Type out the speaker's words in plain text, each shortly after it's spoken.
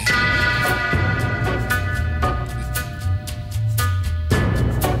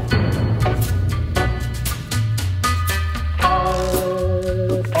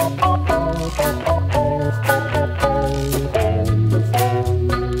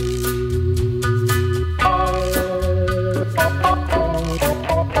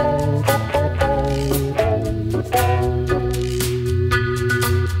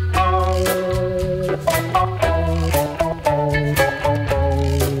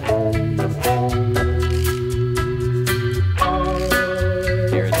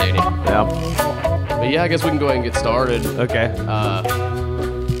Yeah, I guess we can go ahead and get started. Okay.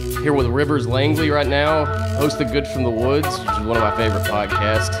 Here with Rivers Langley right now, host of Good from the Woods, which is one of my favorite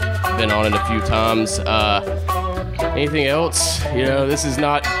podcasts. Been on it a few times. Anything else? You know, this is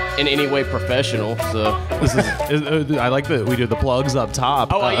not in any way professional, so... This is I like that we do the plugs up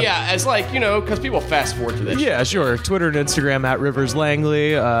top. Oh, yeah, it's like, you know, because people fast forward to this. Yeah, sure. Twitter and Instagram at Rivers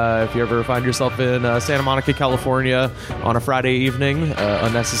Langley. If you ever find yourself in Santa Monica, California on a Friday evening,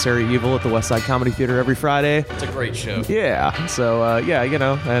 Unnecessary Evil at the West Side Comedy Theater every Friday. It's a great show. Yeah, so, yeah, you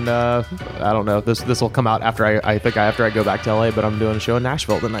know, and I don't know, this will come out after I go back to LA, but I'm doing a show in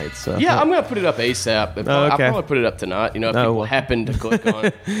Nashville tonight, so... Yeah, I'm going to put it up ASAP. Okay. I'll probably put it up tonight, you know, if people happen to click on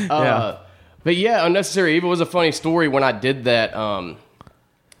it. Yeah. But yeah, Unnecessary Evil was a funny story when I did that.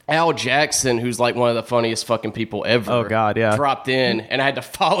 Al Jackson, who's like one of the funniest fucking people ever. Oh, God, yeah. Dropped in, and I had to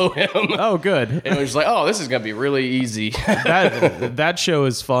follow him. Oh, good. And it was like, oh, this is going to be really easy. that show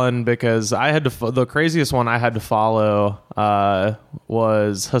is fun because I had to... The craziest one I had to follow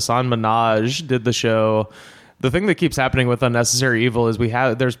was Hassan Minhaj did the show... The thing that keeps happening with Unnecessary Evil is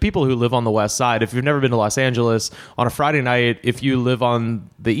there's people who live on the west side. If you've never been to Los Angeles, on a Friday night, if you live on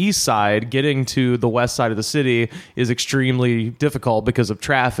the east side, getting to the west side of the city is extremely difficult because of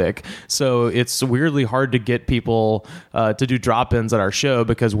traffic. So it's weirdly hard to get people to do drop-ins at our show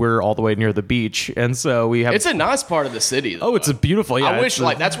because we're all the way near the beach. And so we have... It's a nice part of the city, though. Oh, it's a beautiful... Yeah, I wish,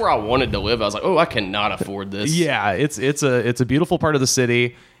 that's where I wanted to live. I was like, oh, I cannot afford this. Yeah, it's a beautiful part of the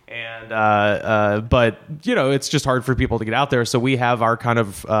city. And but you know, it's just hard for people to get out there. So we have our kind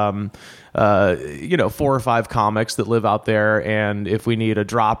of 4 or 5 comics that live out there, and if we need a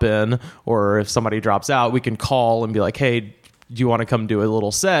drop in or if somebody drops out, we can call and be like, hey, do you want to come do a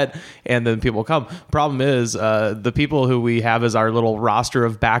little set? And then people come. Problem is, the people who we have as our little roster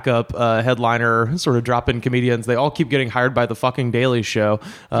of backup headliner sort of drop-in comedians, they all keep getting hired by the fucking Daily Show.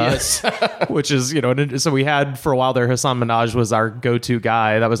 Yes. Which is, you know, so we had for a while there, Hassan Minhaj was our go-to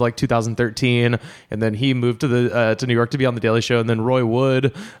guy. That was like 2013. And then he moved to New York to be on the Daily Show. And then Roy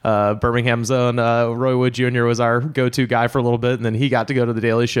Wood, Birmingham's own Roy Wood Jr. was our go-to guy for a little bit. And then he got to go to the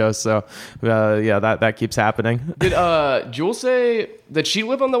Daily Show. So, yeah, that keeps happening. Did Jules say that she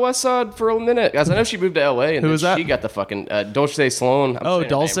lived on the west side for a minute? Guys, I know she moved to LA, and who was that? She got the fucking Dulce Sloan.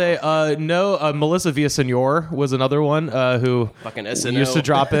 Dulce. No, Melissa Villasenor was another one who fucking SNL used to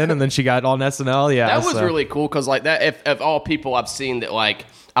drop in, and then she got on SNL. Yeah, that was really cool because like that. If of all people I've seen that like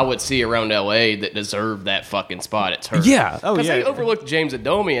I would see around LA that deserve that fucking spot, it's her. Yeah. Oh, yeah. Because they overlooked James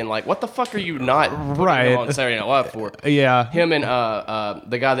Adomian. Like, what the fuck are you not putting him on Saturday Night Live for? Yeah. Him and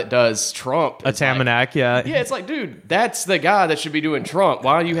the guy that does Trump. Tamanac, yeah. Yeah, it's like, dude, that's the guy that should be doing Trump.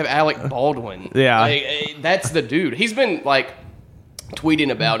 Why do you have Alec Baldwin? Yeah. Like, that's the dude. He's been, like,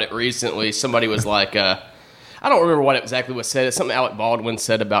 tweeting about it recently. Somebody was like... I don't remember what exactly was said. It's something Alec Baldwin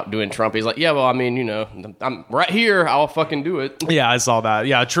said about doing Trump. He's like, yeah, well, I mean, you know, I'm right here. I'll fucking do it. Yeah, I saw that.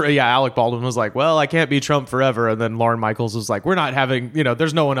 Yeah, Alec Baldwin was like, well, I can't be Trump forever. And then Lorne Michaels was like, we're not having, you know,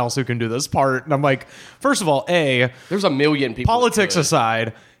 there's no one else who can do this part. And I'm like, first of all, there's a million people. Politics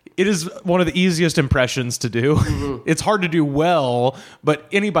aside, it is one of the easiest impressions to do. Mm-hmm. It's hard to do well, but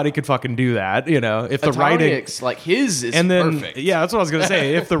anybody could fucking do that. You know, if the writing, like his, is and then perfect. Yeah, that's what I was gonna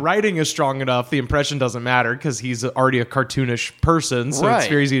say. If the writing is strong enough, the impression doesn't matter because he's already a cartoonish person, so it's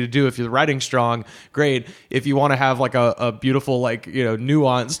very easy to do. If the writing's strong, great. If you want to have like a beautiful, like, you know,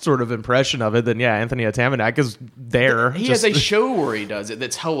 nuanced sort of impression of it, then yeah, Anthony Tamanac is there. He has a show where he does it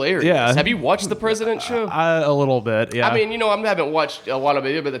that's hilarious. Yeah. Have you watched the President Show? A little bit. Yeah. I mean, you know, I haven't watched a lot of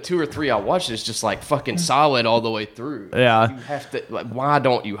it, but the 2 or 3 I watched is just like fucking solid all the way through. Yeah. You have to, like, why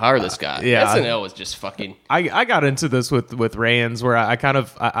don't you hire this guy? Yeah. SNL is just fucking... I got into this with Rains where I kind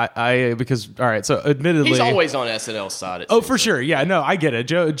of, because, all right, so admittedly... He's always on SNL's side. Oh, for sure. Yeah, no, I get it.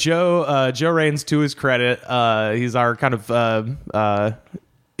 Joe Rains, to his credit, he's our kind of...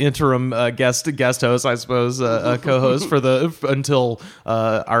 interim guest host, I suppose, co-host until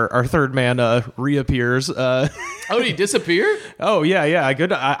our third man reappears. Oh, did he disappear? Oh yeah.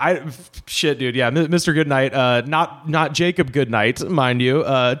 Good. Shit, dude. Yeah, Mr. Goodnight. Not Jacob Goodnight, mind you.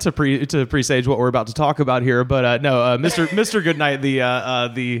 To presage what we're about to talk about here, but no, Mr. Goodnight,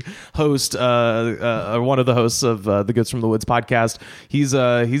 the host, one of the hosts of the Goods from the Woods podcast. He's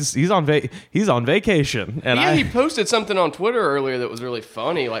on vacation, and he posted something on Twitter earlier that was really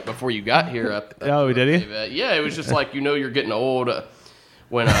funny. Like before you got here. Oh, did he? Yeah, it was just like, you know, you're getting old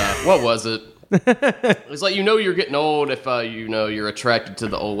when, what was it? It's like, you know, you're getting old if, you know, you're attracted to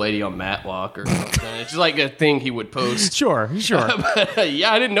the old lady on Matlock or something. It's just like a thing he would post. Sure. But,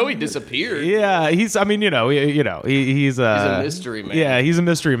 yeah, I didn't know he disappeared. Yeah, he's a mystery man. Yeah, he's a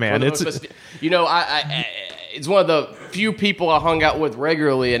mystery man. You know, it's one of the few people I hung out with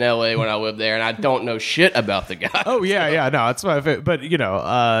regularly in LA when I lived there, and I don't know shit about the guy. Oh yeah, no, it's my favorite. But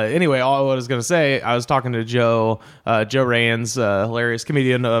anyway, all I was gonna say, I was talking to Joe Raines, hilarious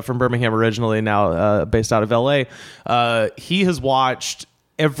comedian from Birmingham originally, now based out of LA. He has watched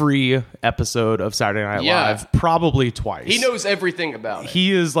every episode of Saturday Night Live probably twice. He knows everything about it.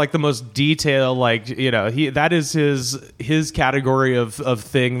 He is like the most detailed, that is his category of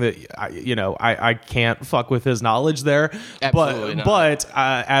thing that I can't fuck with his knowledge there. Absolutely not. But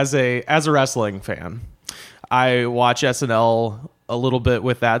as a wrestling fan, I watch SNL a little bit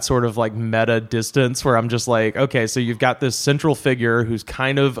with that sort of like meta distance where I'm just like, okay, so you've got this central figure who's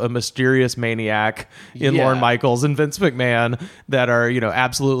kind of a mysterious maniac in Lorne Michaels and Vince McMahon that are,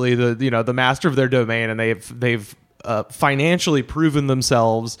 absolutely the master of their domain, and they've financially proven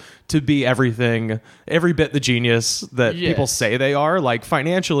themselves to be every bit the genius that people say they are. Like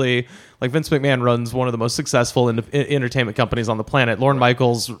financially, like Vince McMahon runs one of the most successful entertainment companies on the planet. Lorne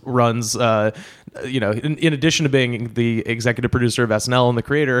Michaels runs, in addition to being the executive producer of SNL and the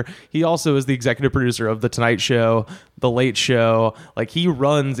creator, he also is the executive producer of The Tonight Show, The Late Show. Like he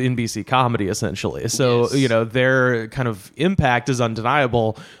runs NBC Comedy essentially. So, their kind of impact is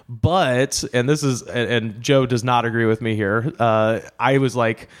undeniable. But, and Joe does not agree with me here. I was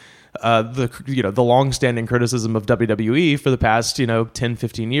like, the long-standing criticism of WWE for the past 10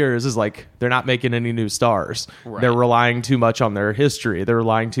 15 years is like they're not making any new stars. Right. They're relying too much on their history. They're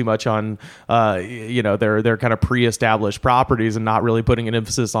relying too much on their kind of pre-established properties and not really putting an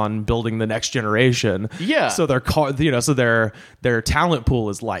emphasis on building the next generation. Yeah. So their talent pool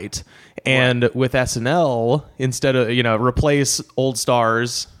is light. And with SNL, instead of replace old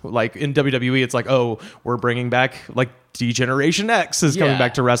stars, like in WWE, it's like, oh, we're bringing back like D-Generation X is coming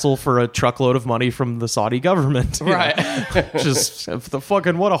back to wrestle for a truckload of money from the Saudi government. Right. Just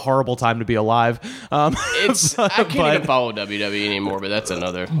what a horrible time to be alive. I can't even follow WWE anymore, but that's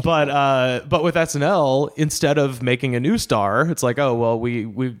another. But with SNL, instead of making a new star, it's like, oh, well,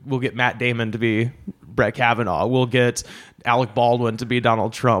 we'll get Matt Damon to be Brett Kavanaugh. We'll get Alec Baldwin to be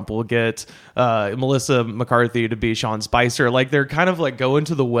Donald Trump. We'll get Melissa McCarthy to be Sean Spicer. Like they're kind of like going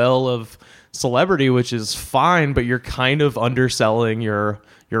to the well of celebrity, which is fine, but you're kind of underselling your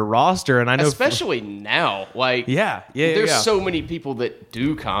roster. And I know especially now, like there's so many people that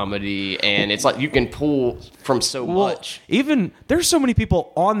do comedy, and it's like you can pull from so much. Even there's so many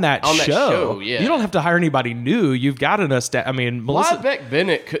people on that show. You don't have to hire anybody new. You've got Melissa Beck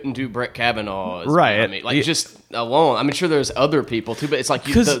Bennett couldn't do Brett Kavanaugh, just alone. I'm sure there's other people too, but it's like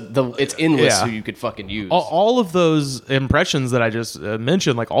it's endless who you could fucking use. All of those impressions that I just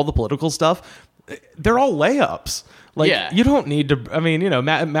mentioned, like all the political stuff, they're all layups. You don't need to.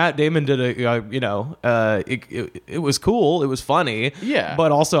 Matt Damon did it was cool. It was funny. Yeah.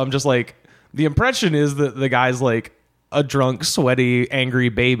 But also, I'm just like, the impression is that the guy's like a drunk, sweaty, angry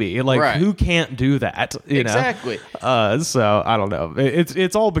baby. Like, who can't do that? Exactly. So I don't know.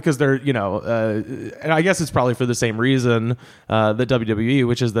 It's all because they're and I guess it's probably for the same reason that WWE,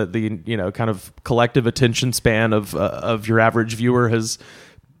 which is that the kind of collective attention span of your average viewer has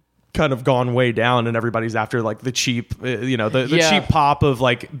kind of gone way down, and everybody's after like the cheap cheap pop of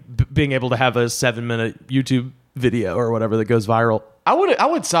like being able to have a 7-minute YouTube video or whatever that goes viral. I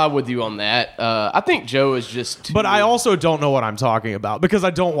would side with you on that. I think Joe is just but I also don't know what I'm talking about because I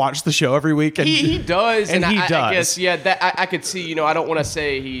don't watch the show every week, and he does, and he does. I guess that I could see. I don't want to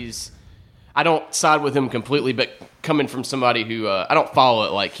say I don't side with him completely, but coming from somebody who I don't follow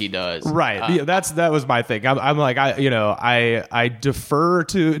it like he does. Right. That was my thing. I'm like, I defer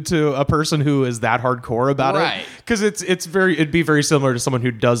to a person who is that hardcore about it. Because it'd be very similar to someone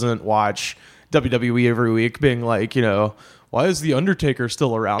who doesn't watch WWE every week being like, why is The Undertaker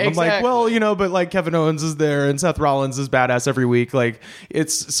still around? Exactly. I'm like, well, but like Kevin Owens is there and Seth Rollins is badass every week. Like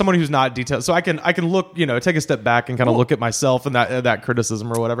it's someone who's not detailed. So I can look, take a step back and kind of look at myself and that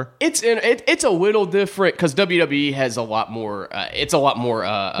criticism or whatever. It's a little different because WWE has a lot more. It's a lot more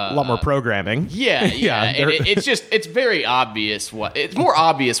programming. Yeah. And it's very obvious it's more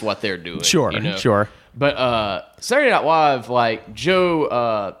obvious what they're doing. Sure. But Saturday Night Live, like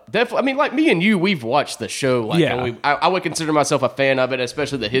Joe, definitely. Like me and you, we've watched the show. Like, I would consider myself a fan of it,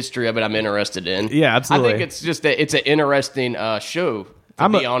 especially the history of it. I'm interested in. Yeah, absolutely. I think it's just it's an interesting show to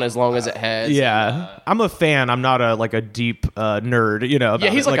be on as long as it has. Yeah, I'm a fan. I'm not a deep nerd.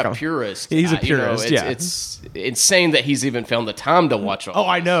 He's like a purist. He's a purist. It's insane that he's even found the time to watch all.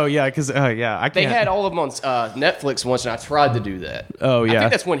 I know. Yeah, because I can't. They had all of them on Netflix once, and I tried to do that. Oh yeah, I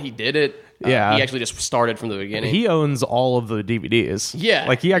think that's when he did it. He actually just started from the beginning. He owns all of the DVDs. Yeah.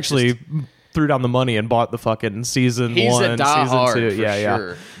 Like, he actually threw down the money and bought the fucking season 1, season 2. For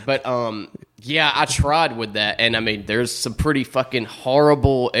sure. But, Yeah, I tried with that, and I mean, there's some pretty fucking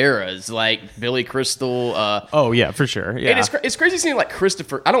horrible eras, like Billy Crystal. Oh yeah, for sure. Yeah, and it's crazy seeing like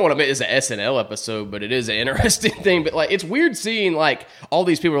Christopher. I don't want to make this an SNL episode, but it is an interesting thing. But like, it's weird seeing like all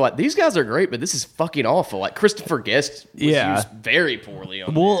these people are like, these guys are great, but this is fucking awful. Like Christopher Guest was used very poorly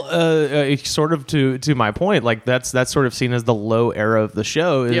on. Well, sort of to my point, like that's sort of seen as the low era of the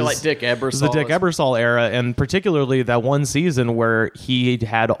show. Is like Dick Ebersol, the Dick Ebersol era, and particularly that one season where he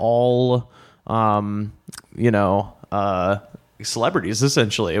had all. Celebrities,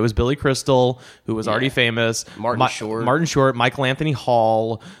 essentially. It was Billy Crystal, who was already famous. Martin Short, Michael Anthony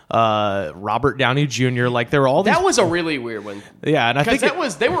Hall, Robert Downey Jr. Like, there were all these... That was a really weird one. Yeah, and I think...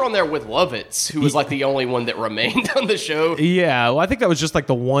 they were on there with Lovitz, who was like the only one that remained on the show. Yeah, well, I think that was just like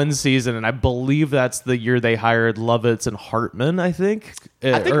the one season, and I believe that's the year they hired Lovitz and Hartman, I think.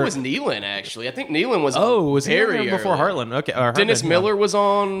 I think it was Nealon, actually. I think Nealon was was very he before Hartman? Okay, Dennis Miller was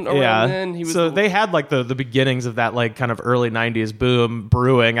on around then. He was they had like the beginnings of that like kind of early 90s boom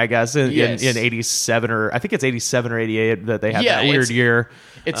brewing, I guess, in 87 or I think it's 87 or 88 that they had that weird year.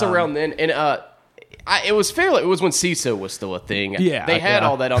 It's around then, and it was fairly. It was when CISO was still a thing. Yeah, they had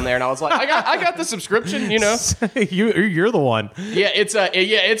all that on there, and I was like, I got the subscription. You know, you're the one. Yeah, it's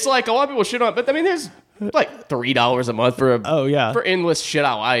like a lot of people shit on it, but I mean, there's like $3 a month for endless shit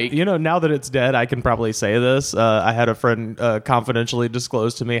I like. You know, now that it's dead, I can probably say this. I had a friend confidentially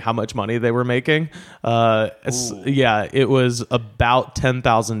disclose to me how much money they were making. It was about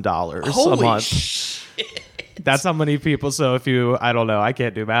 $10,000 a month. Shit. That's how many people. So if you, I don't know, I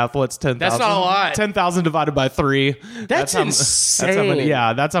can't do math. What's 10,000? That's not a lot. 10,000 divided by 3. That's insane.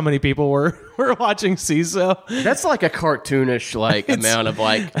 That's how many people were watching CISO. That's like a cartoonish amount of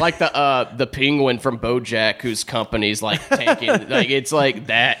like the penguin from BoJack whose company's like tanking. Like it's like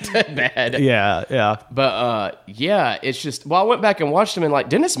that bad. Yeah. But it's just. Well, I went back and watched him, and like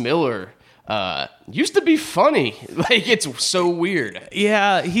Dennis Miller. Used to be funny. Like, it's so weird.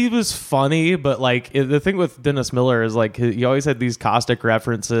 Yeah, he was funny, but like the thing with Dennis Miller is like he always had these caustic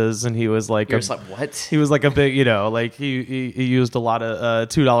references, and he was like, what? He was like a big, like he used a lot of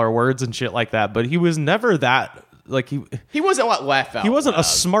 $2 words and shit like that, but he was never that. Like he wasn't like laugh out. He wasn't a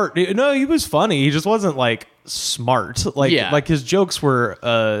smart. No, he was funny. He just wasn't like smart. Like his jokes were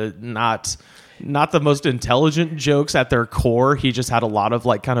not the most intelligent jokes at their core. He just had a lot of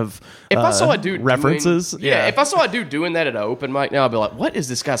like kind of if I saw a dude references. If I saw a dude doing that at an open mic now, I'd be like, what is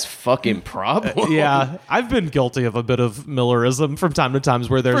this guy's fucking problem? Yeah, I've been guilty of a bit of Millerism from time to time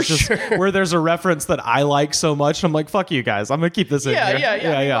where there's where there's a reference that I like so much. I'm like, fuck you guys. I'm gonna keep this in here.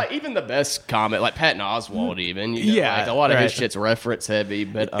 Yeah. Like, even the best comment, like Patton Oswalt, even like a lot of his shit's reference heavy,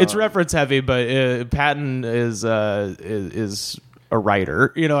 but it's reference heavy. But Patton is a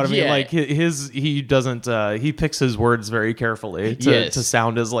writer, you know what I mean? Yeah. Like he doesn't he picks his words very carefully to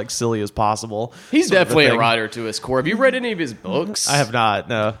sound as like silly as possible. He's definitely a writer to his core. Have you read any of his books? I have not.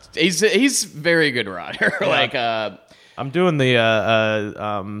 No, he's a very good writer. Yeah. I'm doing the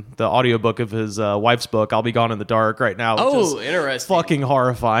audiobook of his wife's book, I'll Be Gone in the Dark, right now. Which is interesting. Fucking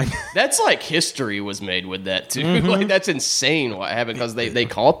horrifying. That's like history was made with that too. Mm-hmm. Like that's insane what happened because they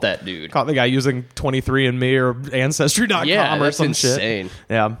caught that dude. Caught the guy using 23andMe or Ancestry.com or some insane. Shit.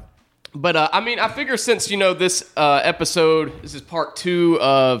 Yeah. But I mean, I figure since this episode, this is part 2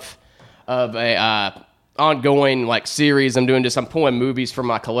 of a ongoing like series I'm doing. I'm pulling movies from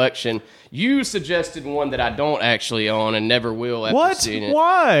my collection. You suggested one that I don't actually own and never will after seeing it.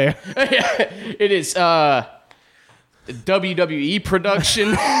 Why? It is WWE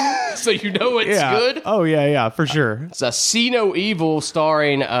production, so you know it's good. Oh yeah, for sure. It's a See No Evil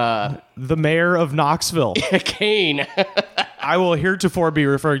starring the mayor of Knoxville, Kane. I will heretofore be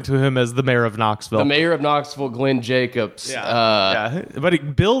referring to him as the mayor of Knoxville. The mayor of Knoxville, Glenn Jacobs. But he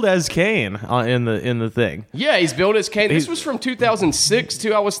billed as Kane in the thing. Yeah, he's billed as Kane. This was from 2006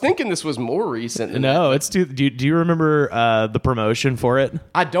 too. I was thinking this was more recent. No, it's too. Do you remember the promotion for it?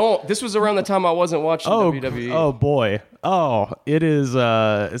 I don't. This was around the time I wasn't watching WWE. Oh boy. Oh, it is.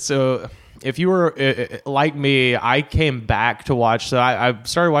 So. If you were like me, I came back to watch. So I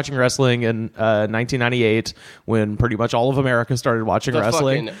started watching wrestling in 1998 when pretty much all of America started watching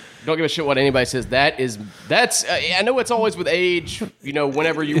wrestling. Don't give a shit what anybody says. That's. I know it's always with age.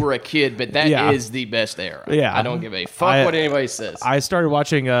 Whenever you were a kid, but that is the best era. Yeah, I don't give a fuck what anybody says. I started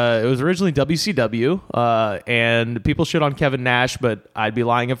watching. It was originally WCW, and people shit on Kevin Nash, but I'd be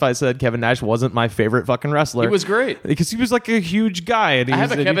lying if I said Kevin Nash wasn't my favorite fucking wrestler. He was great because he was like a huge guy, and I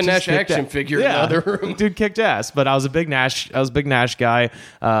have a Kevin Nash action figure in the other room. Dude kicked ass, but I was a big Nash guy.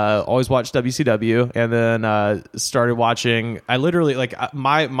 Always watched WCW, and then started watching. I literally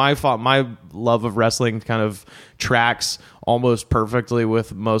my love of wrestling kind of tracks almost perfectly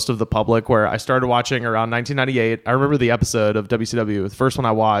with most of the public, where I started watching around 1998. I remember the episode of WCW. The first one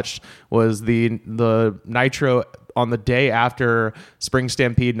I watched was the Nitro on the day after Spring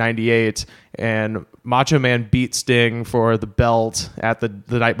Stampede 98, and Macho Man beat Sting for the belt at the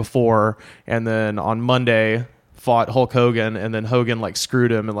night before, and then on Monday fought Hulk Hogan, and then Hogan like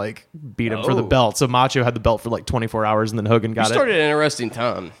screwed him and like beat him for the belt. So Macho had the belt for like 24 hours, and then Hogan got it. Started an interesting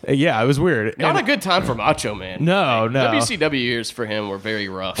time. Yeah, it was weird. Not a good time for Macho Man. No. WCW years for him were very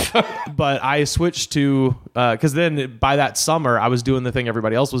rough. But I switched to because then by that summer I was doing the thing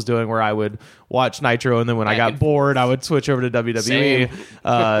everybody else was doing, where I would watch Nitro, and then when I got bored, I would switch over to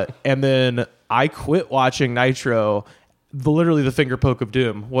WWE. And then I quit watching Nitro. Literally the finger poke of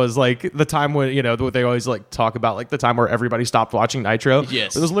doom was like the time when, you know, what they always like talk about, like the time where everybody stopped watching Nitro.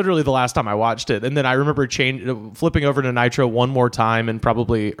 Yes. It was literally the last time I watched it. And then I remember flipping over to Nitro one more time in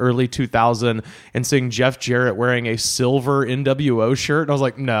probably early 2000 and seeing Jeff Jarrett wearing a silver NWO shirt. And I was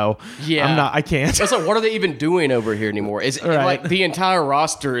like, no, I can't. It's like, what are they even doing over here anymore? Is like the entire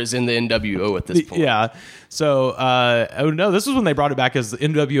roster is in the NWO at this point. Yeah. So, this was when they brought it back as the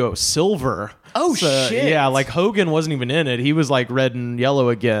NWO Silver. Oh, shit. Yeah, like Hogan wasn't even in it. He was like red and yellow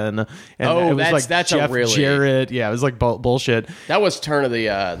again. And it was like Jeff Jarrett. Yeah, it was like bullshit. That was turn of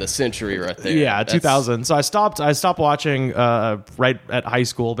the century right there. Yeah, 2000. So I stopped watching right at high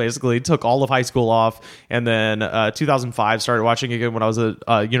school, basically. Took all of high school off. And then 2005 started watching again when I was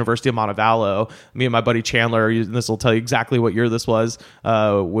at University of Montevallo. Me and my buddy Chandler, and this will tell you exactly what year this was,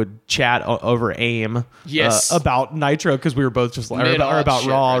 would chat over AIM. Yes. About Nitro, because we were both just like, or about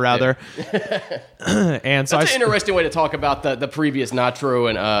Raw, rather. And so that's an interesting way to talk about the previous Nitro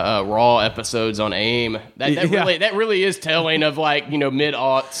and Raw episodes on AIM. That really is telling of, like, you know,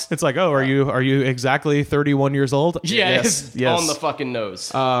 mid-aughts. It's like, oh, are you exactly 31 years old? Yeah, yes. On the fucking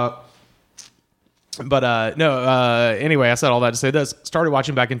nose. Anyway, I said all that to say this. Started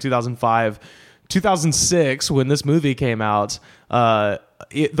watching back in 2005. 2006, when this movie came out,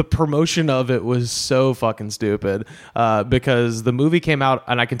 the promotion of it was so fucking stupid because the movie came out,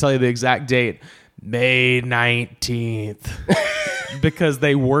 and I can tell you the exact date, May 19th, because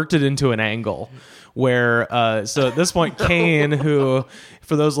they worked it into an angle where, so at this point, Kane, who,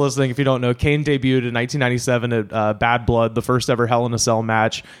 for those listening, if you don't know, Kane debuted in 1997 at Bad Blood, the first ever Hell in a Cell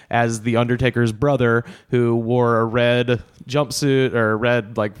match, as The Undertaker's brother, who wore a red jumpsuit, or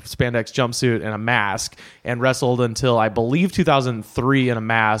red like spandex jumpsuit and a mask, and wrestled until I believe 2003 in a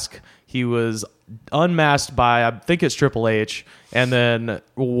mask. He was unmasked by, I think it's Triple H, and then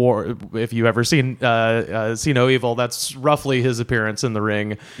wore, if you ever seen See No Evil, that's roughly his appearance in the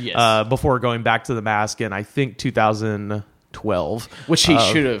ring. Yes. Before going back to the mask in, I think, 2012, which he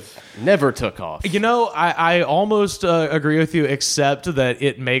should have never took off. You know, I almost agree with you, except that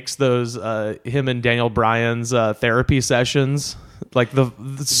it makes those him and Daniel Bryan's therapy sessions like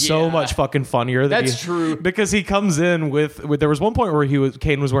so much fucking funnier. That's true, because he comes in with there was one point where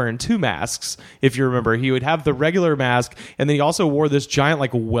Kane was wearing two masks. If you remember, he would have the regular mask, and then he also wore this giant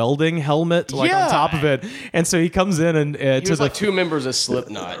like welding helmet on top of it. And so he comes in and he was like two members of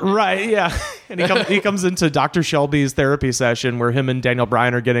Slipknot, right? Yeah, and he comes into Dr. Shelby's therapy session where him and Daniel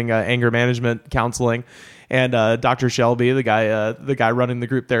Bryan are getting anger management counseling. And Dr. Shelby, the guy running the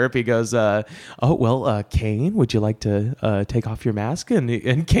group therapy, goes, Kane, would you like to take off your mask?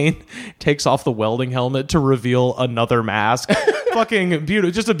 And Kane takes off the welding helmet to reveal another mask. Fucking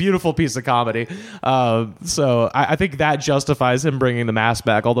beautiful, just a beautiful piece of comedy. So I think that justifies him bringing the mask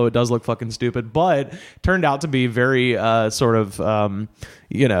back, although it does look fucking stupid. But turned out to be very help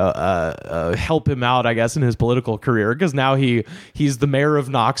him out, I guess, in his political career, because now he's the mayor of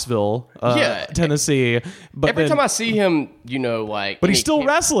Knoxville, Tennessee. But every time I see him, but he's still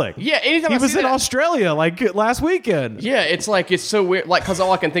wrestling. Yeah, anytime he was in Australia like last weekend. Yeah, it's like, it's so weird. Like, because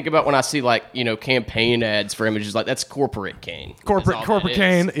all I can think about when I see campaign ads for images, like, that's corporate Kane. Corporate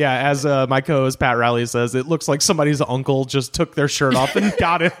Kane. Yeah, as my co-host Pat Riley says, it looks like somebody's uncle just took their shirt off and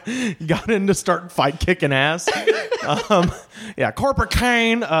got in to start kicking ass. Corporate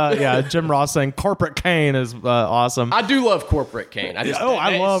Kane. Jim Ross saying Corporate Kane is awesome. I do love Corporate Kane. I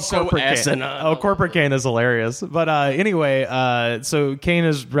love Corporate Kane. Corporate Kane is hilarious. But anyway, so Kane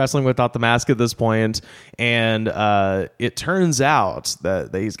is wrestling without the mask at this point, and it turns out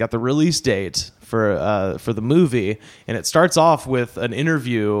that he's got the release date for the movie, and it starts off with an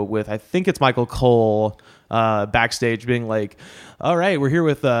interview with, I think it's Michael Cole, backstage being like, all right, we're here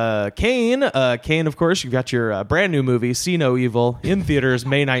with Kane. Kane, of course, you've got your brand new movie, See No Evil, in theaters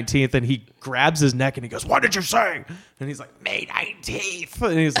May 19th. And he grabs his neck and he goes, what did you say? And he's like, May 19th.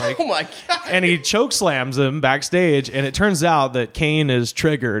 And he's like, oh my God. And he choke slams him backstage. And it turns out that Kane is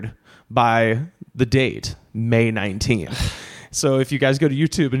triggered by the date, May 19th. So if you guys go to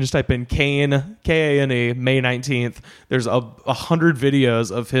YouTube and just type in Kane, Kane, May 19th, there's 100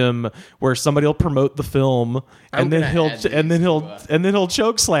 videos of him where somebody will promote the film and then he'll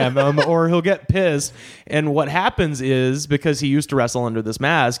choke slam him or he'll get pissed. And what happens is, because he used to wrestle under this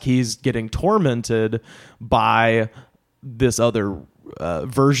mask, he's getting tormented by this other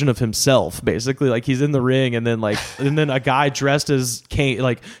version of himself, basically. Like, he's in the ring, and then a guy dressed as Kane,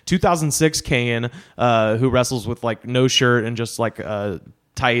 like 2006 Kane, who wrestles with like no shirt and just like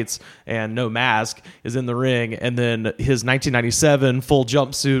tights and no mask, is in the ring, and then his 1997 full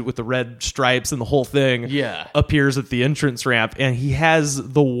jumpsuit with the red stripes and the whole thing appears at the entrance ramp, and he has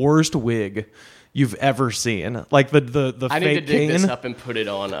the worst wig you've ever seen. Like the I fake need to dig Kane. this up and put it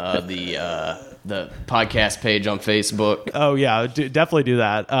on the podcast page on Facebook. Oh yeah, definitely do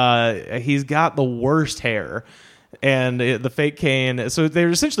that. He's got the worst hair, and the fake Kane. So they're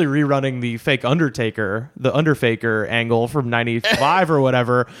essentially rerunning the fake Undertaker, the Underfaker angle from '95 or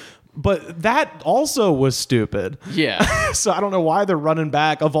whatever. But that also was stupid. Yeah. So I don't know why they're running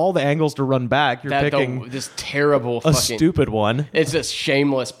back. Of all the angles to run back, you're picking this terrible, stupid one. It's a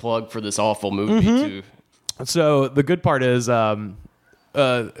shameless plug for this awful movie too. So the good part is, he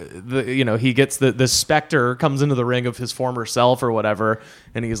gets the Spectre comes into the ring of his former self or whatever,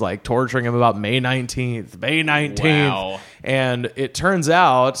 and he's like torturing him about May 19th. Wow. And it turns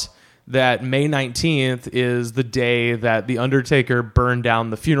out that May 19th is the day that the Undertaker burned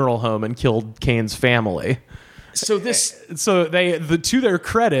down the funeral home and killed Kane's family. So they to their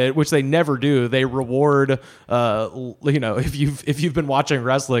credit, which they never do, they reward. If you've been watching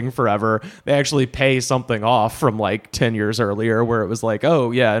wrestling forever, they actually pay something off from like 10 years earlier, where it was like,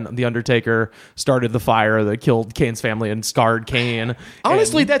 oh yeah, and the Undertaker started the fire that killed Kane's family and scarred Kane.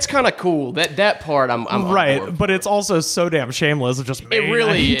 Honestly, that's kind of cool. That part I'm right, but it's also so damn shameless. It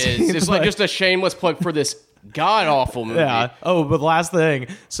really is. It's like just a shameless plug for this god awful movie. Yeah. Oh, but the last thing.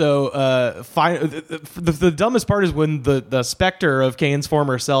 So, the dumbest part is when the specter of Kane's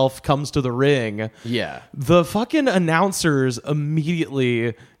former self comes to the ring. Yeah. The fucking announcers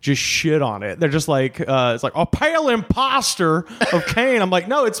immediately just shit on it. They're just like, it's like a pale imposter of Kane. I'm like,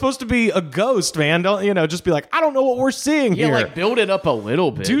 no, it's supposed to be a ghost, man. Don't just be like, I don't know what we're seeing here. Yeah, like build it up a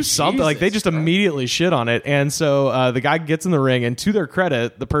little bit. Do something. Like they just immediately shit on it. And so the guy gets in the ring, and to their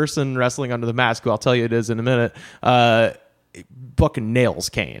credit, the person wrestling under the mask, who I'll tell you it is in a minute, fucking nails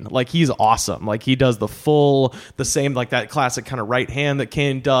Kane. Like, he's awesome. Like, he does the same, like that classic kind of right hand that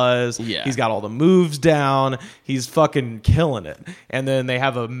Kane does. Yeah. He's got all the moves down. He's fucking killing it. And then they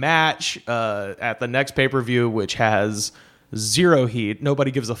have a match at the next pay-per-view, which has zero heat. Nobody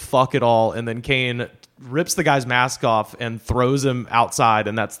gives a fuck at all. And then Kane rips the guy's mask off and throws him outside,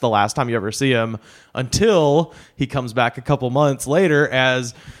 and that's the last time you ever see him, until he comes back a couple months later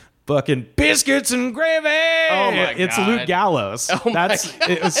as fucking biscuits and gravy. Oh my god! It's Luke Gallows.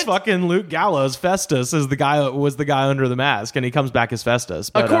 It was fucking Luke Gallows. Festus was the guy under the mask, and he comes back as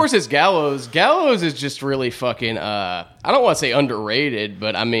Festus. But, of course, it's Gallows. Gallows is just really fucking. I don't want to say underrated,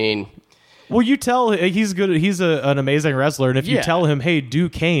 but I mean. Well, you tell he's good. He's an amazing wrestler, and if you tell him, "Hey, do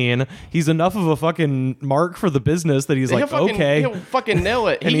Kane," he's enough of a fucking mark for the business that he's okay, he'll fucking nail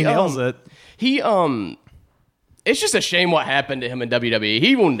it, and he nails it. It's just a shame what happened to him in WWE.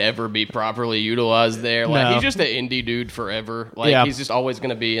 He will never be properly utilized there. Like, he's just an indie dude forever. Like, he's just always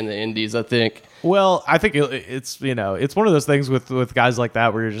going to be in the indies, I think. Well, I think it's one of those things with guys like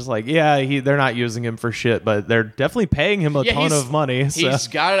that where you're just like, they're not using him for shit, but they're definitely paying him a ton of money. So. He's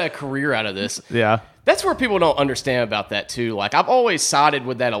got a career out of this. Yeah. That's where people don't understand about that, too. Like, I've always sided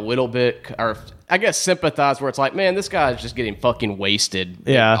with that a little bit, or I guess sympathize, where it's like, man, this guy's just getting fucking wasted.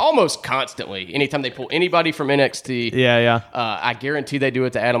 Yeah. Almost constantly. Anytime they pull anybody from NXT. Yeah. I guarantee they do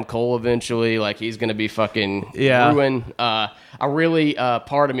it to Adam Cole eventually. Like, he's going to be fucking ruined. I really,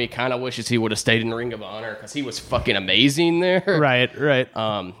 part of me kind of wishes he would have stayed in Ring of Honor, because he was fucking amazing there. Right.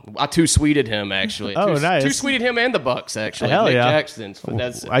 I too-sweeted him, actually. Nice. Too-sweeted him and the Bucks, actually. Hell Nick yeah.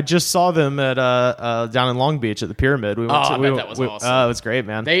 Jackson's. I just saw them at down in Long Beach at the Pyramid. I bet that was awesome. Oh, it was great,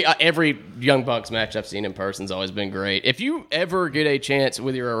 man. Every Young Bucks match I've seen in person has always been great. If you ever get a chance,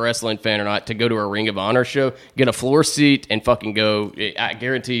 whether you're a wrestling fan or not, to go to a Ring of Honor show, get a floor seat and fucking go. I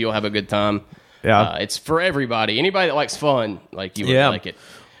guarantee you'll have a good time. Yeah. It's for everybody. Anybody that likes fun, like, you would like it.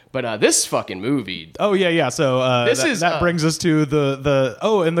 But this fucking movie. Oh yeah. So that brings us to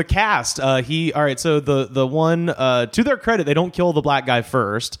and the cast. All right. So the one to their credit, they don't kill the black guy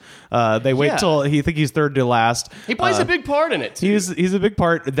first. They wait till he's third to last. He plays a big part in it too. He's a big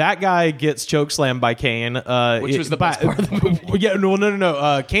part. That guy gets chokeslammed by Kane, which was the best part of the movie. Yeah,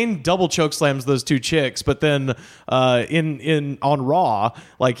 no. Kane double chokeslams those two chicks, but then on Raw,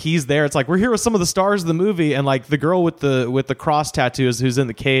 like he's there. It's like we're here with some of the stars of the movie, and like the girl with the cross tattoos who's in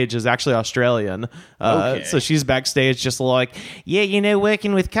the cage is actually Australian. So she's backstage just like, yeah,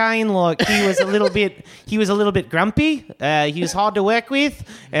 working with Kane, like he was a little bit grumpy. He was hard to work with.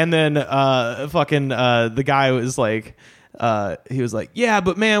 And then the guy was like, he was like, yeah,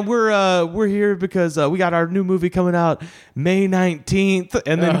 but man, we're here because we got our new movie coming out May 19th.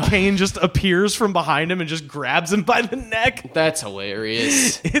 And then Kane just appears from behind him and just grabs him by the neck. That's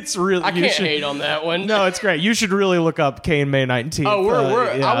hilarious. It's really, I can't hate on that one. No, it's great. You should really look up Kane May 19th.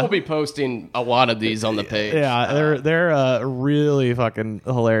 Oh, I will be posting a lot of these on the page. Yeah, they're really fucking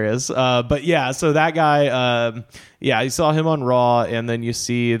hilarious. But yeah, so that guy, you saw him on Raw, and then you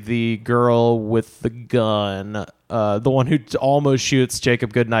see the girl with the gun. The one who almost shoots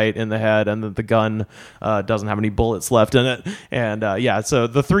Jacob Goodnight in the head, and the gun doesn't have any bullets left in it. And so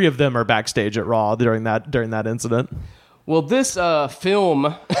the three of them are backstage at Raw during that incident. Well, this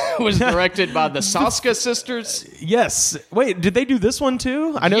film was directed by the Saska sisters. Yes. Wait, did they do this one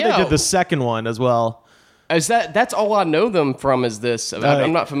too? I know they did the second one as well. That's all I know them from is this.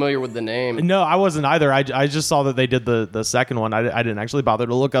 I'm not familiar with the name. No, I wasn't either. I just saw that they did the second one. I didn't actually bother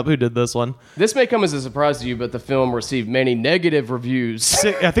to look up who did this one. This may come as a surprise to you, but the film received many negative reviews.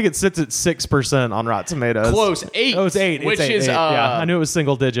 I think it sits at 6% on Rotten Tomatoes. Close, 8. Oh, it's 8. Which is 8. Yeah, I knew it was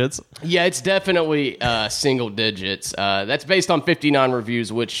single digits. Yeah, it's definitely single digits. That's based on 59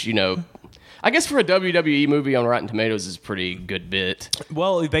 reviews, which, I guess for a WWE movie on Rotten Tomatoes is a pretty good bit.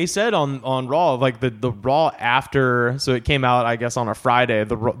 Well, they said on Raw, like the Raw after, so it came out, I guess, on a Friday.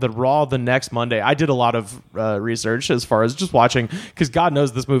 The Raw the next Monday. I did a lot of research as far as just watching, because God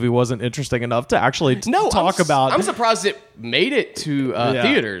knows this movie wasn't interesting enough to actually talk about. I'm surprised it made it to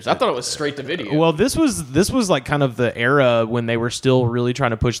theaters. I thought it was straight to video. Well, this was like kind of the era when they were still really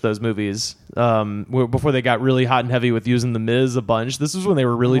trying to push those movies. Before they got really hot and heavy with using The Miz a bunch. This is when they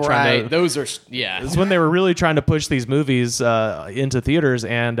were really trying to. Those are. Yeah, it's when they were really trying to push these movies into theaters,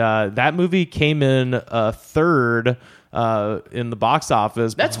 and that movie came in third in the box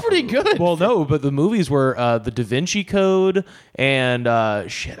office. That's pretty good. Well, no, but the movies were The Da Vinci Code and I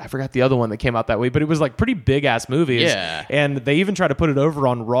forgot the other one that came out that way, but it was like pretty big ass movies. Yeah, and they even tried to put it over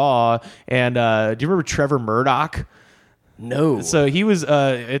on Raw. And do you remember Trevor Murdoch? No. So he was.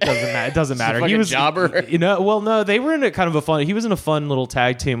 It doesn't matter. He was a jobber. Well, no, they were in a kind of a fun. He was in a fun little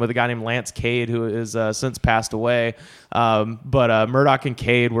tag team with a guy named Lance Cade, who is since passed away. But Murdoch and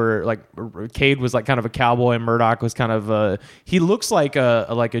Cade were like. Cade was like kind of a cowboy, and Murdoch was kind of. He looks like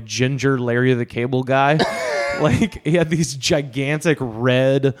a ginger Larry the Cable Guy. Like he had these gigantic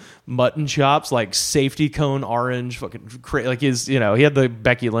red mutton chops, like safety cone orange, fucking like his, he had the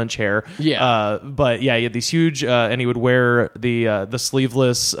Becky Lynch hair. Yeah. But yeah, he had these huge, and he would wear the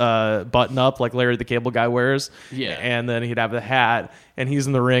sleeveless button up like Larry the Cable Guy wears. Yeah. And then he'd have the hat, and he's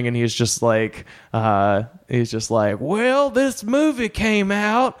in the ring, and he's just like, well, this movie came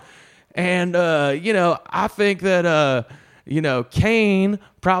out, and I think that Kane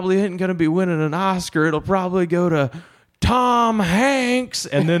probably isn't going to be winning an Oscar. It'll probably go to Tom Hanks.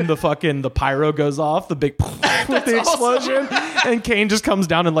 And then the pyro goes off, the big with the explosion. Awesome. And Kane just comes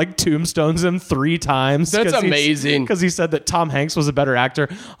down and like tombstones him 3 times. That's amazing. Because he said that Tom Hanks was a better actor.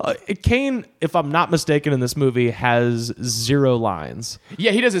 Kane, if I'm not mistaken, in this movie has 0 lines. Yeah,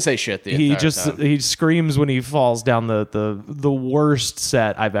 he doesn't say shit the entire time. He screams when he falls down the worst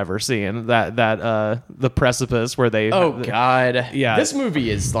set I've ever seen. That the precipice where they. Oh God! Yeah, this movie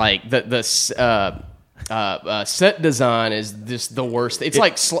is like the set design is just the worst. It's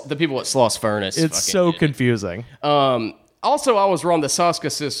like the people at Sloss Furnace. It's so confusing. Also, I was wrong. The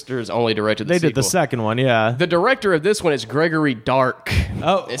Saska sisters only directed the sequel. They did the second one, yeah. The director of this one is Gregory Dark.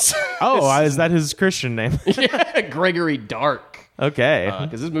 Oh, is that his Christian name? Yeah, Gregory Dark. Okay.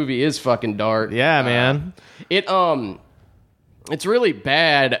 Because this movie is fucking dark. Yeah, man. It's really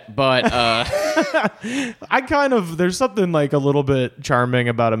bad, but there's something like a little bit charming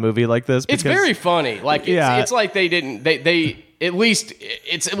about a movie like this. It's very funny. Like it's like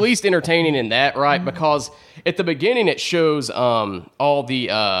it's at least entertaining in that, right? Because at the beginning it shows all the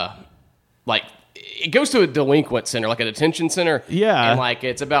it goes to a delinquent center, like a detention center. Yeah. And like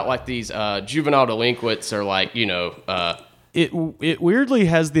it's about like these juvenile delinquents are like, It weirdly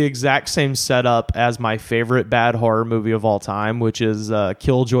has the exact same setup as my favorite bad horror movie of all time, which is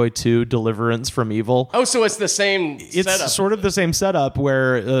Killjoy 2: Deliverance from Evil. Oh, so it's the same It's setup. sort of the same setup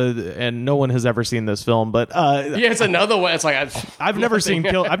where, and no one has ever seen this film, but yeah, it's another one. It's like I've never seen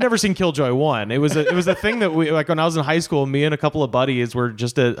Killjoy 1. It was a thing that we, like, when I was in high school, me and a couple of buddies were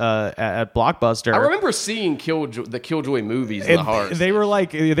just at Blockbuster. I remember seeing the Killjoy movies in the heart.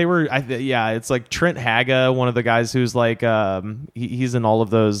 It's like Trent Haga, one of the guys who's like he's in all of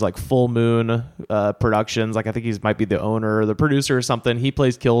those like Full Moon productions. Like I think he might be the owner or the producer or something. He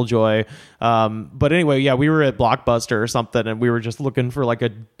plays Killjoy. But anyway, yeah, we were at Blockbuster or something, and we were just looking for like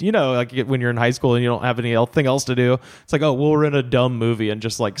like when you're in high school and you don't have anything else to do. It's like, oh, we'll rent a dumb movie and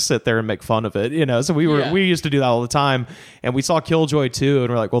just like sit there and make fun of it, So we used to do that all the time, and we saw Killjoy 2, and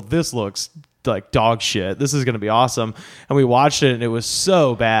we're like, well, this looks like dog shit. This is going to be awesome. And we watched it, and it was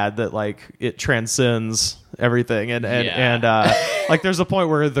so bad that like it transcends everything. And like there's a point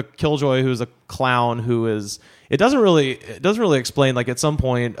where the Killjoy, who's a clown, it doesn't really explain. Like at some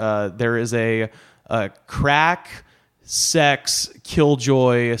point, there is a crack sex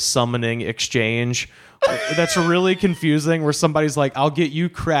Killjoy summoning exchange that's really confusing, where somebody's like, I'll get you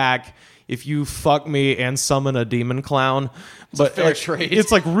crack if you fuck me and summon a demon clown. But fair trade. It's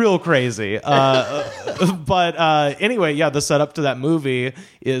like real crazy. But anyway, yeah, the setup to that movie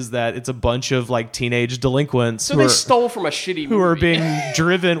is that it's a bunch of like teenage delinquents so they stole from a shitty movie. Who are being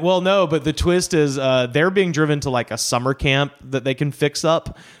driven. Well, no, but the twist is they're being driven to like a summer camp that they can fix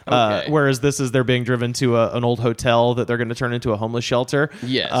up. Whereas they're being driven to an old hotel that they're going to turn into a homeless shelter.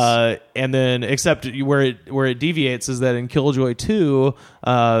 Yes. And then except where it deviates is that in Killjoy 2,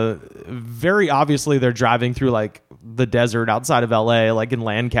 very obviously they're driving through like the desert outside of LA, like in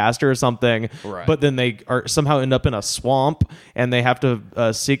Lancaster or something. Right. But then they somehow end up in a swamp, and they have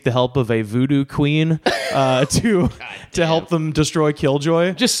to seek the help of a voodoo queen to help them destroy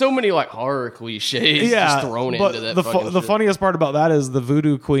Killjoy. Just so many like horror cliches just thrown into that. The funniest part about that is the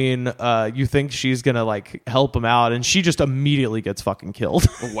voodoo queen. You think she's gonna like help him out, and she just immediately gets fucking killed.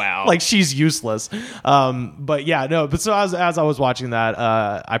 Wow. Like she's useless. But yeah, no. But so as I was watching that,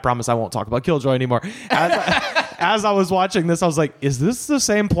 I promise I won't talk about Killjoy anymore. As I was watching this, I was like, is this the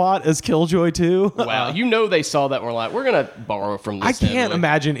same plot as Killjoy 2? Wow. They saw that and were like, we're going to borrow from this. I can't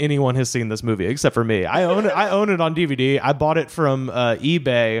imagine anyone has seen this movie except for me. I own it on DVD. I bought it from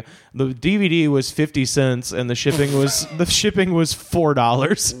eBay. The DVD was 50 cents and the shipping was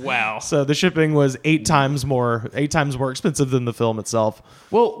 $4. Wow. So the shipping was 8 times more expensive than the film itself.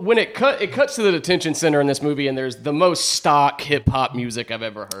 Well, when it cuts to the detention center in this movie, and there's the most stock hip hop music I've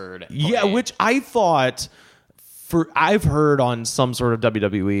ever heard. Yeah, which I thought I've heard on some sort of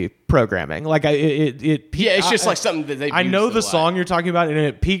WWE programming. Like it's just like something that they. I know the song you're talking about, and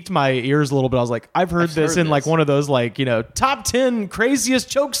it piqued my ears a little bit. I was like, I've heard this in like one of those like top 10 craziest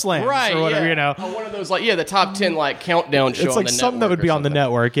choke slams or whatever. One of those like the top 10 like countdown show. It's like something that would be on the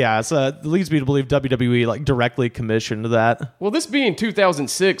network. Yeah, so it leads me to believe WWE like directly commissioned that. Well, this being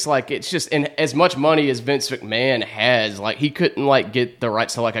 2006, like it's just and as much money as Vince McMahon has, like he couldn't like get the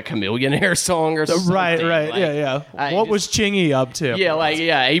rights to like a Chameleonaire song or something. Right, like, yeah. What was Chingy up to?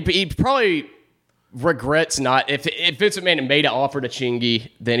 Yeah, he probably regrets not. If Vince McMahon had made an offer to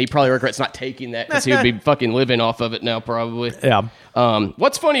Chingy, then he probably regrets not taking that because he would be fucking living off of it now, probably. Yeah.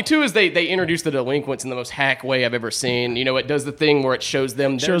 What's funny too is they introduced the delinquents in the most hack way I've ever seen. It does the thing where it shows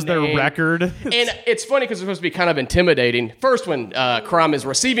them their record, and it's funny because it's supposed to be kind of intimidating. First one, crime is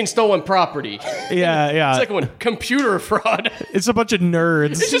receiving stolen property. Yeah. Second one, computer fraud. It's a bunch of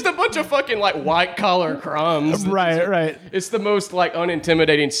nerds. It's just a bunch of fucking like white collar crimes. Right. It's the most like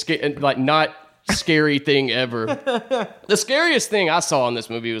unintimidating, like not scary thing ever. The scariest thing I saw in this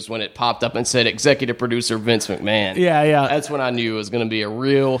movie was when it popped up and said executive producer Vince McMahon. Yeah. That's when I knew it was going to be a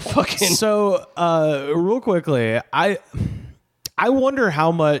real fucking. So, real quickly, I wonder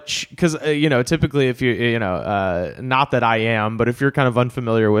how much, because typically if you not that I am, but if you're kind of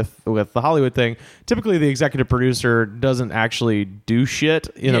unfamiliar with the Hollywood thing, typically the executive producer doesn't actually do shit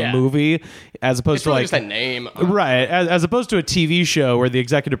in a movie, as opposed to really like just a name, right? As opposed to a TV show where the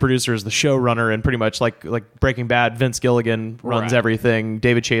executive producer is the showrunner, and pretty much like Breaking Bad, Vince Gilligan runs everything.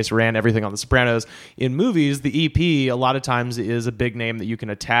 David Chase ran everything on The Sopranos. In movies, the EP a lot of times is a big name that you can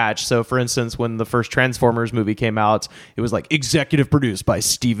attach. So, for instance, when the first Transformers movie came out, it was like executive executive produced by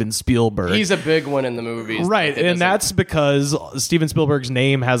Steven Spielberg. He's a big one in the movies. Right, and that's because Steven Spielberg's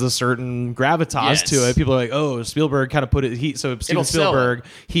name has a certain gravitas to it. People are like, oh, Spielberg kind of put it... Steven Spielberg,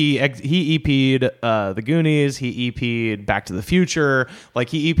 he EP'd The Goonies, he EP'd Back to the Future, like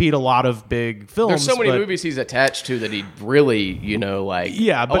he EP'd a lot of big films. There's so many movies he's attached to that he really, like...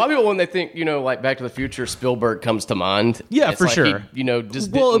 Yeah, but a lot of people, when they think, like Back to the Future, Spielberg comes to mind. Yeah, for sure. He,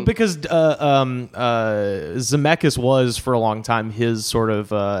 just because Zemeckis was, for a long time, his sort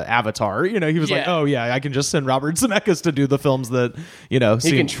of avatar. He was like, oh, yeah, I can just send Robert Zemeckis to do the films that, He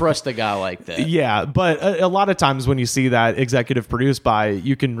can trust a guy like that. Yeah, but a lot of times when you see that executive produced by,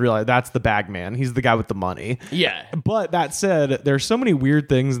 you can realize that's the bag man. He's the guy with the money. Yeah. But that said, there's so many weird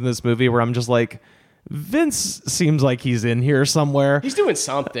things in this movie where I'm just like, Vince seems like he's in here somewhere. He's doing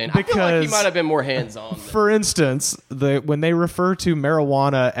something. I feel like he might have been more hands-on. For instance, when they refer to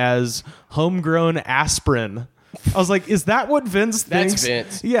marijuana as homegrown aspirin, I was like, is that what Vince thinks? That's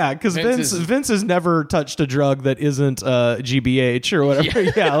Vince. Yeah, because Vince has never touched a drug that isn't GBH or whatever.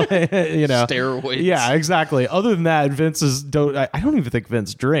 Yeah, steroids. Yeah, exactly. Other than that, I don't even think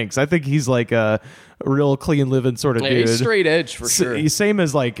Vince drinks. I think he's like a real clean living sort of dude. He's straight edge for sure. Same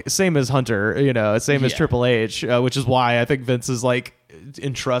as Hunter, same as Triple H, which is why I think Vince is like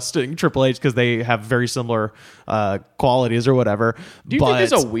entrusting Triple H because they have very similar qualities or whatever. Do you think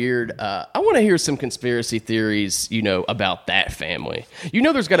there's a weird... I want to hear some conspiracy theories, about that family.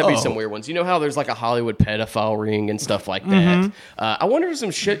 There's got to be some weird ones. You know how there's like a Hollywood pedophile ring and stuff like that? Mm-hmm. I wonder if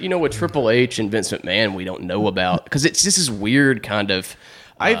some shit, with Triple H and Vince McMahon we don't know about. Because it's just this weird kind of...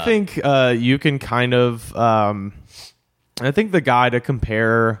 I think you can kind of... I think the guy to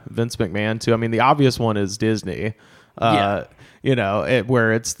compare Vince McMahon to, the obvious one is Disney. Where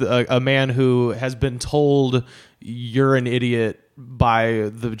it's a man who has been told you're an idiot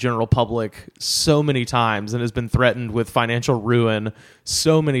by the general public so many times and has been threatened with financial ruin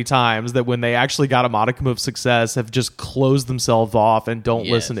so many times that when they actually got a modicum of success have just closed themselves off and don't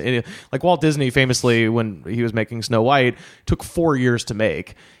listen to any... Like Walt Disney famously, when he was making Snow White, took 4 years to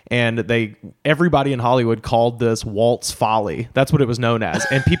make. And everybody in Hollywood called this Walt's Folly. That's what it was known as.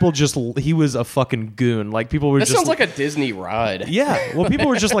 And people he was a fucking goon. Like people were that sounds like a Disney ride. Yeah. Well, people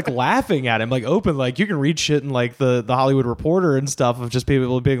were just like laughing at him, like open, like you can read shit in like the Hollywood Reporter and stuff of just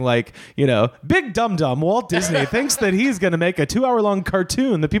people being like, big dum-dum Walt Disney thinks that he's going to make a 2-hour-long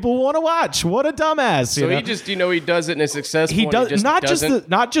cartoon that people want to watch. What a dumbass. So he just, he does it and it's successful. He does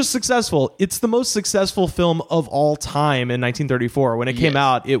not just successful. It's the most successful film of all time in 1934. When it came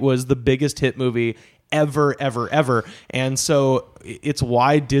out, it was the biggest hit movie ever. And so it's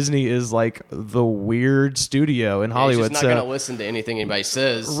why Disney is like the weird studio in Hollywood. He's just not going to listen to anything anybody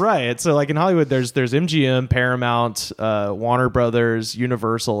says. Right. So like in Hollywood, there's MGM, Paramount, Warner Brothers,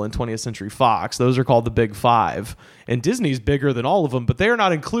 Universal, and 20th Century Fox. Those are called the Big Five. And Disney's bigger than all of them, but they are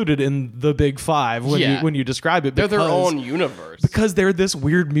not included in the Big Five when you describe it. They're their own universe. Because they're this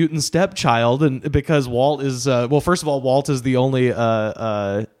weird mutant stepchild, and because Walt is... first of all, Walt is the only...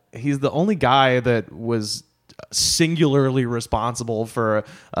 he's the only guy that was singularly responsible for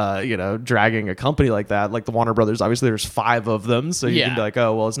dragging a company like that. Like the Warner Brothers, obviously there's 5 of them, so you can be like,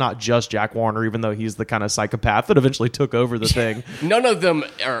 oh well, it's not just Jack Warner, even though he's the kind of psychopath that eventually took over the thing. None of them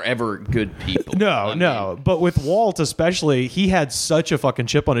are ever good people. No, but with Walt especially, he had such a fucking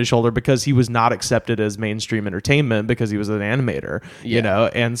chip on his shoulder because he was not accepted as mainstream entertainment because he was an animator,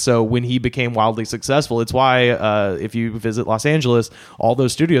 and so when he became wildly successful, it's why if you visit Los Angeles, all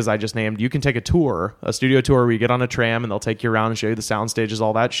those studios I just named, you can take a studio tour where you get on a tram and they'll take you around and show you the sound stages,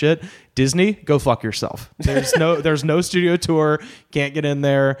 all that shit. Disney, go fuck yourself. There's no studio tour. Can't get in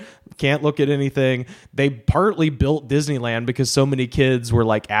there. Can't look at anything. They partly built Disneyland because so many kids were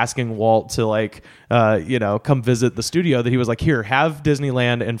like asking Walt to like, come visit the studio that he was like, here, have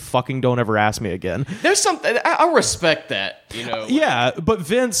Disneyland and fucking don't ever ask me again. There's something, I respect that, Yeah, but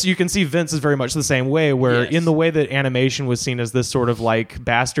Vince, you can see Vince is very much the same way where in the way that animation was seen as this sort of like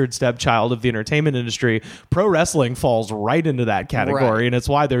bastard stepchild of the entertainment industry, pro wrestling falls right into that category. Right. And it's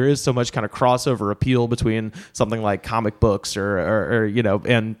why there is so much kind of crossover appeal between something like comic books or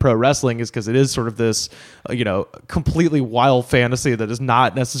and pro wrestling is because it is sort of this, completely wild fantasy that is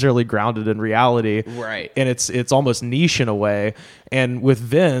not necessarily grounded in reality. Right. And it's almost niche in a way. And with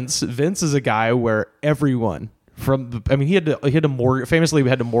Vince is a guy where everyone he had to mortgage, famously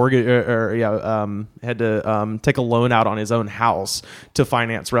had to mortgage had to take a loan out on his own house to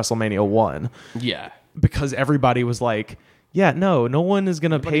finance WrestleMania 1. Yeah. Because everybody was like, yeah, no one is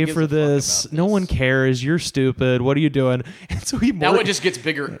going to pay gives for a fuck this. about No this. one cares. You're stupid. What are you doing? And so Now it just gets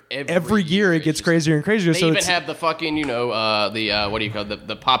bigger every year. It It's gets just- crazier and crazier. They So even it's have the fucking, what do you call it?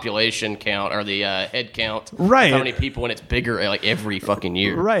 The population count or the head count. Right. How many people, and it's bigger like every fucking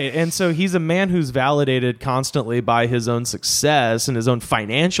year. right. And so he's a man who's validated constantly by his own success and his own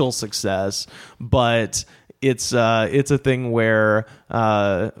financial success, but it's a thing where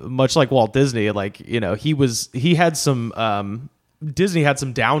much like Walt Disney, like, he had some Disney had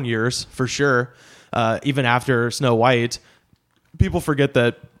some down years for sure. Even after Snow White, people forget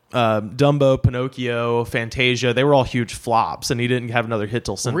that Dumbo, Pinocchio, Fantasia, they were all huge flops, and he didn't have another hit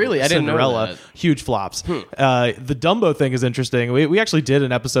till Really? I didn't know Cinderella. that. Huge flops. The Dumbo thing is interesting. We actually did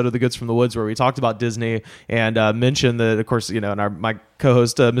an episode of The Goods from the Woods where we talked about Disney and mentioned that, of course, and my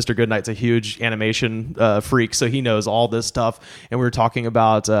co-host Mr. Goodnight's a huge animation freak, so he knows all this stuff. And we were talking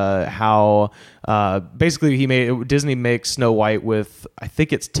about how basically Disney makes Snow White with, I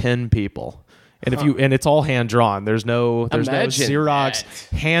think it's 10 people. And and it's all hand drawn. There's no Imagine Xerox.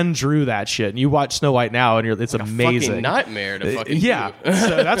 that. Hand drew that shit. And you watch Snow White now, and it's amazing. Fucking nightmare to fucking Yeah. do.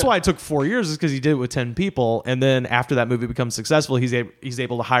 So that's why it took 4 years, is because he did it with 10 people. And then after that movie becomes successful, he's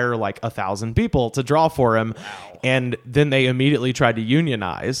able to hire like 1,000 people to draw for him. Wow. And then they immediately tried to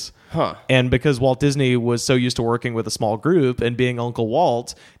unionize. Huh. And because Walt Disney was so used to working with a small group and being Uncle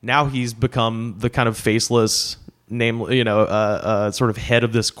Walt, now he's become the kind of faceless name, sort of head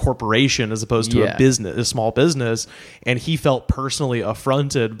of this corporation as opposed to a small business. And he felt personally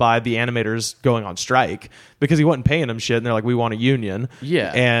affronted by the animators going on strike because he wasn't paying them shit. And they're like, we want a union.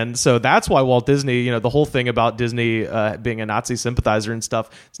 Yeah. And so that's why Walt Disney, the whole thing about Disney being a Nazi sympathizer and stuff,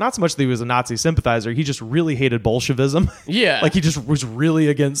 it's not so much that he was a Nazi sympathizer. He just really hated Bolshevism. Yeah. Like he just was really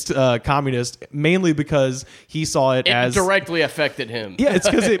against communist, mainly because he saw it as directly affected him. yeah, it's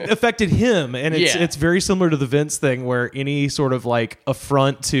because it affected him, and Yeah. it's very similar to the Vince thing, where any sort of like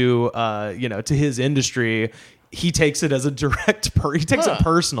affront to to his industry, he takes it as a direct. He takes it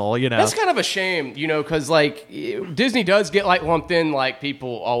personal. That's kind of a shame, because like Disney does get like lumped in. Like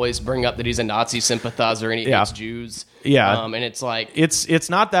people always bring up that he's a Nazi sympathizer and he hates Jews. Yeah. and it's like it's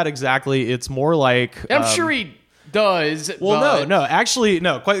not that exactly. It's more like I'm sure he does. Well, but no, actually,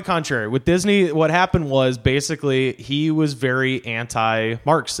 no, quite the contrary. With Disney, what happened was basically he was very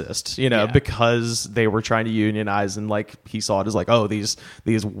anti-Marxist, because they were trying to unionize, and like he saw it as like, oh, these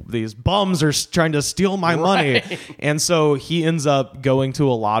bums are trying to steal my money, and so he ends up going to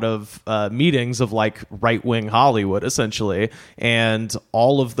a lot of meetings of like right-wing Hollywood, essentially, and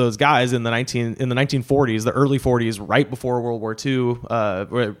all of those guys in the 1940s, the early 40s, right before World War II.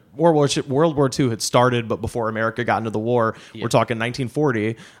 World War II had started, but before America got into the war, we're talking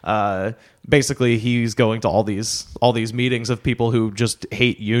 1940. Basically, he's going to all these meetings of people who just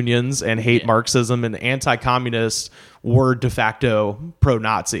hate unions and hate Marxism, and anti-communists were de facto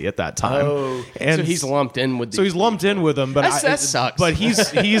pro-Nazi at that time. Oh, and so he's lumped in with. So he's lumped in with them, but that sucks. But he's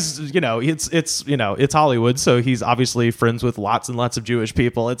it's Hollywood, so he's obviously friends with lots and lots of Jewish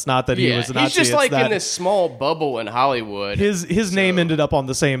people. It's not that he was a Nazi. He's just it's like that in this small bubble in Hollywood. His name ended up on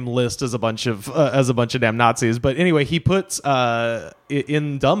the same list as a bunch of damn Nazis. But anyway, he puts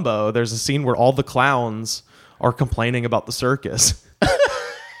in Dumbo, there's a scene where all the clowns are complaining about the circus.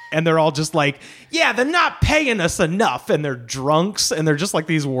 And they're all just like, yeah, they're not paying us enough, and they're drunks, and they're just like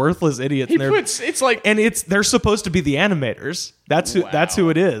these worthless idiots. They're supposed to be the animators. That's who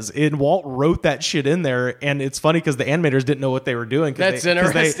it is. And Walt wrote that shit in there, and it's funny because the animators didn't know what they were doing. That's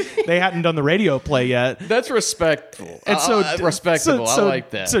interesting. They hadn't done the radio play yet. That's respectful. And so respectable. I like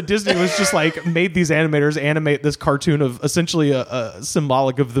that. So Disney was just like made these animators animate this cartoon of essentially a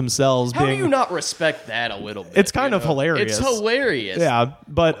symbolic of themselves. How do you not respect that a little bit? It's kind of hilarious. It's hilarious. Yeah,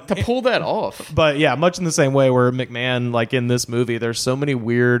 but to pull that off. But yeah, much in the same way where McMahon, like in this movie, there's so many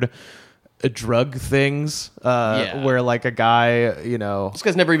weird drug things where like a guy, this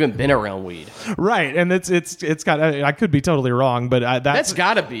guy's never even been around weed, right? And it's got, I could be totally wrong, but that's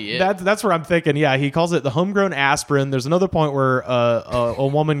gotta be it. That's where I'm thinking. Yeah, he calls it the homegrown aspirin. There's another point where a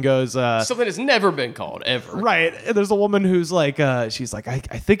woman goes something that's never been called ever, right? And there's a woman who's like she's like, I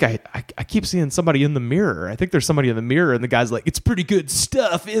think I keep seeing somebody in the mirror. I think there's somebody in the mirror, and the guy's like, it's pretty good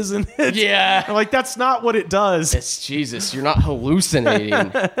stuff, isn't it? Yeah. I'm like, that's not what it does. It's Jesus, you're not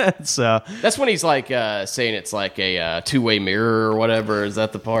hallucinating. So that's when he's like saying it's like a two-way mirror or whatever. Is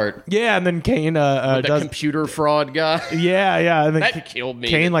that the part? Yeah, and then Kane the computer fraud guy. Yeah, and then that killed me.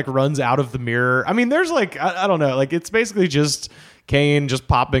 Kane like runs out of the mirror. I mean, there's like I don't know, like it's basically just Kane just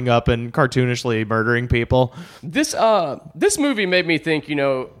popping up and cartoonishly murdering people. This movie made me think.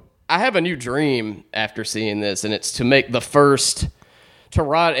 I have a new dream after seeing this, and it's to make the first to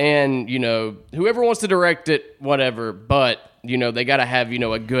write and, you know, whoever wants to direct it, whatever, but, you know, they got to have, you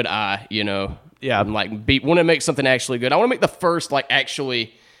know, a good eye, you know. Yeah. And, like, want to make something actually good. I want to make the first, like,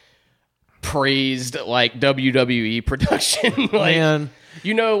 actually praised, like, WWE production. Like, Man.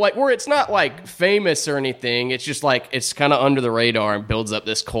 you know, like, where it's not, like, famous or anything. It's just, like, it's kind of under the radar and builds up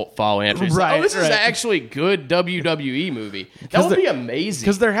this cult following. After it's Right, like, oh, this is right. actually good WWE movie. That would be amazing.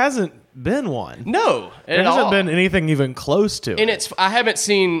 Because there hasn't been one. No. There hasn't been anything even close to And it. I haven't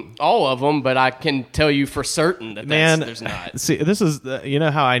seen all of them, but I can tell you for certain that there's not. See, this is you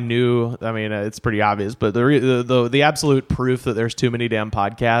know how I knew. I mean, it's pretty obvious, but the absolute proof that there's too many damn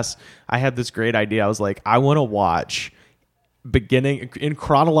podcasts. I had this great idea. I was like, I want to watch, beginning in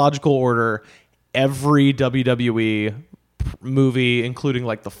chronological order, every WWE movie, including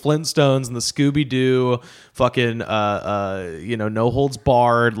like the Flintstones and the Scooby-Doo, fucking you know, No Holds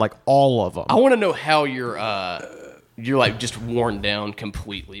Barred, like all of them. I want to know how you're like just worn down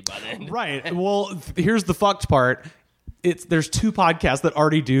completely by then. Right. Well, here's the fucked part. There's 2 podcasts that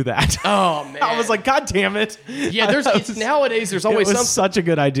already do that. Oh man. I was like, God damn it. Yeah, nowadays there's always it was something. such a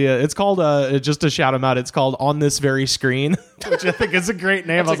good idea. It's called just to shout them out, it's called On This Very Screen, which I think is a great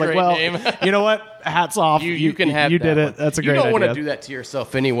name. That's I was a like, great well, name. you know what? Hats off. You can have you that did one. it. That's a great idea. You don't want to do that to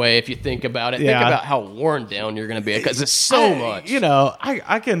yourself anyway if you think about it. Yeah. Think about how worn down you're going to be because it's so much. You know,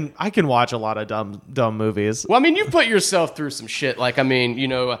 I can watch a lot of dumb movies. Well, I mean, you put yourself through some shit. Like, I mean, you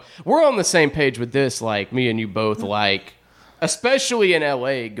know, we're on the same page with this. Like, me and you both, like, especially in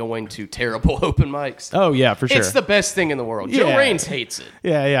LA, going to terrible open mics. Oh yeah, for sure. It's the best thing in the world. Joe Yeah. Raines hates it.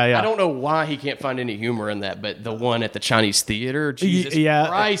 Yeah. I don't know why he can't find any humor in that, but the one at the Chinese theater, Jesus Yeah,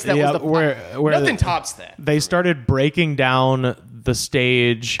 Christ, that yeah, was the where nothing tops that. They started breaking down the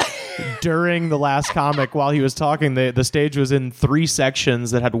stage during the last comic while he was talking. The stage was in 3 sections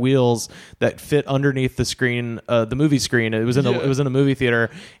that had wheels that fit underneath the screen, the movie screen. It was in a movie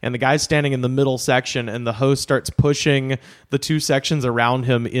theater, and the guy's standing in the middle section, and the host starts pushing the 2 sections around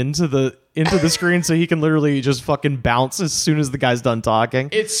him into the screen so he can literally just fucking bounce as soon as the guy's done talking.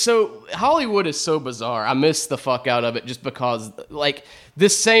 It's so Hollywood is so bizarre. I miss the fuck out of it just because, like,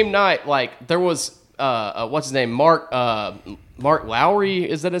 this same night, like, there was what's his name, Mark Lowry,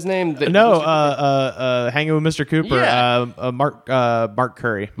 is that his name? Hanging with Mr. Cooper. Yeah. Mark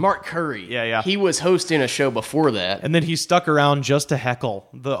Curry. Mark Curry. Yeah. He was hosting a show before that. And then he stuck around just to heckle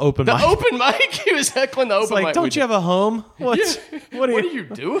the open mic. The open mic? He was heckling the open mic. Like, don't you have a home? What are you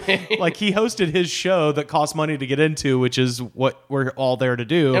doing? Like, he hosted his show that cost money to get into, which is what we're all there to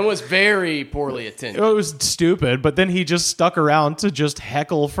do. And was very poorly attended. It was stupid, but then he just stuck around to just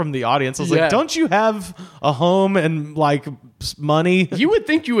heckle from the audience. I was like, don't you have a home and, like, money? You would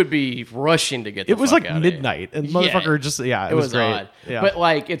think you would be rushing to get the It was fuck like out midnight, and motherfucker just, it was great. Odd. Yeah. But,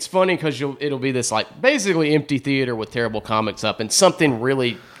 like, it's funny because it'll be this, like, basically empty theater with terrible comics up and something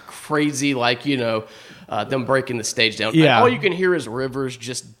really crazy, like, you know, them breaking the stage down. Yeah. Like, all you can hear is Rivers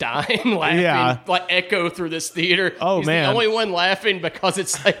just dying, laughing, like, echo through this theater. Oh, He's man. the only one laughing because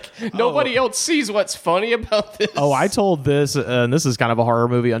it's like nobody else sees what's funny about this. Oh, I told this, and this is kind of a horror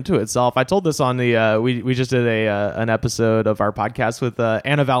movie unto itself. I told this on the we just did an episode of our podcast with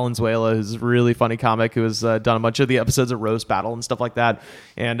Anna Valenzuela, who's a really funny comic who has done a bunch of the episodes of Roast Battle and stuff like that.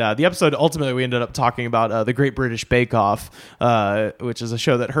 And the episode ultimately we ended up talking about the Great British Bake Off, which is a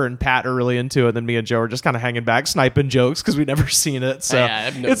show that her and Pat are really into, and then me and Joe are just kind of hanging back, sniping jokes because we've never seen it. So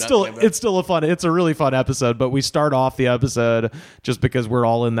it's still a really fun episode. But we start off the episode just because we're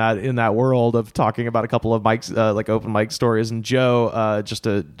all in that world of talking about a couple of mics, like open mic stories. And Joe, just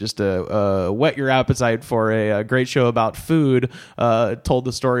to whet your appetite for a great show about food, told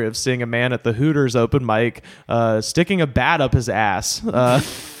the story of seeing a man at the Hooters open mic sticking a bat up his ass.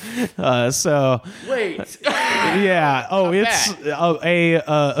 So Wait. yeah. Oh, it's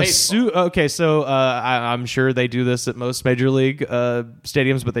a suit. Okay, so I'm sure they do this at most major league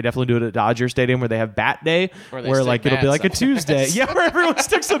stadiums, but they definitely do it at Dodger Stadium where they have Bat Day, where like it'll be like a Tuesday. Yeah, where everyone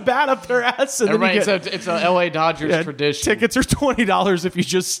sticks a bat up their ass, and Everybody, then you get, it's a LA Dodgers tradition. Tickets are $20 if you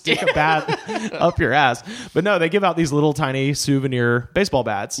just stick a bat up your ass. But no, they give out these little tiny souvenir baseball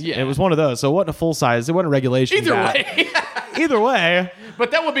bats. Yeah. And it was one of those. So it wasn't a full size. It wasn't a regulation bat. Either way.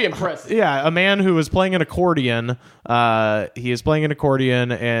 But that would be impressive. Yeah, a man who was playing an accordion. He is playing an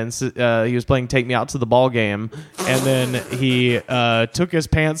accordion, and he was playing "Take Me Out to the Ball Game," and then he took his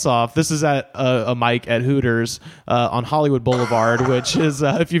pants off. This is at a mic at Hooters on Hollywood Boulevard, which is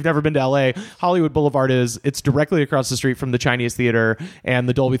if you've never been to LA, Hollywood Boulevard it's directly across the street from the Chinese Theater and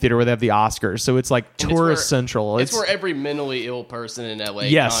the Dolby Theater where they have the Oscars. So it's like tourist central. It's where every mentally ill person in LA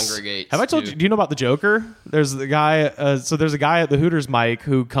congregates. Have I told you? Do you know about the Joker? There's the guy. So there's a guy at the Hooters mic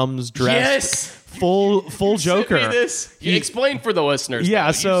who comes dressed full Joker. Sent me this. You explain for the listeners. Yeah,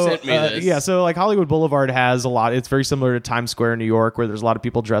 though. so You sent me this. so like Hollywood Boulevard has a lot. It's very similar to Times Square in New York, where there's a lot of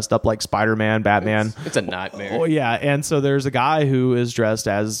people dressed up like Spider-Man, Batman. It's a nightmare. Oh yeah, and so there's a guy who is dressed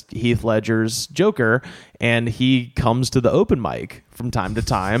as Heath Ledger's Joker, and he comes to the open mic from time to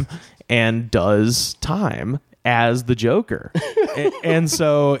time and does time as the Joker. and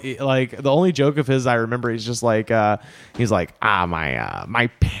so like the only joke of his I remember, he's just like he's like, my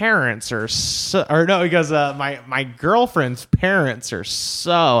parents are so, or no, he goes, my girlfriend's parents are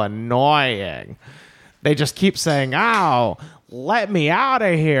so annoying. They just keep saying, "Oh, let me out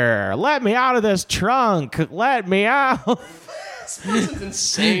of here. Let me out of this trunk. Let me out." This person's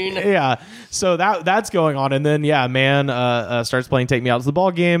insane. Yeah. So that's going on. And then, man starts playing Take Me Out to the Ball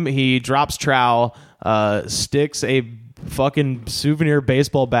Game. He drops trowel, sticks a fucking souvenir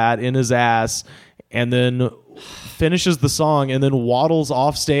baseball bat in his ass, and then finishes the song and then waddles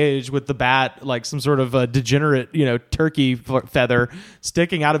off stage with the bat like some sort of a degenerate, turkey feather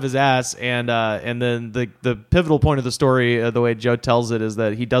sticking out of his ass. And then the pivotal point of the story, the way Joe tells it, is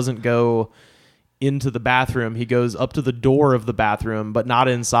that he doesn't go into the bathroom. He goes up to the door of the bathroom, but not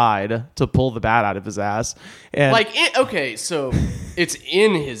inside, to pull the bat out of his ass. And So it's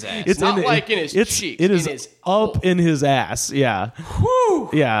in his ass. It's not in his cheeks. It is up in his ass. Yeah. Whew.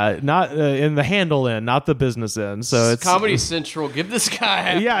 Yeah. Not in the handle end, not the business end. So it's Comedy Central. Give this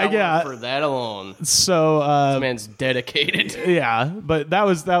guy half hour for that alone. So this man's dedicated. Yeah, but that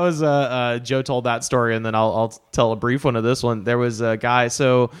was Joe told that story, and then I'll tell a brief one of this one. There was a guy.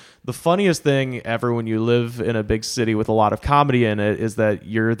 So the funniest thing ever when you live in a big city with a lot of comedy in it is that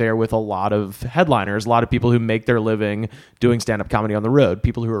you're there with a lot of headliners, a lot of people who make their living doing stand-up comedy on the road,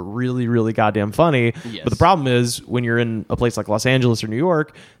 people who are really, really goddamn funny. Yes. But the problem is when you're in a place like Los Angeles or New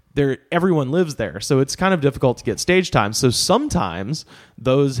York, everyone lives there, so it's kind of difficult to get stage time. So sometimes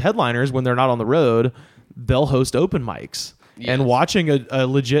those headliners, when they're not on the road, they'll host open mics. Yes. And watching a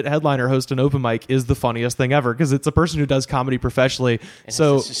legit headliner host an open mic is the funniest thing ever, because it's a person who does comedy professionally. And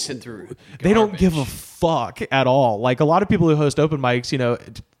so just sit through they don't give a fuck at all. Like a lot of people who host open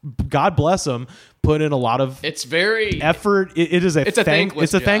mics, God bless them, put in a lot of effort. It's a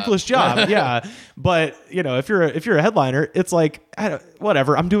thankless job. Yeah. But if you're a headliner, it's like,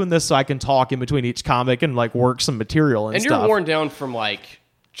 whatever, I'm doing this so I can talk in between each comic and like work some material and stuff. You're worn down from like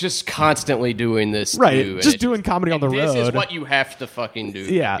just constantly doing this, right? Too, just doing comedy on the road. This is what you have to fucking do.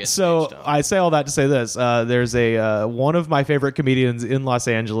 Yeah. So I say all that to say this: there's one of my favorite comedians in Los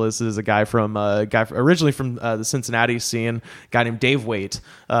Angeles is a guy originally from the Cincinnati scene, a guy named Dave Waite.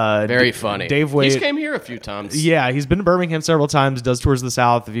 Very funny. Dave Waite. He's came here a few times. Yeah, he's been to Birmingham several times. Does tours of the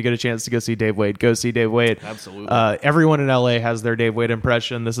South. If you get a chance to go see Dave Waite, go see Dave Waite. Absolutely. Everyone in LA has their Dave Waite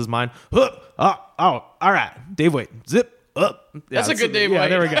impression. This is mine. All right, Dave Waite. Zip. Up. Yeah, that's a good Dave Waite. Yeah,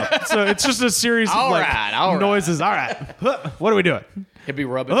 there we go. So it's just a series of noises. All right. What are we doing? He'd be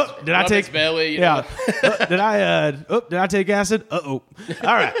rubbing his belly. Yeah. Did I take acid? Uh-oh.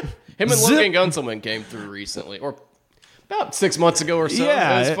 All right. Him and Logan Gunselman came through recently, or about 6 months ago or so.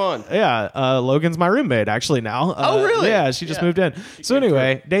 Yeah, it was fun. Yeah, Logan's my roommate actually now. Oh, really? Yeah, she just moved in. So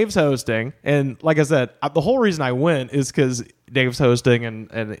anyway, Dave's hosting, and like I said, the whole reason I went is because Dave's hosting,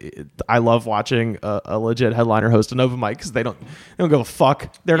 and I love watching a legit headliner host an open mic, because they don't give a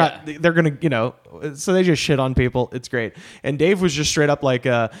fuck. They're not. They're gonna so they just shit on people. It's great. And Dave was just straight up like,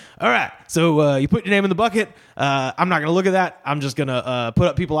 all right, so you put your name in the bucket. I'm not gonna look at that. I'm just gonna put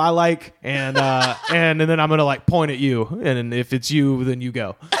up people I like, and then I'm gonna like point at you, and if it's you, then you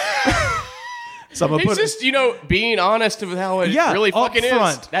go. So I'm it's just, being honest with how it really fucking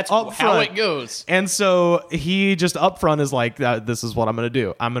is. That's how it goes. And so he just up front is like, this is what I'm going to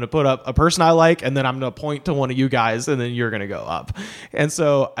do. I'm going to put up a person I like, and then I'm going to point to one of you guys, and then you're going to go up. And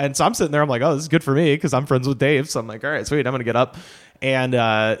so I'm sitting there, I'm like, oh, this is good for me, because I'm friends with Dave. So I'm like, all right, sweet, I'm going to get up. And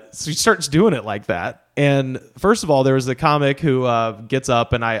so he starts doing it like that. And first of all, there was a comic who gets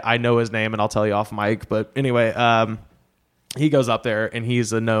up, and I know his name, and I'll tell you off mic. But anyway, he goes up there, and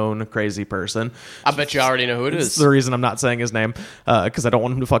he's a known crazy person. I bet you already know who it is. It's the reason I'm not saying his name, because I don't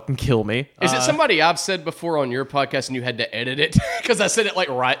want him to fucking kill me. Is it somebody I've said before on your podcast and you had to edit it? Because I said it like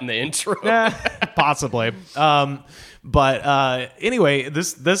right in the intro. Possibly. But anyway,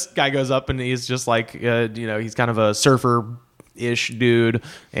 this guy goes up, and he's just like, he's kind of a surfer-ish dude,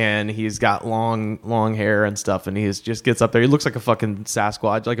 and he's got long hair and stuff, and he just gets up there. He looks like a fucking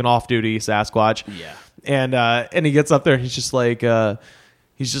Sasquatch, like an off-duty Sasquatch. Yeah. And he gets up there, and he's just like,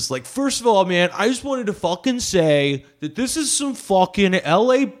 first of all, man, I just wanted to fucking say that this is some fucking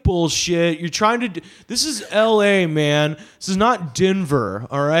LA bullshit. You're trying to this is LA, man. This is not Denver,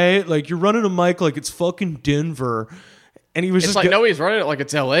 all right? Like, you're running a mic like it's fucking Denver. And he was It's just like, no, he's running it like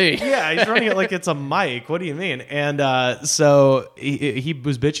it's L.A. Yeah, he's running it like it's a mic. What do you mean? And so he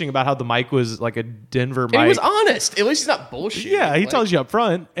was bitching about how the mic was like a Denver mic. And he was honest. At least he's not bullshit. Yeah, he tells you up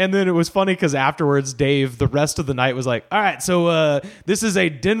front. And then it was funny because afterwards, Dave, the rest of the night was like, all right, so this is a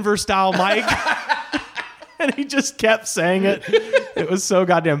Denver-style mic. And he just kept saying it. It was so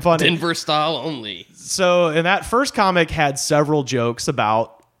goddamn funny. Denver style only. So, and that first comic had several jokes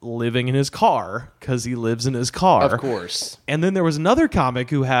about living in his car because he lives in his car. Of course. And then there was another comic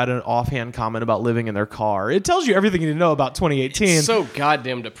who had an offhand comment about living in their car. It tells you everything you need to know about 2018. It's so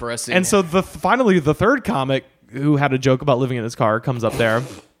goddamn depressing. And so finally the third comic who had a joke about living in his car comes up there.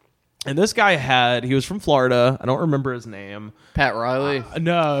 And this guy he was from Florida. I don't remember his name. Pat Riley?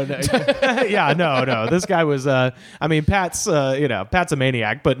 No. Yeah, no. This guy was, Pat's a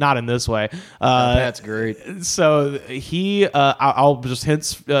maniac, but not in this way. Pat's great. So I'll just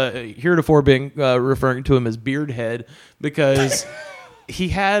heretofore being referring to him as Beardhead because he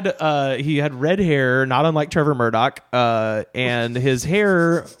had red hair, not unlike Trevor Murdoch, and his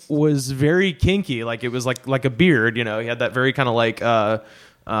hair was very kinky, like it was like a beard. He had that very kind of like a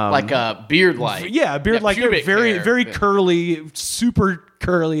beard-like. Yeah, beard-like, pubic very, hair. very curly, super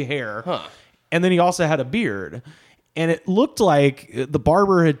curly hair. Huh. And then he also had a beard. And it looked like the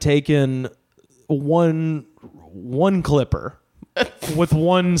barber had taken one clipper with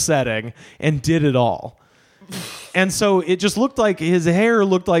one setting and did it all. And so it just looked like his hair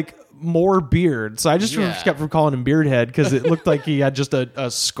looked like more beard. So I just kept from calling him Beardhead because it looked like he had just a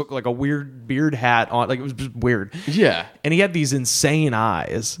weird beard hat on. Like it was just weird. Yeah. And he had these insane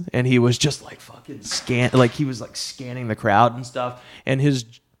eyes and he was just like fucking he was like scanning the crowd and stuff. And his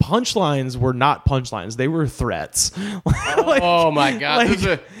punchlines were not punchlines. They were threats. Oh my God.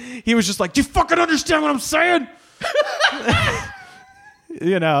 He was just like, do you fucking understand what I'm saying?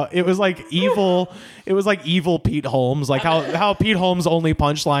 It was like evil. It was like evil Pete Holmes, like how Pete Holmes' only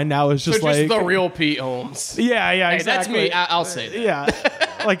punchline now is just like the real Pete Holmes. Yeah, Hey, exactly. that's me. I'll say that.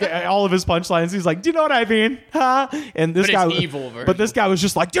 Yeah, like all of his punchlines, he's like, "Do you know what I mean?" Huh? And this guy, evil version. But this guy was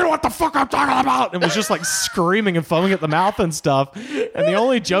just like, "Do you know what the fuck I'm talking about?" And was just like screaming and foaming at the mouth and stuff. And the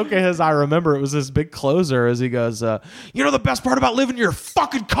only joke of his I remember, it was this big closer as he goes, "You know the best part about living in your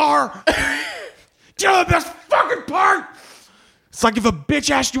fucking car? Do you know the best fucking part? It's like if a bitch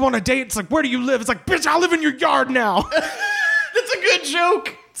asked you on a date, it's like, where do you live? It's like, bitch, I live in your yard now." That's a good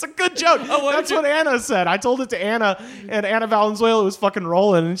joke. It's a good joke. That's what Anna said. I told it to Anna, and Anna Valenzuela was fucking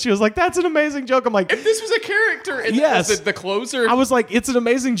rolling, and she was like, that's an amazing joke. I'm like, If this was a character and Yes. the closer, I was like, it's an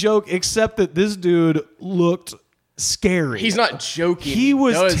amazing joke, except that this dude looked scary. he's not joking. He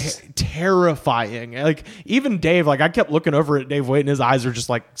was terrifying. Like, even Dave, like, I kept looking over at Dave Waite, and his eyes were just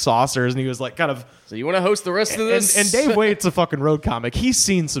like saucers, and he was like kind of... So you want to host the rest of this? And Dave Waite's a fucking road comic. He's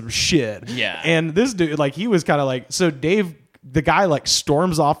seen some shit. Yeah. And this dude, like, he was kind of like... So Dave, the guy, like,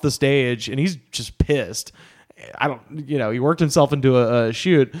 storms off the stage, and he's just pissed. He worked himself into a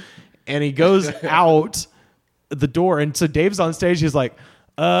shoot, and he goes out the door, and so Dave's on stage, he's like,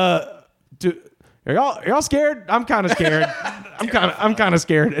 dude... Are y'all scared? I'm kind of scared. I'm kind of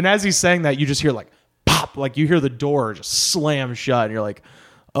scared. And as he's saying that, you just hear like pop, like you hear the door just slam shut, and you're like,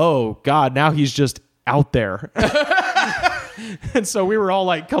 oh God, now he's just out there. And so we were all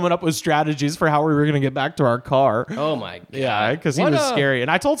like coming up with strategies for how we were going to get back to our car. Oh my God. Yeah, because he was scary. And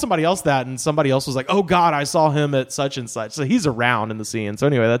I told somebody else that, and somebody else was like, oh God, I saw him at such and such. So he's around in the scene. So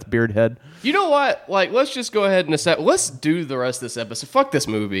anyway, that's Beardhead. You know what? Like, let's just go ahead and let's do the rest of this episode. Fuck this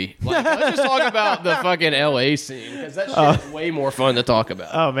movie. Like, let's just talk about the fucking LA scene, because that shit is way more fun to talk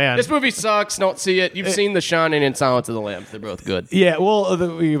about. Oh man, this movie sucks. Don't see it. You've seen The Shining and Silence of the Lambs. They're both good. Yeah, well,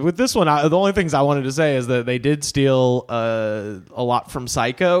 with this one, the only things I wanted to say is that they did steal a lot from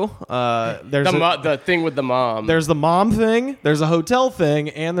Psycho. There's the thing with the mom. There's the mom thing. There's a hotel thing,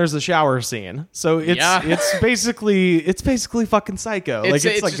 and there's a shower scene. So it's basically fucking Psycho. It's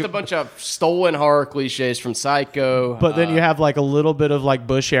just a bunch of stolen horror cliches from Psycho. But then you have like a little bit of like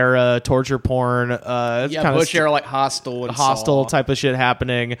Bush era torture porn. Bush era like Hostel and Hostel Saw. type of shit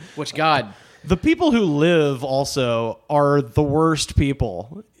happening. Which God. The people who live also are the worst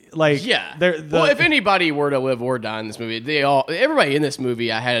people. Like, yeah. If anybody were to live or die in this movie, everybody in this movie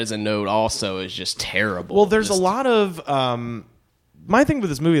I had as a note also is just terrible. Well, there's a lot of my thing with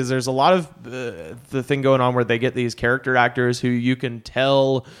this movie is there's a lot of the thing going on where they get these character actors who you can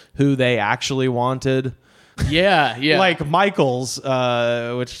tell who they actually wanted. Yeah. Like Michaels,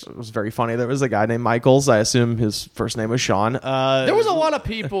 which was very funny. There was a guy named Michaels. I assume his first name was Sean. There was a lot of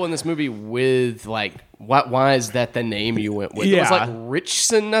people in this movie with like Why is that the name you went with? It was like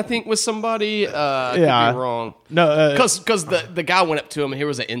Richson, I think, was somebody. I could be wrong. No, because the guy went up to him, and here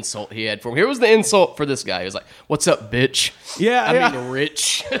was the insult he had for him. Here was the insult for this guy. He was like, "What's up, bitch?" I mean,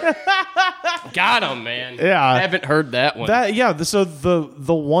 Rich. Got him, man. Yeah, I haven't heard that one. So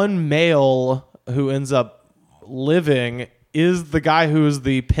the one male who ends up living is the guy who's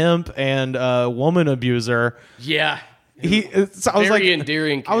the pimp and woman abuser. Yeah. I was like,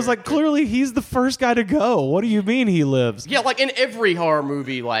 endearing I was like, clearly he's the first guy to go. What do you mean he lives? Yeah, like in every horror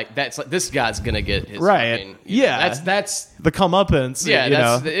movie, like that's like this guy's gonna get his right. Fucking, that's the comeuppance. Yeah,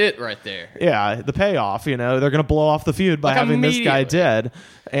 that's it right there. Yeah, the payoff. They're gonna blow off the feud by having this guy dead.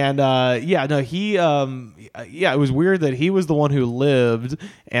 And he it was weird that he was the one who lived,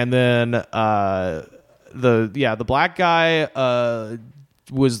 and then the black guy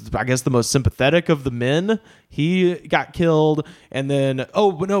was, I guess, the most sympathetic of the men. He got killed, and then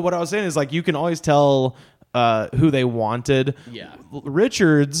what I was saying is, like, you can always tell who they wanted. Yeah,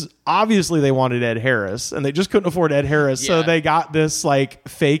 Richards, obviously they wanted Ed Harris, and they just couldn't afford Ed Harris, so they got this like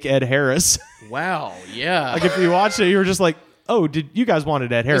fake Ed Harris. Wow, yeah. Like if you watch it, you were just like, oh, did you guys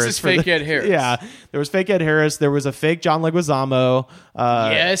wanted Ed Harris? This is fake Ed Harris. Yeah, there was fake Ed Harris. There was a fake John Leguizamo.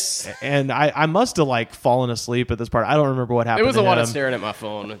 Yes. And I must have like fallen asleep at this part. I don't remember what happened. It was a lot of staring at my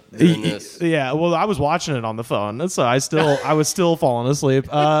phone during this. Yeah, well, I was watching it on the phone, so I was still falling asleep.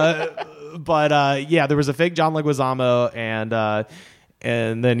 But there was a fake John Leguizamo, and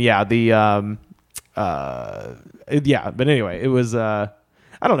then but anyway, it was I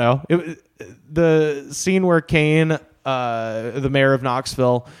don't know. The scene where Kane, the mayor of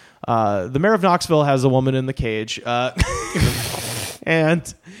Knoxville, has a woman in the cage,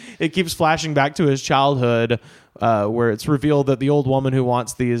 and it keeps flashing back to his childhood, where it's revealed that the old woman who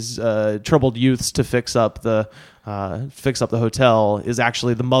wants these troubled youths to fix up the hotel is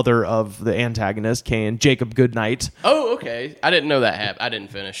actually the mother of the antagonist, Kane, Jacob Goodnight. Oh, okay. I didn't know that happened. I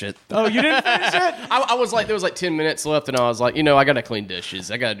didn't finish it. Oh, you didn't finish it? I was like, there was like 10 minutes left, and I was like, I got to clean dishes.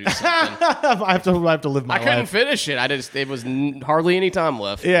 I got to do something. I have to live my life. I couldn't finish it. It was hardly any time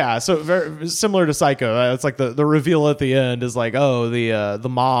left. Yeah, so very similar to Psycho. It's like the reveal at the end is like, the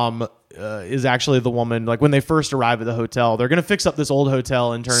mom is actually the woman. Like when they first arrive at the hotel, they're gonna fix up this old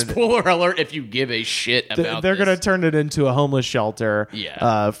hotel and turn. Spoiler alert! If you give a shit about, they're gonna turn it into a homeless shelter.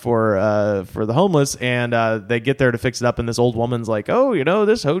 Yeah. For the homeless, and they get there to fix it up, and this old woman's like, "Oh,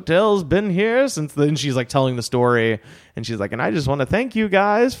 this hotel's been here since." Then she's like telling the story, and she's like, "And I just want to thank you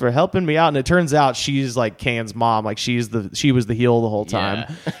guys for helping me out." And it turns out she's like Kane's mom. Like she was the heel the whole time,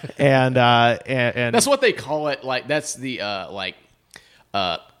 and that's what they call it. Like that's the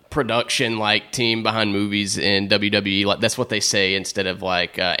production team behind movies in WWE. Like that's what they say instead of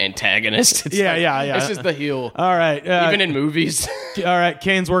antagonist. It's This is the heel. All right, even in movies. All right,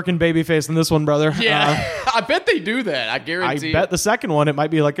 Kane's working babyface in this one, brother. Yeah, I bet they do that. I guarantee. I bet the second one it might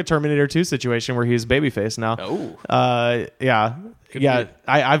be like a Terminator 2 situation where he's babyface now. Oh, yeah.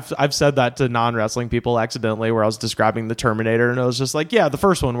 I've said that to non-wrestling people accidentally, where I was describing the Terminator, and it was just like, the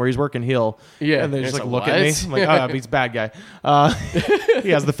first one where he's working heel. Yeah, and they just look at me. I'm like, he's a bad guy. He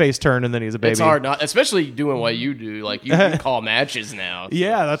has the face turn, and then he's a baby. It's hard not, especially doing what you do. Like you call matches now. So.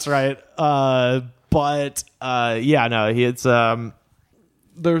 Yeah, that's right.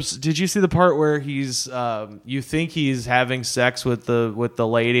 Did you see the part where he's you think he's having sex with the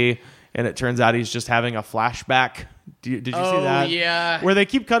lady, and it turns out he's just having a flashback? Did you see that? Oh, yeah. Where they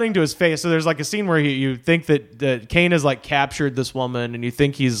keep cutting to his face. So there's like a scene where you think that Kane has like captured this woman, and you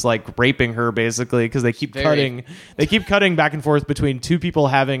think he's like raping her basically, because they keep cutting back and forth between two people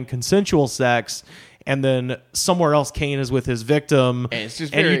having consensual sex, and then somewhere else Kane is with his victim, and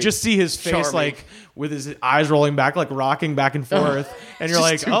you just see his face charming. like with his eyes rolling back, like rocking back and forth, and you're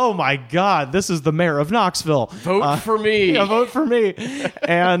like, oh my god, this is the mayor of Knoxville. Vote for me. Yeah, vote for me.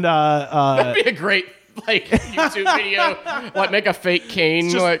 And that'd be a great YouTube video. Make a fake Kane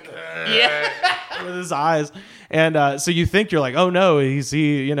just, with his eyes. And so you think, you're like, oh no,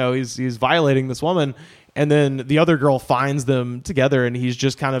 he's violating this woman. And then the other girl finds them together, and he's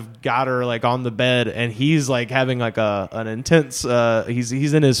just kind of got her like on the bed, and he's like having like an intense.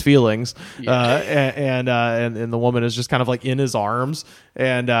 He's in his feelings, and the woman is just kind of like in his arms,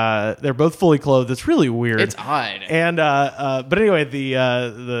 and they're both fully clothed. It's really weird. It's odd. And but anyway,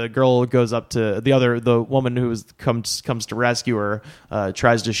 the girl goes up to the woman who comes to rescue her,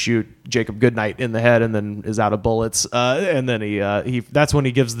 tries to shoot Jacob Goodnight in the head, and then is out of bullets. And then he that's when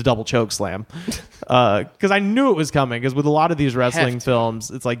he gives the double choke slam. because I knew it was coming. Because with a lot of these wrestling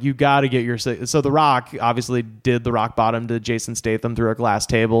films, it's like you got to get your. So The Rock obviously did the rock bottom to Jason Statham through a glass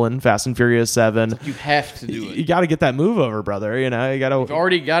table in Fast and Furious 7. You have to do it. You got to get that move over, brother. You know, you got to. You've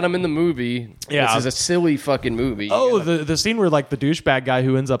already got him in the movie. Yeah, this is a silly fucking movie. Oh, the scene where like the douchebag guy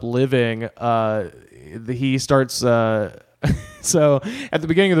who ends up living, he starts. So at the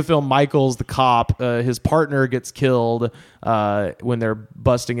beginning of the film, Michael's the cop. His partner gets killed when they're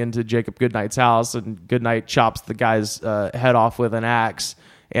busting into Jacob Goodnight's house, and Goodnight chops the guy's head off with an axe,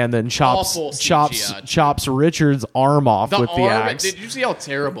 and then chops Richard's arm off with the axe. Did you see how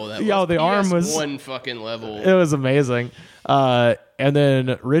terrible that was? Yo, the arm was one fucking level. It was amazing. And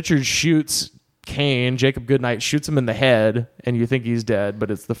then Richard shoots Kane. Jacob Goodnight shoots him in the head, and you think he's dead,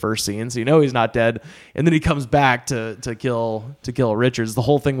 but it's the first scene, so you know he's not dead. And then he comes back to kill Richards. The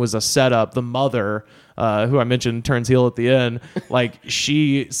whole thing was a setup. The mother, who I mentioned turns heel at the end, like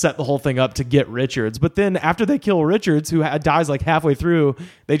she set the whole thing up to get Richards. But then after they kill Richards, who dies like halfway through,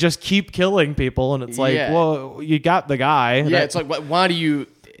 they just keep killing people, and it's like, well, you got the guy. Yeah, it's like, why do you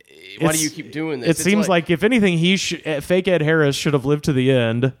keep doing this? It seems like if anything, fake Ed Harris should have lived to the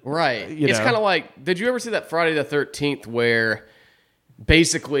end. Right. It's kind of like, did you ever see that Friday the 13th where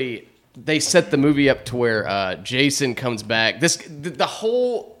basically they set the movie up to where Jason comes back? The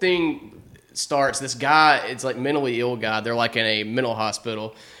whole thing starts, this guy, it's like mentally ill guy. They're like in a mental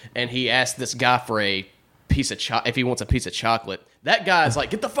hospital, and he asks this guy for a piece of if he wants a piece of chocolate. That guy's like,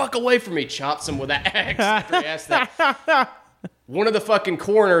 get the fuck away from me, chops him with that axe after he asks that. One of the fucking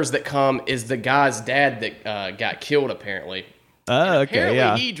coroners that come is the guy's dad that got killed, apparently.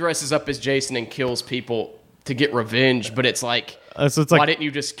 Apparently he dresses up as Jason and kills people to get revenge, but it's like, why didn't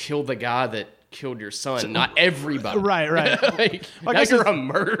you just kill the guy that killed your son? Not everybody. Right. Now you're a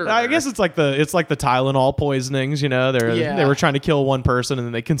murderer. I guess it's like the Tylenol poisonings, you know. They were trying to kill one person and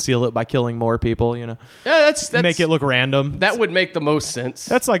then they conceal it by killing more people, you know. Yeah, that's make it look random. That would make the most sense.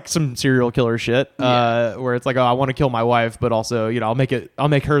 That's like some serial killer shit, where it's like, oh, I want to kill my wife, but also, you know, I'll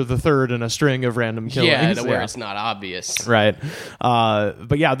make her the third in a string of random killings. Yeah, where it's not obvious. Right.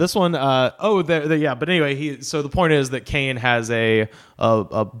 But yeah, this one. But anyway, so the point is that Kane has a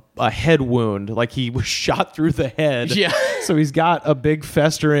head wound. Like he was shot through the head. Yeah. So he's got a big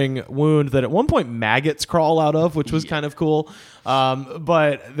festering wound that at one point maggots crawl out of, which was kind of cool.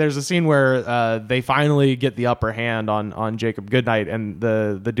 But there's a scene where they finally get the upper hand on Jacob Goodnight, and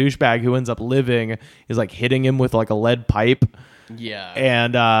the douchebag who ends up living is like hitting him with like a lead pipe. Yeah.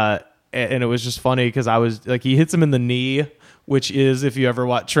 And it was just funny because I was like, he hits him in the knee, which is, if you ever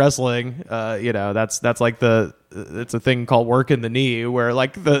watch wrestling, that's like it's a thing called work in the knee, where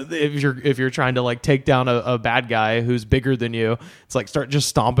like if you're trying to like take down a bad guy who's bigger than you, it's like start just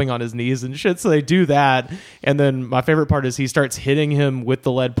stomping on his knees and shit. So they do that, and then my favorite part is he starts hitting him with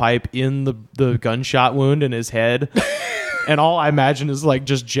the lead pipe in the gunshot wound in his head. And all I imagine is like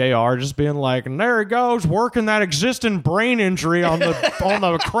just JR just being like, and there he goes, working that existing brain injury on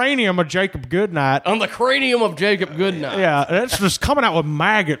the cranium of Jacob Goodnight. On the cranium of Jacob Goodnight. Yeah, and it's just coming out with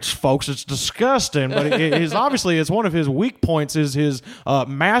maggots, folks. It's disgusting. But it's one of his weak points is his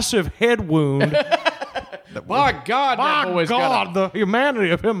massive head wound. By God, the humanity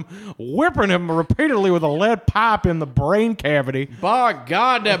of him whipping him repeatedly with a lead pipe in the brain cavity. By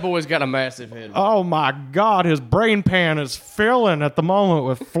God, that boy's got a massive head. Oh my God, his brain pan is filling at the moment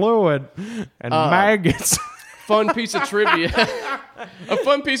with fluid and maggots. Fun piece of trivia. A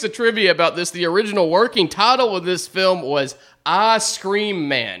fun piece of trivia about this. The original working title of this film was I Scream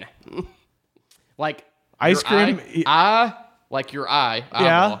Man. Like ice cream? Like your eye.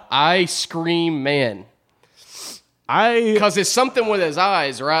 Eyeball. I Scream Man. Because it's something with his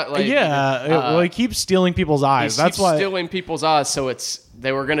eyes, right? Like, he keeps stealing people's eyes. That's why stealing people's eyes. So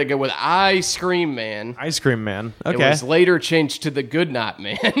they were going to go with Ice Cream Man. Ice Cream Man. Okay. It was later changed to the Goodnight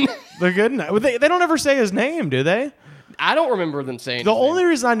Man. The Goodnight. They don't ever say his name, do they? I don't remember them saying the only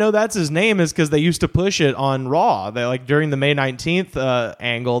reason I know that's his name is because they used to push it on Raw. They like during the May 19th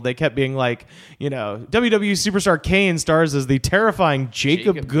angle, they kept being like, you know, WWE superstar Kane stars as the terrifying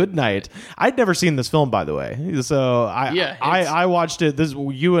Jacob Goodnight. I'd never seen this film, by the way, so I watched it.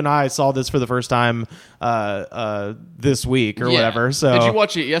 You and I saw this for the first time this week or whatever. So did you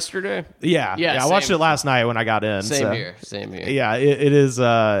watch it yesterday? Yeah. I watched it last night when I got in. Same here. Yeah, it is.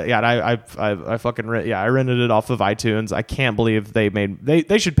 I fucking I rented it off of iTunes. I can't believe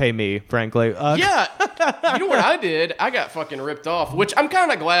they should pay me, frankly. You know what I did? I got fucking ripped off, which I'm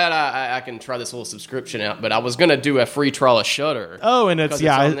kind of glad I can try this little subscription out, but I was going to do a free trial of Shudder. Oh, and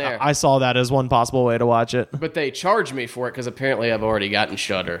I saw that as one possible way to watch it. But they charged me for it because apparently I've already gotten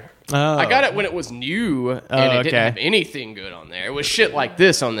Shudder. Oh. I got it when it was new, and it didn't have anything good on there. It was shit like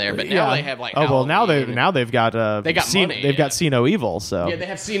this on there, but now they have like. Oh well, now they've got they got money. They've got See No Evil, so yeah, they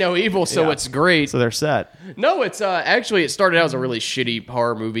have See No Evil, so it's great. So they're set. No, it's actually it started out as a really shitty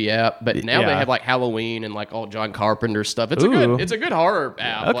horror movie app, but now they have like Halloween and like all John Carpenter stuff. It's a good horror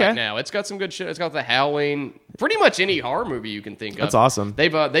app. Okay. Like now it's got some good shit. It's got the Howling, pretty much any horror movie you can think of. That's awesome.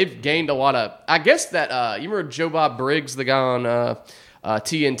 They've gained a lot of. I guess that you remember Joe Bob Briggs, the guy on.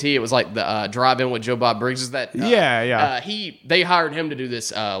 TNT. It was like the Drive-In with Joe Bob Briggs. Is that? They hired him to do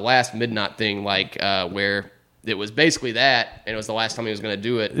this Last Midnight thing, like where it was basically that, and it was the last time he was going to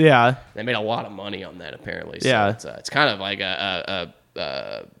do it. Yeah, they made a lot of money on that apparently. So it's kind of like a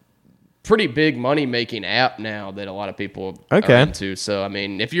pretty big money making app now that a lot of people are into. So I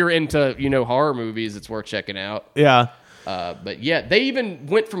mean, if you're into horror movies, it's worth checking out. Yeah. But yeah, they even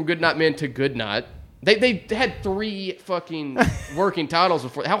went from Goodnight Men to Goodnight. They had 3 fucking working titles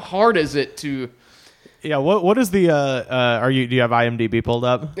before. How hard is it to? Yeah. What is the? Do you have IMDb pulled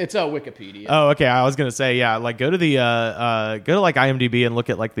up? It's Wikipedia. Oh, okay. I was gonna say like go to the go to like IMDb and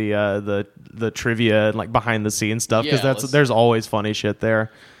look at like the trivia and like behind the scenes stuff because there's always funny shit there.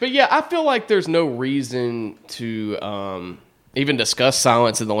 But yeah, I feel like there's no reason to even discuss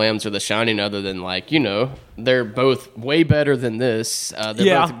Silence of the Lambs or The Shining other than like they're both way better than this.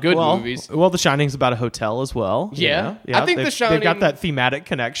 They're both good movies. Well, The Shining's about a hotel as well. Yeah. I think The Shining... They've got that thematic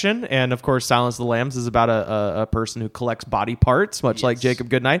connection, and of course Silence of the Lambs is about a person who collects body parts, much like Jacob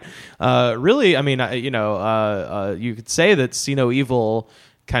Goodnight. Really, I mean, you could say that See No Evil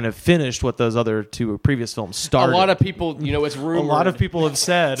kind of finished what those other 2 previous films started. A lot of people, it's rumored. A lot of people have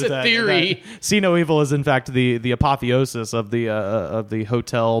said it's a theory. That See No Evil is in fact the apotheosis of the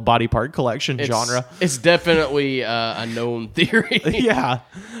hotel body part collection genre. It's definitely a known theory. Yeah,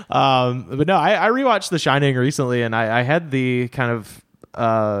 but no, I rewatched The Shining recently, and I had the kind of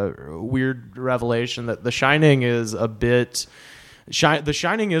weird revelation that The Shining is a bit. The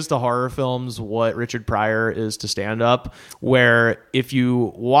Shining is to horror films what Richard Pryor is to stand-up, where if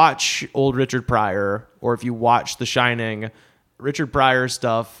you watch old Richard Pryor or if you watch The Shining, Richard Pryor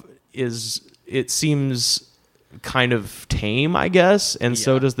stuff it seems kind of tame, I guess, and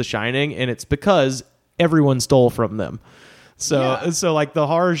so does The Shining, and it's because everyone stole from them. So like the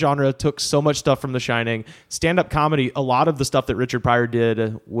horror genre took so much stuff from The Shining. Stand-up comedy, a lot of the stuff that Richard Pryor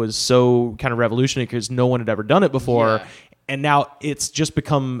did was so kind of revolutionary because no one had ever done it before. Yeah. And now it's just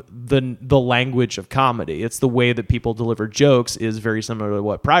become the language of comedy. It's the way that people deliver jokes is very similar to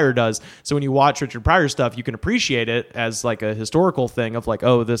what Pryor does. So when you watch Richard Pryor stuff, you can appreciate it as like a historical thing of like,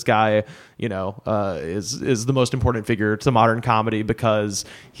 oh, this guy, is the most important figure to modern comedy because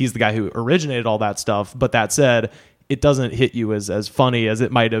he's the guy who originated all that stuff. But that said, it doesn't hit you as funny as it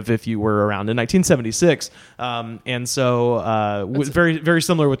might have if you were around in 1976. And so very, very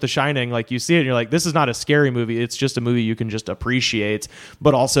similar with The Shining. Like you see it and you're like, this is not a scary movie. It's just a movie you can just appreciate.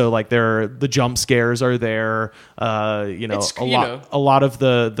 But also like the jump scares are there. A lot of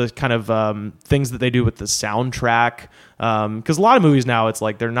the kind of things that they do with the soundtrack. Because a lot of movies now, it's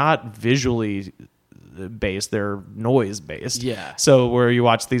like they're not visually based, they're noise based. Yeah. So where you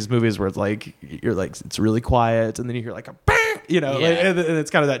watch these movies where it's like you're like it's really quiet and then you hear like a bang, and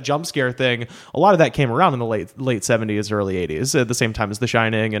it's kind of that jump scare thing. A lot of that came around in the late 70s, early 80s at the same time as The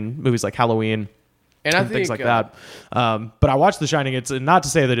Shining and movies like Halloween. And I think, things like that. But I watched The Shining. It's not to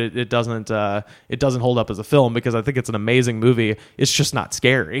say that it doesn't hold up as a film because I think it's an amazing movie. It's just not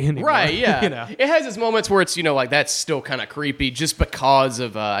scary anymore. Right, yeah. It has its moments where it's, like that's still kind of creepy just because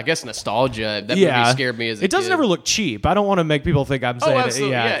of, I guess, nostalgia. That movie scared me as a kid. It doesn't ever look cheap. I don't want to make people think I'm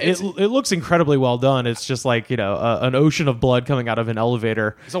saying it looks incredibly well done. It's just like, an ocean of blood coming out of an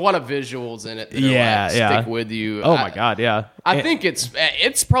elevator. There's a lot of visuals in it that stick with you. Oh, my God, yeah. I think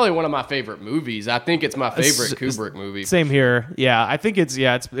it's probably one of my favorite movies. I think it's my favorite Kubrick movie. Same here. Yeah, I think it's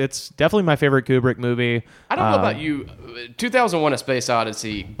definitely my favorite Kubrick movie. I don't know about you. 2001: A Space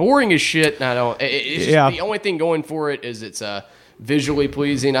Odyssey, boring as shit. And it's just the only thing going for it is it's visually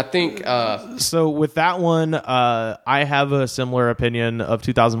pleasing. I think. So with that one, I have a similar opinion of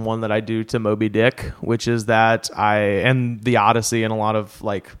 2001 that I do to Moby Dick, which is that and the Odyssey and a lot of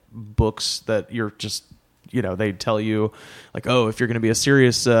like books that you're just. They tell you like, oh, if you're going to be a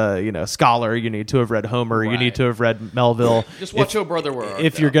serious, scholar, you need to have read Homer. Right. You need to have read Melville. Just watch Your Brother Where Art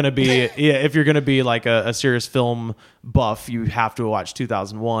If you're going to be, if you're going to be like a serious film buff, you have to watch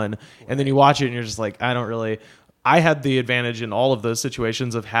 2001. Right. And then you watch it and you're just like, I don't really. I had the advantage in all of those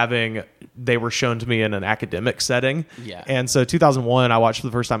situations of they were shown to me in an academic setting. Yeah. And so 2001, I watched for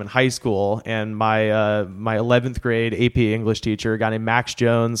the first time in high school, and my 11th grade AP English teacher, a guy named Max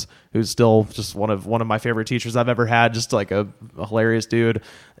Jones, who's still just one of my favorite teachers I've ever had, just like a hilarious dude.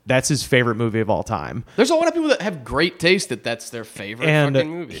 That's his favorite movie of all time. There's a lot of people that have great taste that's their favorite fucking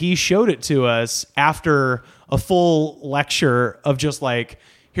movie. He showed it to us after a full lecture of just like,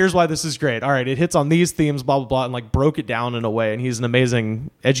 here's why this is great. All right, it hits on these themes, blah, blah, blah, and like broke it down in a way. And he's an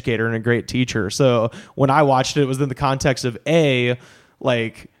amazing educator and a great teacher. So when I watched it, it was in the context of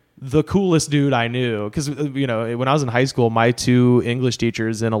like the coolest dude I knew. Because, when I was in high school, my two English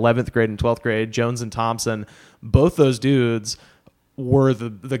teachers in 11th grade and 12th grade, Jones and Thompson, both those dudes were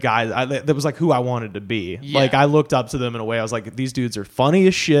the guys that was like who I wanted to be. Yeah. Like I looked up to them in a way. I was like, these dudes are funny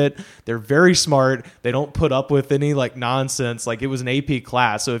as shit. They're very smart. They don't put up with any like nonsense. Like it was an AP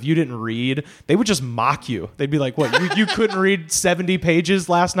class. So if you didn't read, they would just mock you. They'd be like, what, you couldn't read 70 pages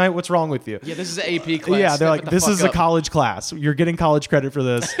last night? What's wrong with you? Yeah, this is an AP class. Yeah, they're like, this is a college class. You're getting college credit for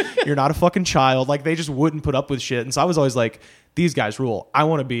this. You're not a fucking child. Like they just wouldn't put up with shit. And so I was always like, these guys rule. I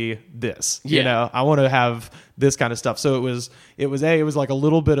want to be this. Yeah. I want to have this kind of stuff. So it was like a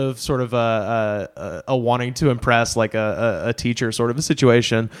little bit of sort of a wanting to impress, like a teacher sort of a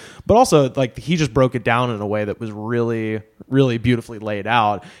situation, but also like he just broke it down in a way that was really, really beautifully laid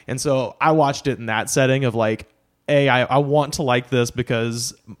out. And so I watched it in that setting of like, I want to like this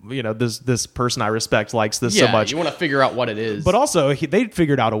because this person I respect likes this so much. You want to figure out what it is, but also they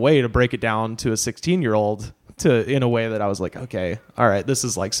figured out a way to break it down to a 16-year-old in a way that I was like, okay, all right, this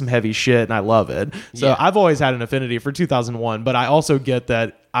is like some heavy shit and I love it. So Yeah. I've always had an affinity for 2001, but I also get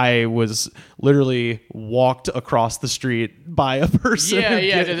that I was literally walked across the street by a person.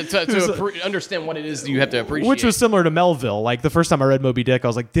 To understand what it is that you have to appreciate. Which was similar to Melville. Like the first time I read Moby Dick, I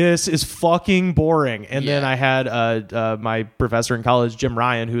was like, this is fucking boring. And then I had my professor in college, Jim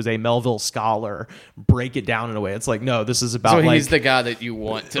Ryan, who's a Melville scholar, break it down in a way. It's like, no, this is about so he's the guy that you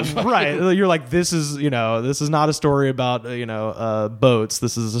want to right. You're like, this is not a story about, boats.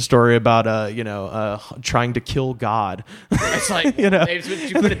 This is a story about, trying to kill God. It's like,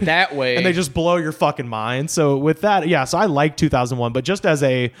 you put it that way. And they just blow your fucking mind. So with that, so I like 2001, but just as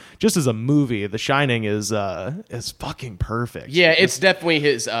a movie, The Shining is fucking perfect. Yeah, it's definitely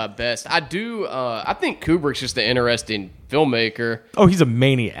his best. I think Kubrick's just an interesting filmmaker. Oh, he's a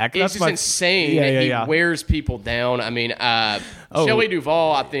maniac. It's just insane. He wears people down. I mean, Shelley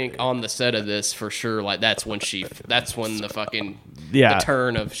Duvall, I think on the set of this for sure, like that's when the fucking the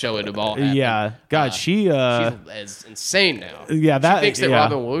turn of Shelley Duvall happened. Yeah. God, she's insane now. Yeah, she thinks that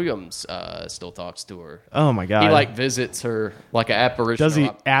Robin Williams still talks to her. Oh my God. He like visits her like an apparition. Does he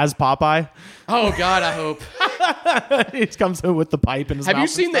as Popeye? Oh God, I hope. He comes in with the pipe in his mouth. Have you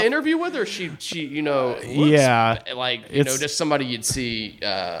seen the interview with her? She looks like just somebody you'd see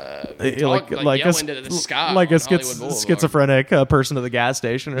yell into the sky, like a schizophrenic person at the gas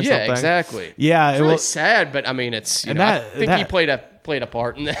station or something. Yeah, exactly. Yeah, it's really sad, but I mean, it's I think he played a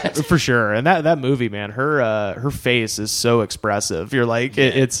part in that for sure. And that movie, man, her face is so expressive. You're like,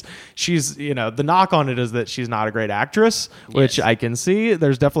 she's the knock on it is that she's not a great actress, which I can see.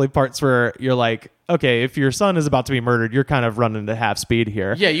 There's definitely parts where you're like, okay, if your son is about to be murdered, you're kind of running at half speed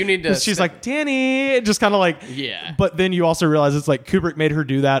here. Yeah, you need to. She's like, Danny, just kind of like, But then you also realize it's like Kubrick made her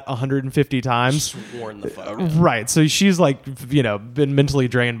do that 150 times. Sworn the fuck. Right. So she's like, been mentally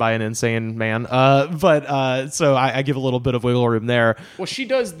drained by an insane man. So I give a little bit of wiggle room there. Well, she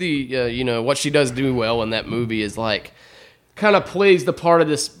does what she does do well in that movie is like, kind of plays the part of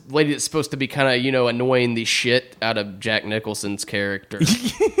this lady that's supposed to be kind of, annoying the shit out of Jack Nicholson's character.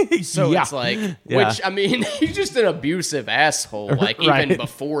 So it's like, which, I mean, he's just an abusive asshole, like even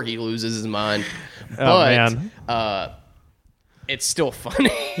before he loses his mind. But it's still funny.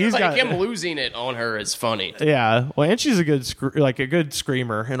 He's like him losing it on her is funny. Yeah. Well, and she's a good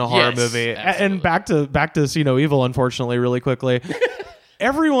screamer in a horror movie. Absolutely. And back to See No Evil, unfortunately, really quickly.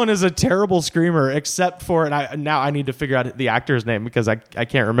 Everyone is a terrible screamer except for, and I need to figure out the actor's name because I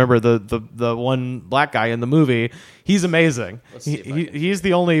can't remember the one black guy in the movie. He's amazing. He's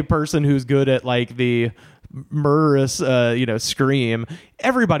the only person who's good at like the murderous, scream.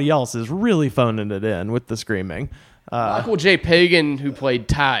 Everybody else is really phoning it in with the screaming. Michael J. Pagan, who played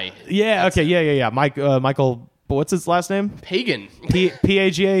Ty. Yeah. Okay. Yeah. Michael. What's his last name? Pagan.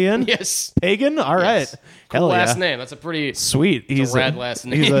 Pagan? Yes. Pagan? All right. Yes. Cool last name. That's a pretty sweet. He's a rad last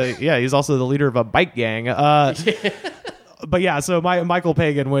name. He's also the leader of a bike gang. but yeah, so Michael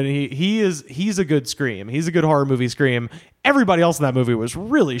Pagan, when he's a good Scream, he's a good horror movie Scream. Everybody else in that movie was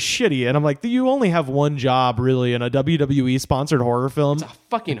really shitty, and I'm like, you only have one job really in a WWE sponsored horror film. It's a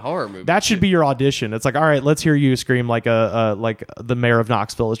fucking horror movie. That should be your audition. It's like, all right, let's hear you scream like like the mayor of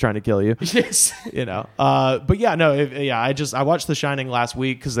Knoxville is trying to kill you. Yes, But yeah, no, I watched The Shining last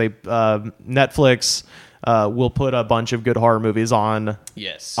week because they Netflix will put a bunch of good horror movies on.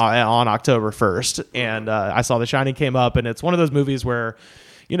 Yes, on October 1st, and I saw The Shining came up, and it's one of those movies where,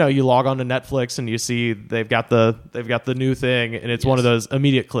 you log on to Netflix and you see they've got the new thing, and it's one of those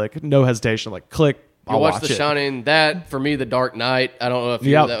immediate click, no hesitation, like click. I'll watch The it. Shining. That for me, The Dark Knight. I don't know if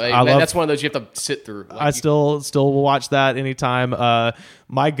you're that way. That's one of those you have to sit through. Like, I still will watch that anytime.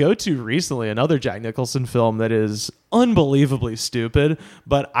 My go-to recently, another Jack Nicholson film that is unbelievably stupid,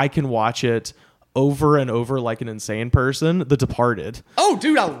 but I can watch it over and over like an insane person. The Departed. Oh,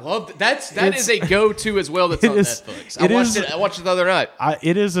 dude, I love that. That is a go-to as well. That's on Netflix. I watched it the other night.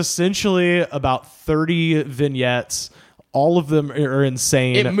 It is essentially about 30 vignettes. All of them are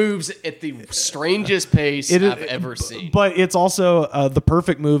insane. It moves at the strangest pace I've ever seen. But it's also the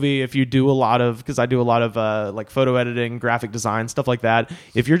perfect movie if you do a lot of, because I do a lot of like photo editing, graphic design, stuff like that.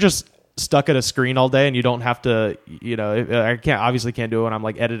 If you're just stuck at a screen all day and you don't have to, I obviously can't do it when I'm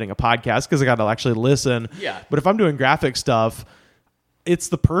like editing a podcast because I got to actually listen. Yeah. But if I'm doing graphic stuff, it's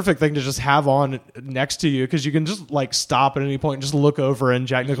the perfect thing to just have on next to you because you can just like stop at any point and just look over, and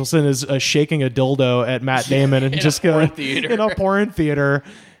Jack Nicholson is shaking a dildo at Matt Damon and just going in a porn theater.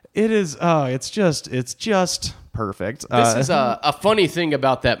 It is. It's just perfect. This is a funny thing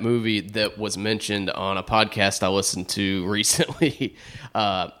about that movie that was mentioned on a podcast I listened to recently.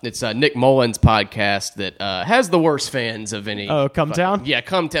 It's Nick Mullen's podcast that has the worst fans of any. Oh, Come Town? Yeah,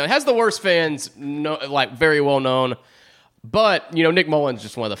 Come Town. It has the worst fans, like very well known. But, Nick Mullen's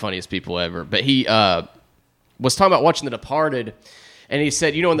just one of the funniest people ever. But he was talking about watching The Departed, and he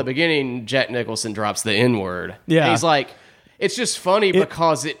said, in the beginning, Jack Nicholson drops the N-word. Yeah. And he's like, it's just funny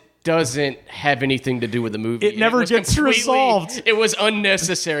because it doesn't have anything to do with the movie. It never gets resolved. It was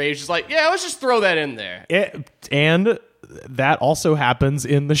unnecessary. It's just like, yeah, let's just throw that in there. And that also happens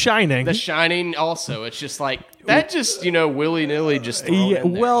in The Shining. The Shining also. It's just like, that just, willy-nilly just thrown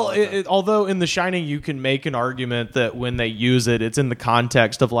in there. Well, although in The Shining you can make an argument that when they use it, it's in the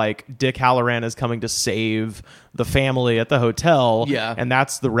context of like Dick Halloran is coming to save the family at the hotel. Yeah. And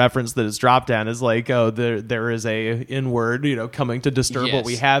that's the reference that is dropped down is like, oh, there is a N-word, coming to disturb what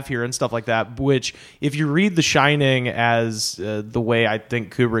we have here and stuff like that. Which if you read The Shining as the way I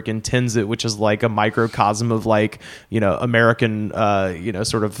think Kubrick intends it, which is like a microcosm of like, American,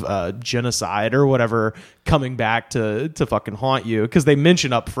 sort of genocide or whatever coming back to fucking haunt you, because they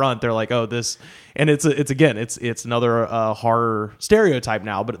mention up front, they're like, oh, this, and it's another horror stereotype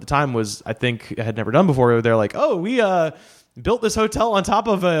now, but at the time was, I think, had never done before. They're like, oh, we built this hotel on top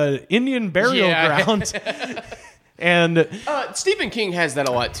of an Indian burial ground. And Stephen King has that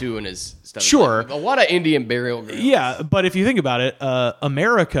a lot too in his stuff. Sure, like a lot of Indian burial grounds. Yeah, but if you think about it,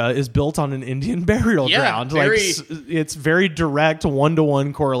 America is built on an Indian burial ground. It's very direct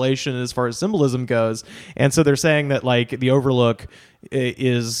one-to-one correlation as far as symbolism goes. And so they're saying that like the Overlook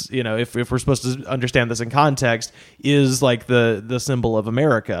is, if we're supposed to understand this in context, is like the symbol of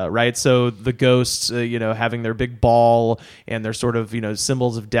America, right? So the ghosts, having their big ball and their sort of,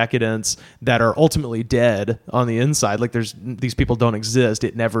 symbols of decadence that are ultimately dead on the inside. Like these people don't exist.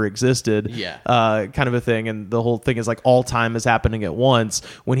 It never existed. Yeah. Kind of a thing. And the whole thing is like all time is happening at once.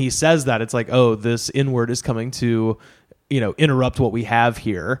 When he says that, it's like, oh, this inward is coming to, interrupt what we have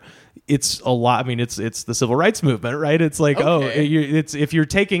here. It's a lot. I mean, it's the civil rights movement, right? It's like, if you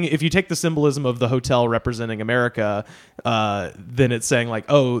take the symbolism of the hotel representing America, then it's saying like,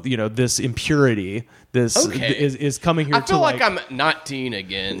 oh, this impurity, this is coming here. I feel like I'm not teen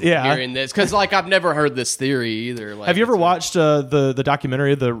again hearing this, because like I've never heard this theory either. Like, have you ever watched the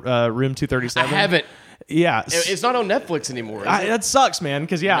documentary, the Room 237? I haven't. Yeah, it's not on Netflix anymore. That sucks, man.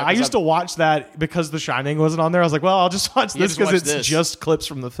 Because I used to watch that because The Shining wasn't on there. I was like, well, I'll just watch this because it's just clips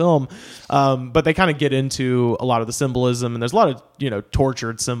from the film. But they kind of get into a lot of the symbolism, and there's a lot of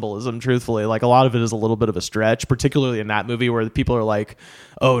tortured symbolism. Truthfully, like a lot of it is a little bit of a stretch, particularly in that movie where the people are like,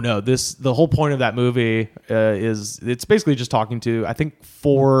 oh no, the whole point of that movie is it's basically just talking to, I think,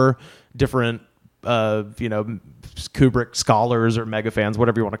 4 different Kubrick scholars or mega fans,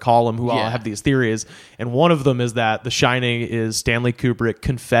 whatever you want to call them, who all have these theories. And one of them is that The Shining is Stanley Kubrick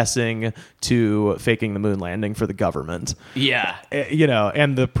confessing to faking the moon landing for the government. Yeah.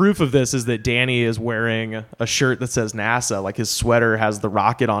 And the proof of this is that Danny is wearing a shirt that says NASA, like his sweater has the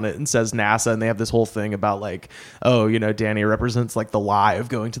rocket on it and says NASA. And they have this whole thing about like, Danny represents like the lie of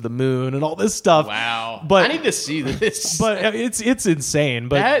going to the moon and all this stuff. Wow. But I need to see this. But it's insane.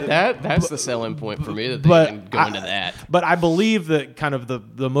 But that's the selling point for me, that they can go into that. But I believe that kind of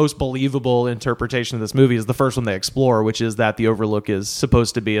the most believable interpretation of this movie is the first one they explore, which is that the Overlook is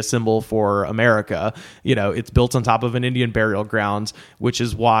supposed to be a symbol for America. It's built on top of an Indian burial ground, which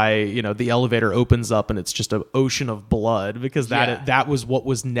is why, the elevator opens up and it's just an ocean of blood, because that was what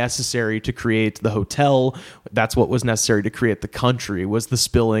was necessary to create the hotel. That's what was necessary to create the country, was the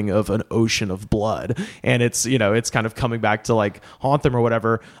spilling of an ocean of blood. And it's kind of coming back to like haunt them or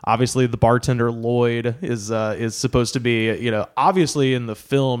whatever. Obviously the bartender Lloyd is supposed to be, obviously in the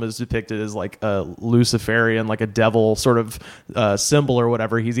film is depicted as like a Luciferian, like a devil sort of symbol or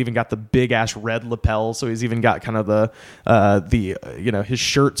whatever. He's even got the big ass red lapel, so he's even got kind of the his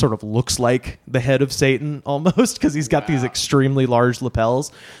shirt sort of looks like the head of Satan almost, because he's got these extremely large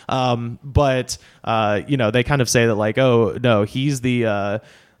lapels. But they kind of say that like, oh no, he's the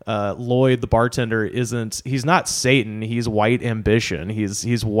Lloyd, the bartender, he's not Satan, he's white ambition,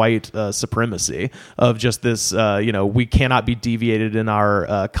 he's white supremacy of just this, we cannot be deviated in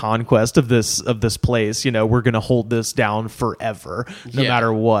our conquest of this place. We're going to hold this down forever, no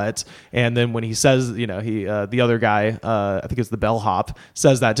matter what. And then when he says, the other guy, I think it's the bellhop,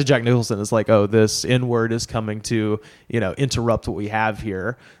 says that to Jack Nicholson, is like, oh, this N-word is coming to, interrupt what we have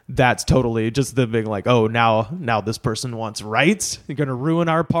here. That's totally just the being like, oh, now this person wants rights. You're going to ruin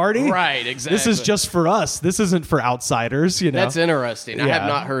our party. Right, exactly. This is just for us. This isn't for outsiders. That's interesting. I have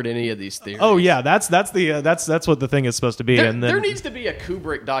not heard any of these theories. Oh yeah, that's what the thing is supposed to be. There needs to be a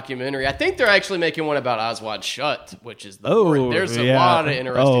Kubrick documentary. I think they're actually making one about Eyes Wide Shut, which is there's a lot of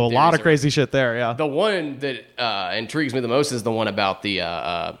interesting. Oh, a lot of crazy shit there. Yeah. The one that intrigues me the most is the one about the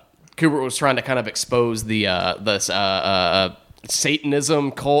Kubrick was trying to kind of expose the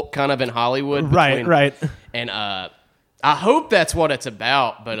Satanism cult kind of in Hollywood. Right. And I hope that's what it's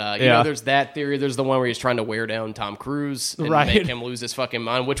about. But, there's that theory. There's the one where he's trying to wear down Tom Cruise and make him lose his fucking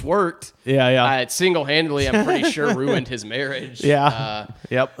mind, which worked. Yeah. It single-handedly, I'm pretty sure, ruined his marriage. Yeah.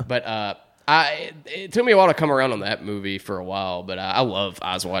 Yep. But it took me a while to come around on that movie for a while, but I love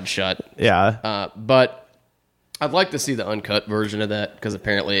Eyes Wide Shut. Yeah. But I'd like to see the uncut version of that, because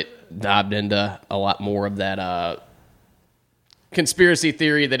apparently it dived into a lot more of that conspiracy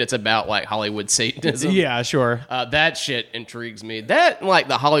theory that it's about like Hollywood Satanism. Yeah, sure. That shit intrigues me. That, like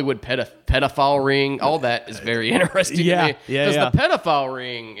the Hollywood pedophile ring, all that is very interesting to me. Because the pedophile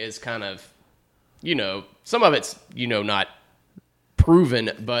ring is kind of, some of it's, not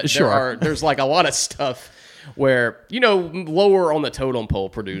proven, but there's like a lot of stuff where, lower on the totem pole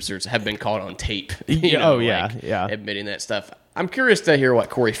producers have been caught on tape. Admitting that stuff. I'm curious to hear what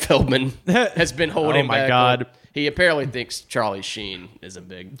Corey Feldman has been holding back. Oh my God. He apparently thinks Charlie Sheen is a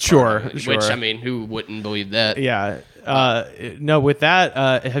big part of it, which, I mean, who wouldn't believe that? Yeah. No, with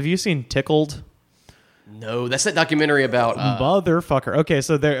that, have you seen Tickled? No, that's that documentary about... Motherfucker. Okay,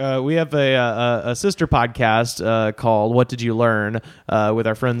 so there we have a sister podcast called What Did You Learn? With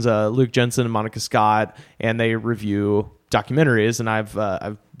our friends Luke Jensen and Monica Scott, and they review documentaries, and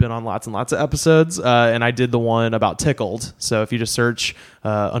I've been on lots and lots of episodes, and I did the one about Tickled. So if you just search,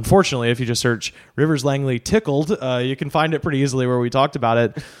 unfortunately, if you just search Rivers Langley Tickled, you can find it pretty easily where we talked about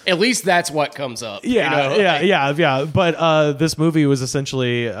it. At least that's what comes up. Yeah. But this movie was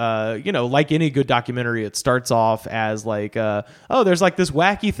essentially, like any good documentary, it starts off as like, there's like this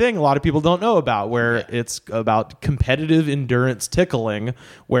wacky thing a lot of people don't know about, where it's about competitive endurance tickling,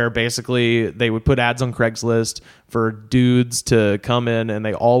 where basically they would put ads on Craigslist for dudes to come in, and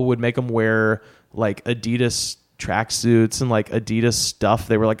they all would make them wear like Adidas tracksuits and like Adidas stuff.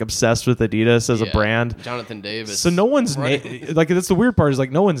 They were like obsessed with Adidas as a brand. Jonathan Davis. So no one's like, that's the weird part, is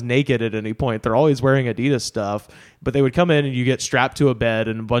like no one's naked at any point. They're always wearing Adidas stuff, but they would come in and you get strapped to a bed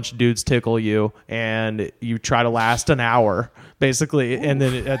and a bunch of dudes tickle you, and you try to last an hour basically. Ooh. And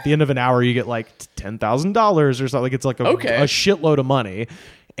then at the end of an hour you get like $10,000 or something. Like it's like a shitload of money.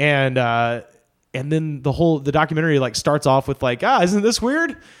 And then the documentary like starts off with like, isn't this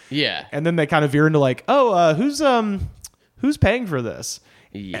weird? Yeah. And then they kind of veer into like, who's paying for this?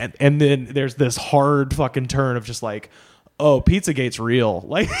 Yeah. And then there's this hard fucking turn of just like, oh, Pizzagate's real.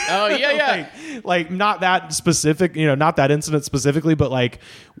 Like, oh yeah. like not that specific, not that incident specifically, but like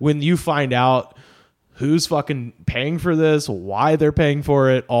when you find out who's fucking paying for this, why they're paying for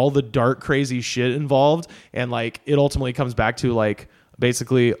it, all the dark, crazy shit involved. And like, it ultimately comes back to like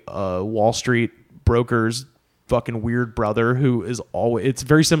basically Wall Street brokers fucking weird brother who is always, it's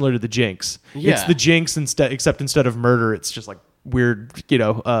very similar to the Jinx. Yeah. It's the Jinx except instead of murder, it's just like weird,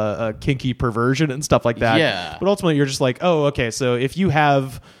 kinky perversion and stuff like that. Yeah. But ultimately you're just like, oh, okay. So if you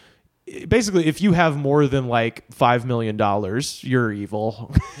have more than like $5 million, you're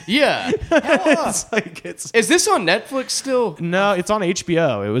evil. Yeah. Is this on Netflix still? No, it's on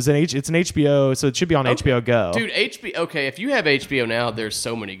HBO. It's an HBO, so it should be on HBO Go. Dude, HBO. Okay, if you have HBO now, there's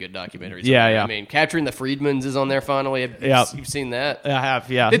so many good documentaries. Yeah, on there. yeah. I mean, Capturing the Freedmans is on there finally. You've seen that? I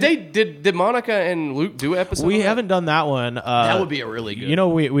have. Yeah. Did Monica and Luke do an episode? We haven't done that one. That would be a really good.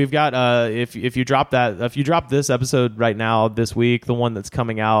 We've got if you drop this episode right now this week, the one that's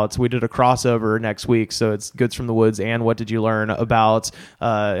coming out, we did a crossover next week, so it's Goods from the Woods and What Did You Learn About,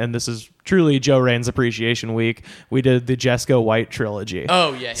 and this is truly Joe Rain's Appreciation Week. We did the Jesco White trilogy.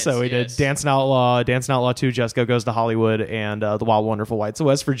 Oh, yes. So we did Dancing Outlaw 2, Jesco Goes to Hollywood, and The Wild Wonderful Whites of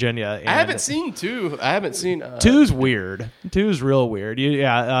West Virginia. And I haven't seen 2. I haven't seen... 2's weird. 2's real weird. The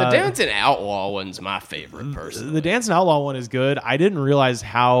Dancing Outlaw one's my favorite person. The Dancing Outlaw one is good. I didn't realize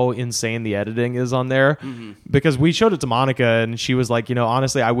how insane the editing is on there, because we showed it to Monica, and she was like,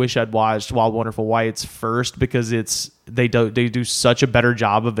 honestly, I wish I'd watched Wild Wonderful Whites first, because they do such a better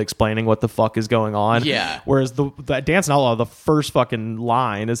job of explaining what the fuck is going on. Yeah. Whereas the Dancing Outlaw, the first fucking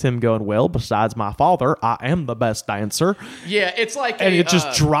line is him going, well, besides my father, I am the best dancer. Yeah, it's like and it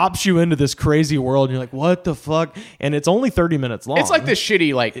just drops you into this crazy world, and you're like, what the fuck? And it's only 30 minutes long. It's like this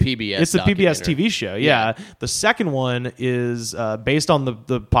shitty PBS. It's a PBS TV show. Yeah. The second one is based on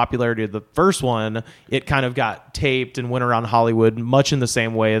the popularity of the first one. It kind of got taped and went around Hollywood much in the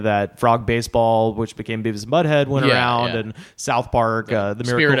same way that Frog Baseball, which became Beavis and Butthead, went around. And South Park, the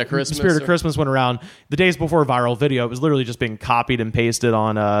Spirit of Christmas went around the days before viral video. It was literally just being copied and pasted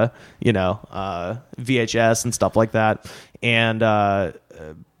on, VHS and stuff like that. And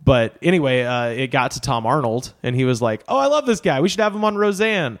but anyway, it got to Tom Arnold, and he was like, "Oh, I love this guy. We should have him on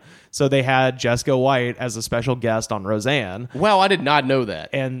Roseanne." So they had Jesco White as a special guest on Roseanne. Wow, I did not know that.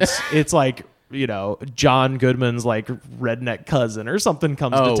 And it's like, John Goodman's like redneck cousin or something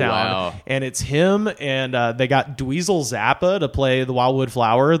comes to town. Wow. And it's him, and they got Dweezil Zappa to play the Wildwood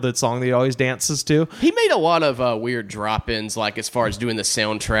Flower, the song that he always dances to. He made a lot of weird drop-ins, like as far as doing the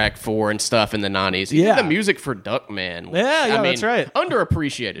soundtrack for and stuff in the 90s. He did the music for Duckman. That's right.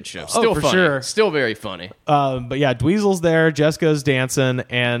 Underappreciated show. Still for funny. Sure. Still very funny. But yeah, Dweezil's there, Jessica's dancing,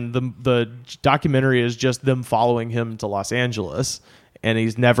 and the documentary is just them following him to Los Angeles, and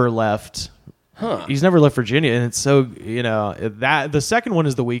he's never left. He's never left Virginia, and it's so, that the second one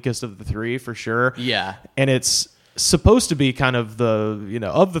is the weakest of the three for sure. Yeah. And it's supposed to be kind of the,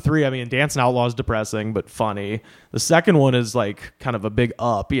 of the three. I mean, Dancing Outlaw is depressing but funny. The second one is like kind of a big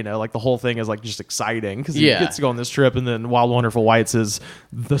up, like the whole thing is like just exciting because he gets to go on this trip. And then Wild Wonderful Whites is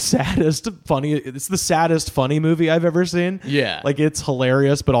the saddest funny movie I've ever seen. Yeah. Like, it's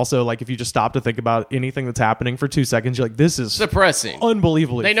hilarious, but also like if you just stop to think about anything that's happening for 2 seconds, you're like, this is depressing.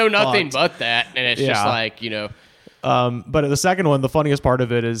 Unbelievably. They know nothing fucked. but that, and it's just like, but the second one, the funniest part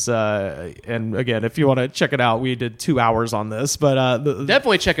of it is, and again, if you want to check it out, we did 2 hours on this, but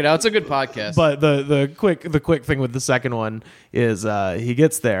definitely check it out. It's a good podcast. But the quick thing with the second one is he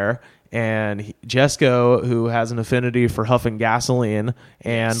gets there, and Jesco, who has an affinity for huffing gasoline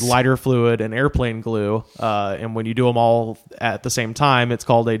and lighter fluid and airplane glue, and when you do them all at the same time, it's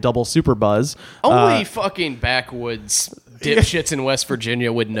called a double super buzz. Only fucking backwoods dipshits in West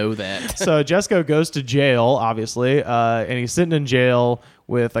Virginia would know that. So Jesco goes to jail, obviously, and he's sitting in jail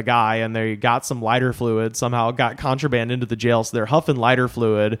with a guy, and they got some lighter fluid, somehow got contraband into the jail, so they're huffing lighter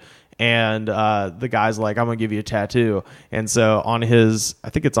fluid, and the guy's like, I'm going to give you a tattoo. And so I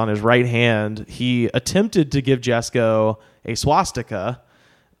think it's on his right hand, he attempted to give Jesco a swastika,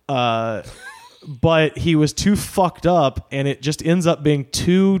 but he was too fucked up, and it just ends up being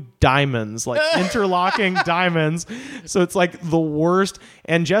 2 diamonds, like interlocking diamonds. So it's like the worst.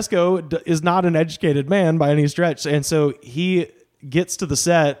 And Jesco is not an educated man by any stretch. And so he gets to the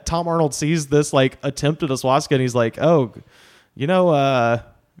set. Tom Arnold sees this like attempt at a swastika, and he's like, oh,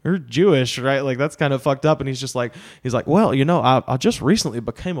 you're Jewish, right? Like, that's kind of fucked up. And he's like, well, I just recently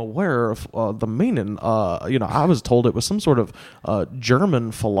became aware of the meaning. I was told it was some sort of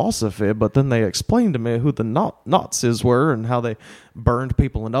German philosophy, but then they explained to me who the Nazis were and how they burned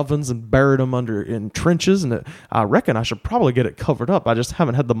people in ovens and buried them in trenches. And I reckon I should probably get it covered up. I just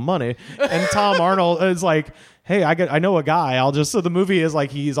haven't had the money. And Tom Arnold is like, hey, I know a guy. So the movie is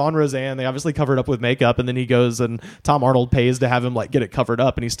like he's on Roseanne. They obviously covered up with makeup, and then he goes and Tom Arnold pays to have him like get it covered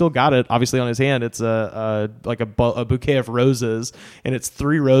up, and he's still got it obviously on his hand. It's a bouquet of roses, and it's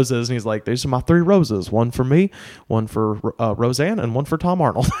 3 roses, and he's like, these are my 3 roses, one for me, one for Roseanne, and one for Tom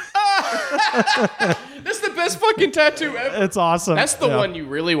Arnold. That's the best fucking tattoo ever. It's awesome. That's the one you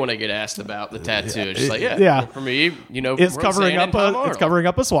really want to get asked about, the tattoo. It's just like, for me, it's covering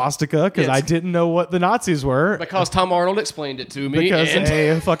up a swastika because I didn't know what the Nazis were. Because Tom Arnold explained it to me. Because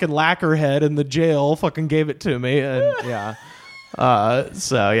a fucking lacquerhead in the jail fucking gave it to me. And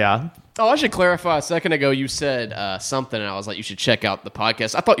so yeah. Oh, I should clarify. A second ago, you said something, and I was like, you should check out the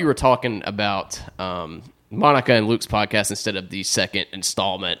podcast. I thought you were talking about Monica and Luke's podcast instead of the second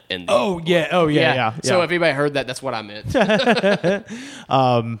installment. So if anybody heard that, that's what I meant.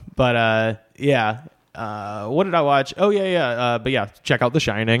 What did I watch? But yeah, check out The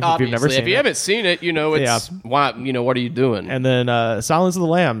Shining. Obviously, if you've never seen it. If you haven't seen it, it's why. What are you doing? And then Silence of the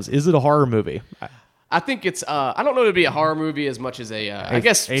Lambs. Is it a horror movie? I think it's. I don't know to be a horror movie as much as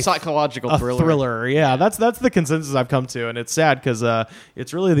a psychological thriller. Thriller, yeah. That's the consensus I've come to, and it's sad because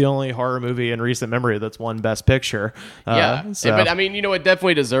it's really the only horror movie in recent memory that's won Best Picture. But I mean, it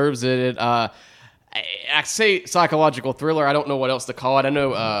definitely deserves it. I say psychological thriller. I don't know what else to call it. I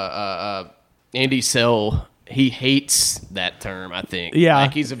know Andy Sell. He hates that term. I think. Yeah,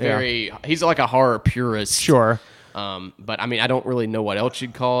 like he's like a horror purist. Sure. But I mean, I don't really know what else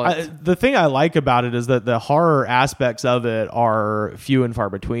you'd call it. The thing I like about it is that the horror aspects of it are few and far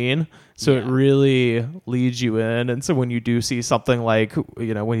between. So it really leads you in. And so when you do see something like,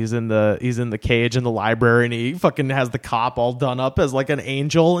 when he's in the cage in the library and he fucking has the cop all done up as like an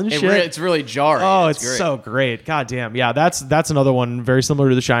angel and shit. It's really jarring. Oh, it's great. So great. God damn. Yeah, that's another one very similar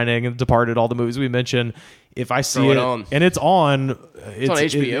to The Shining and Departed, all the movies we mentioned. If I see it and it's on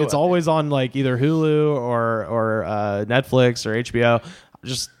HBO, it's always on like either Hulu or Netflix or HBO.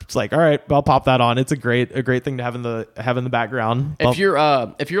 It's like, all right, I'll pop that on. It's a great thing to have in the background. If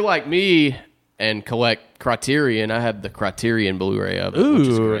you're like me and collect Criterion, I have the Criterion Blu-ray of it, which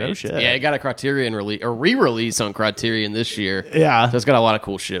is great. No shit. Yeah, it got a Criterion re-release on Criterion this year. Yeah, so it's got a lot of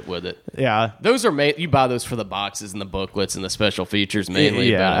cool shit with it. Yeah, those are you buy those for the boxes and the booklets and the special features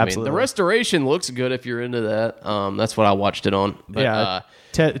mainly. Yeah, but, absolutely. The restoration looks good if you're into that. That's what I watched it on. But,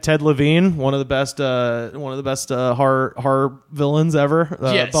 Ted Levine, one of the best horror villains ever.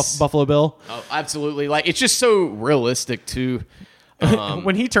 Yes. Buffalo Bill. Oh, absolutely. Like it's just so realistic too.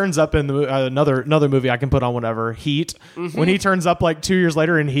 When he turns up in the another movie I can put on whenever, Heat. Mm-hmm. When he turns up like 2 years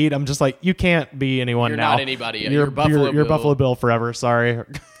later in Heat, I'm just like, you can't be anyone now. You're not anybody. You're Buffalo Bill forever. Sorry.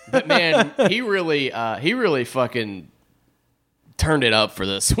 But man, he really fucking turned it up for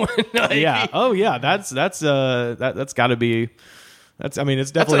this one. Yeah. Oh yeah. That's got to be. It's definitely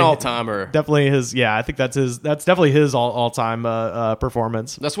that's an all-timer. Definitely his. Yeah, I think that's definitely his all-time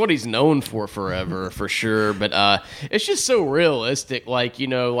performance. That's what he's known for forever, for sure. But it's just so realistic. Like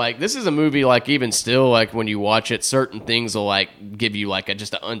this is a movie. Like even still, like when you watch it, certain things will like give you like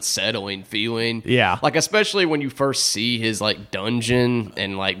just an unsettling feeling. Yeah. Like especially when you first see his like dungeon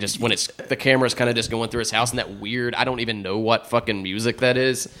and like just when the camera's kind of just going through his house and that weird. I don't even know what fucking music that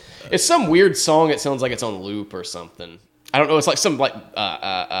is. It's some weird song. It sounds like it's on loop or something. I don't know. It's like some like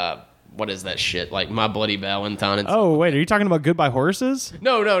what is that shit? Like My Bloody Valentine. Oh wait, are you talking about Goodbye Horses?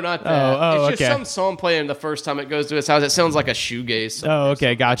 No, not that. It's just some song playing the first time it goes to his house. It sounds like a shoegaze song. Oh,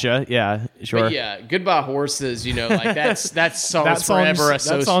 okay, gotcha. Yeah, sure. But yeah, Goodbye Horses. Like that song's forever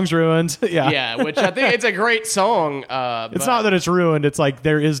associated. That song's ruined. Yeah, which I think it's a great song. It's not that it's ruined. It's like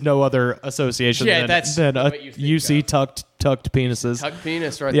there is no other association than UC tucked penises. Tucked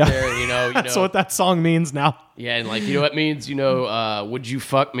penis right there. That's what that song means now. Yeah, and like it means. Would you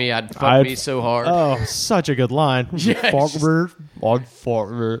fuck me? I'd fuck me so hard. Oh, such a good line. Yeah, I'd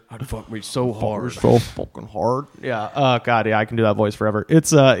fuck me so hard. So fucking hard. Yeah. Oh god, yeah, I can do that voice forever.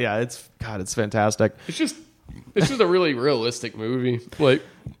 It's it's fantastic. It's just a really realistic movie. Like,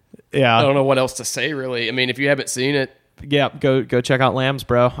 yeah, I don't know what else to say really. I mean, if you haven't seen it, yeah, go check out Lambs,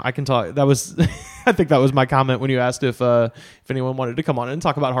 bro. I can talk. That was, I think that was my comment when you asked if anyone wanted to come on and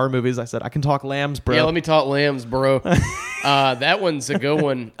talk about horror movies. I said I can talk Lambs, bro. Yeah, let me talk Lambs, bro. That one's a good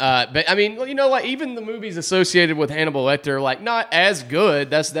one. But I mean, like even the movies associated with Hannibal Lecter, like not as good.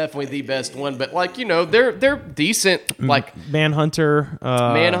 That's definitely the best one. But like they're decent. Like Manhunter.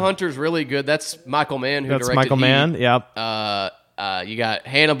 Manhunter's really good. That's Michael Mann who directed. That's Michael Mann. Yep. You got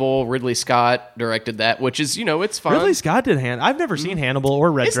Hannibal. Ridley Scott directed that, which is it's fun. Ridley Scott did I've never seen Hannibal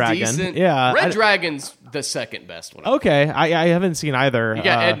or Red Dragon. Decent. Yeah, Red Dragon's the second best one. Okay, I haven't seen either. You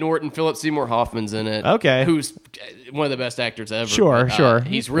got Ed Norton, Philip Seymour Hoffman's in it. Okay. Who's one of the best actors ever. Sure.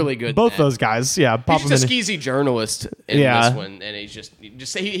 He's really good. Both those guys, yeah. He's just a skeezy journalist in this one, and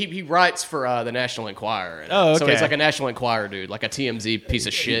he writes for the National Enquirer. Oh, okay. So he's like a National Enquirer dude, like a TMZ piece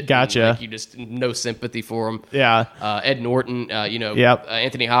of shit. Gotcha. And, like, you just no sympathy for him. Yeah. Ed Norton, Yep.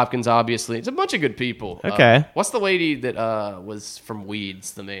 Anthony Hopkins, obviously. It's a bunch of good people. Okay. What's the lady that was from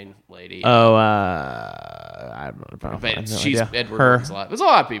Weeds, the main lady? Oh, I don't know. But I have no she's idea. Edward Her. Norton's a lot. There's a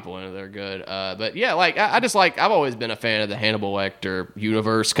lot of people in it that are good. But yeah, like I've always been a fan of the Hannibal Lecter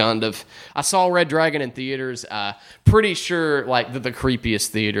universe, kind of. I saw Red Dragon in theaters. Pretty sure like the creepiest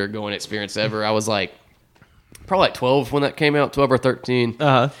theater going experience ever. I was like probably like 12 when that came out, 12 or 13.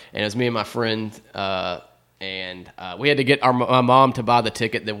 And it was me and my friend. And we had to get my mom to buy the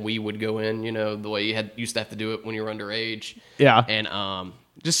ticket, then we would go in, the way you used to have to do it when you were underage. Yeah. And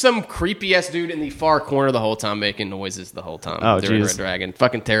just some creepy ass dude in the far corner the whole time making noises the whole time. Oh, during geez. Red Dragon.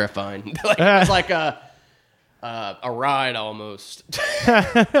 Fucking terrifying. Like, it was like a ride almost.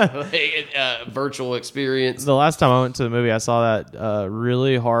 A virtual experience. The last time I went to the movie, I saw that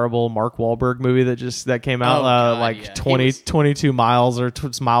really horrible Mark Wahlberg movie that came out 22 miles or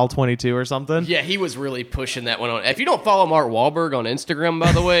mile 22 or something. Yeah, he was really pushing that one on. If you don't follow Mark Wahlberg on Instagram,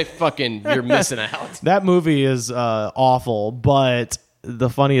 by the way, fucking you're missing out. That movie is awful, but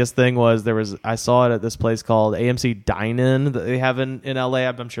the funniest thing was I saw it at this place called AMC Dine-In that they have in LA.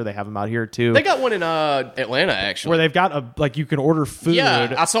 I'm sure they have them out here too. They got one in Atlanta actually, where they've got you can order food.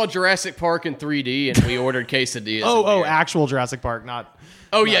 Yeah, I saw Jurassic Park in 3D and we ordered quesadillas. Actual Jurassic Park, not.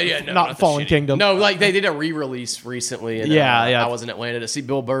 Oh yeah, no, not Fallen Kingdom. No, like they did a re-release recently. And, I was in Atlanta to see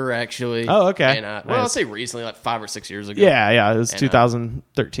Bill Burr actually. Oh, okay. And, I'll say recently, like 5 or 6 years ago. Yeah, it was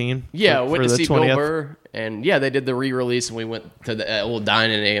 2013. Yeah, went to see 20th. Bill Burr, and they did the re-release, and we went to the old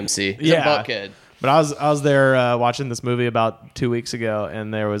dine-in AMC. It was in Buckhead. But I was there watching this movie about 2 weeks ago,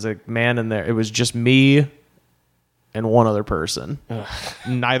 and there was a man in there. It was just me and one other person. Ugh.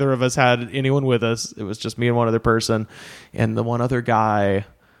 Neither of us had anyone with us. It was just me and one other person. And the one other guy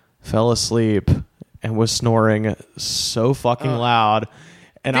fell asleep and was snoring so fucking loud.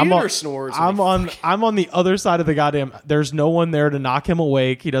 And I'm on the other side of the goddamn. There's no one there to knock him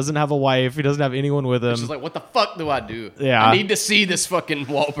awake. He doesn't have a wife. He doesn't have anyone with him. She's like, what the fuck do I do? Yeah, I need to see this fucking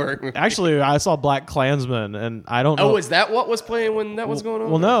Wahlberg movie. Actually, I saw Black Klansman, and I don't know. Oh, is that what was playing when that was going on?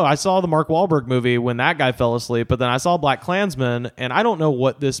 Well, no, I saw the Mark Wahlberg movie when that guy fell asleep, but then I saw Black Klansman, and I don't know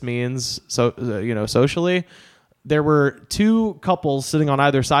what this means. So socially. There were two couples sitting on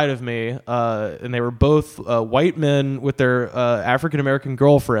either side of me, and they were both white men with their African-American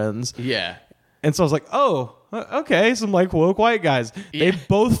girlfriends. Yeah. And so I was like, oh, okay, some woke white guys. Yeah. They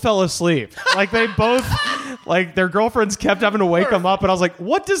both fell asleep. They both, their girlfriends kept having to wake them up. And I was like,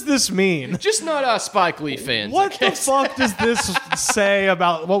 what does this mean? Just not Spike Lee fans. What the fuck does this say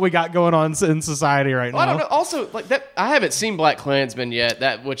about what we got going on in society right now? I don't know. Also, that I haven't seen Black Klansman yet.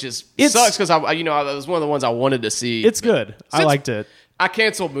 Sucks because it was one of the ones I wanted to see. It's good. I liked it. I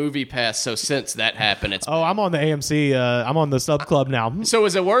canceled Movie Pass, so since that happened, I'm on the AMC. I'm on the Sub Club now. So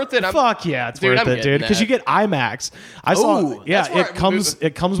is it worth it? Fuck yeah, it's worth it, dude. Because you get IMAX. It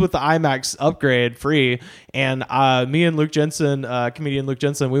comes with the IMAX upgrade free. And me and Luke Jensen, comedian Luke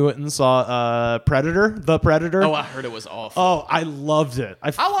Jensen, we went and saw Predator, The Predator. Oh, I heard it was awful. Oh, I loved it.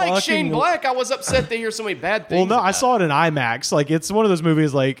 I like Shane Black. I was upset to hear so many bad things. Well, no, I saw it in IMAX. It's one of those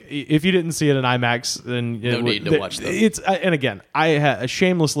movies. If you didn't see it in IMAX, then no need to watch them. And again, I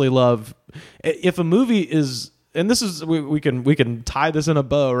shamelessly love if a movie is, and this is we can tie this in a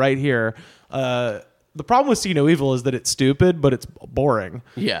bow right here. The problem with See No Evil is that it's stupid, but it's boring.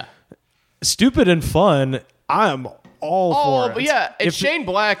 Yeah. Stupid and fun, I'm all for it. But yeah, if Shane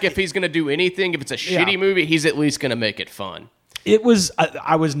Black, if he's going to do anything, if it's a shitty movie, he's at least going to make it fun. It was,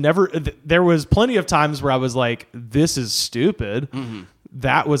 I was never, there was plenty of times where I was like, this is stupid. Mm-hmm.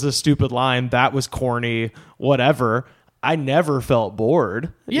 That was a stupid line. That was corny, whatever. I never felt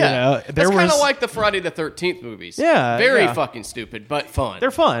bored. Yeah. That's kind of like the Friday the 13th movies. Yeah. Very fucking stupid, but fun. They're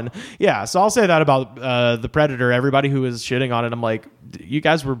fun. Yeah. So I'll say that about The Predator. Everybody who was shitting on it, I'm like, you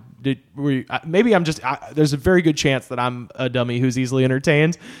guys maybe I'm just, there's a very good chance that I'm a dummy who's easily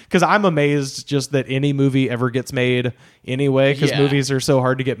entertained, because I'm amazed just that any movie ever gets made anyway, because movies are so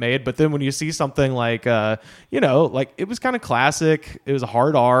hard to get made. But then when you see something it was kind of classic. It was a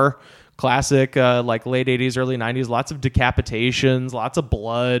hard R. Classic, late 80s, early 90s, lots of decapitations, lots of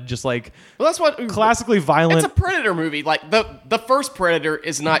blood, just that's what classically violent. It's a Predator movie. The first Predator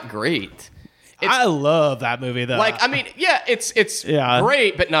is not great. I love that movie though. Like, I mean, yeah, it's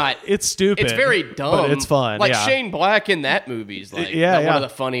great, but not. It's stupid. It's very dumb, but it's fun. Like Shane Black in that movie is like one of the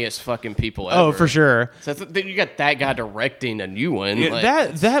funniest fucking people ever. Oh, for sure. So you got that guy directing a new one.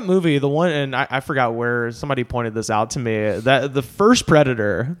 That movie, the one, and I forgot where somebody pointed this out to me. That the first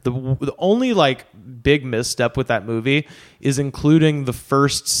Predator, the only like big misstep with that movie is including the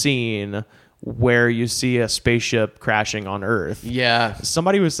first scene where you see a spaceship crashing on Earth. Yeah.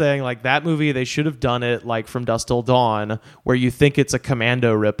 Somebody was saying, like, that movie, they should have done it, like, From Dusk Till Dawn, where you think it's a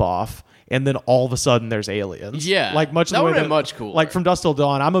Commando ripoff, and then all of a sudden there's aliens. Yeah. Like, much that would have been much cooler. Like, From Dusk Till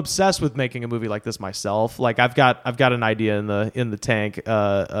Dawn, I'm obsessed with making a movie like this myself. Like, I've got an idea in the tank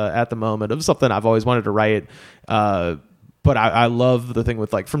at the moment of something I've always wanted to write. But I love the thing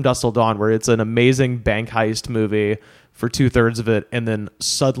with, like, From Dusk Till Dawn, where it's an amazing bank heist movie for 2/3 of it, and then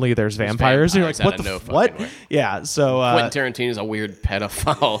suddenly there's vampires. And you're like, what? Yeah, so Quentin Tarantino is a weird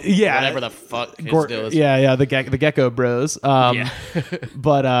pedophile. Yeah, whatever the fuck his deal is. Yeah, the Gecko Bros.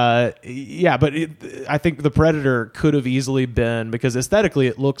 But I think the Predator could have easily been, because aesthetically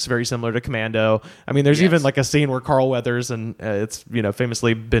it looks very similar to Commando. I mean, there's even like a scene where Carl Weathers, and it's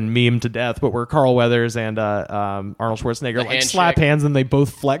famously been memed to death, but where Carl Weathers and Arnold Schwarzenegger like slap hands and they both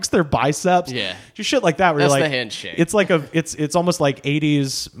flex their biceps. Yeah, just shit like that. Where that's you're like, the handshake. It's like it's almost like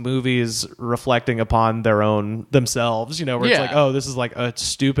 80s movies reflecting upon themselves, where it's like, oh, this is like a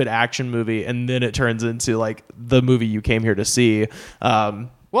stupid action movie, and then it turns into like the movie you came here to see. Well,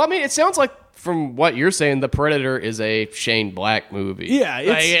 I mean, it sounds like, from what you're saying, The Predator is a Shane Black movie. Yeah,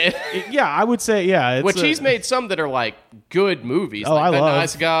 I would say, yeah. Which he's made some that are like good movies. Oh, like I love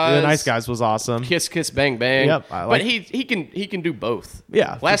Nice Guys. The Nice Guys was awesome. Kiss Kiss Bang Bang. Yep, but he can do both.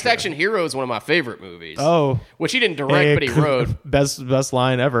 Yeah, Last Action Hero is one of my favorite movies. Oh, which he didn't direct, but he wrote. Best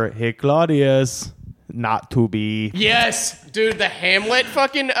line ever. Hey, Claudius. Not to be. Yes, dude, the Hamlet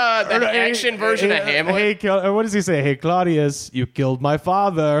fucking that action version of Hamlet. Hey, what does he say? Hey, Claudius, you killed my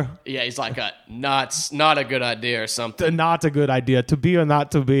father. Yeah, he's like not a good idea or something. Not a good idea. To be or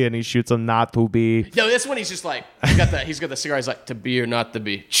not to be, and he shoots him not to be. No, this one he's just like he's got the cigar. He's like, to be or not to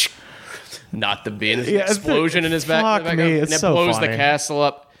be, not to be, and there's an explosion in his back. Fuck me, it's and it so blows funny. The castle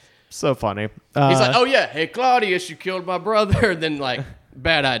up. So funny. He's like, oh yeah, hey Claudius, you killed my brother. And then like.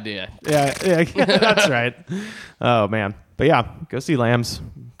 Bad idea. Yeah, that's right. Oh, man. But yeah, go see Lambs.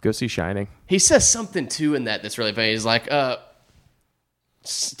 Go see Shining. He says something, too, in that's really funny. He's like, talking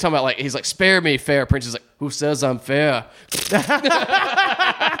about, like, he's like, spare me, fair prince. He's like, who says I'm fair?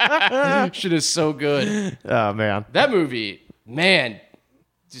 Shit is so good. Oh, man. That movie, man,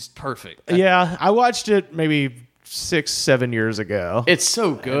 just perfect. Yeah, I watched it maybe 6-7 years ago. It's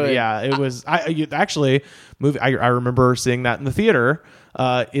so good. Yeah, it was. I remember seeing that in the theater.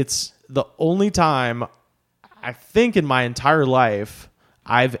 It's the only time I think in my entire life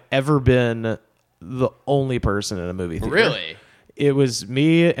I've ever been the only person in a movie theater. Really? It was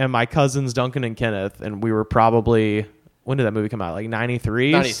me and my cousins Duncan and Kenneth, and we were probably, when did that movie come out? Like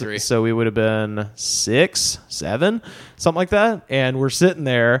 93? 93. So we would have been 6, 7, something like that. And we're sitting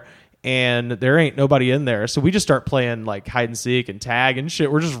there, and there ain't nobody in there. So we just start playing like hide and seek and tag and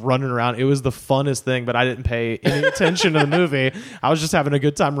shit. We're just running around. It was the funnest thing, but I didn't pay any attention to the movie. I was just having a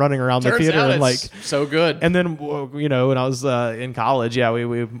good time running around the theater. And like, so good. And then, when I was in college,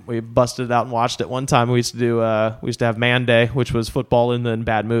 we busted it out and watched it one time. We used to have Man Day, which was football and then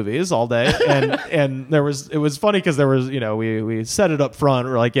bad movies all day. And it was funny because there was, we set it up front.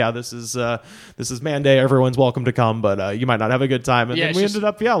 We're like, yeah, this is Man Day. Everyone's welcome to come, but you might not have a good time. And then we ended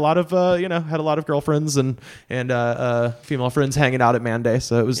up, a lot of, had a lot of girlfriends and female friends hanging out at Man Day.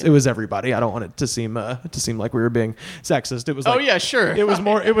 So it was everybody. I don't want it to seem like we were being sexist. It was like, oh yeah, sure. It was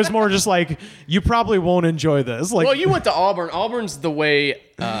more just like, you probably won't enjoy this. Like, well, you went to Auburn. Auburn's the way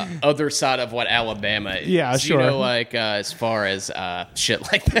other side of what Alabama is. Yeah, sure. As far as shit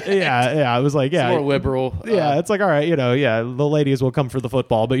like that. Yeah. I was like, yeah, it's more liberal. Yeah, it's like, all right, the ladies will come for the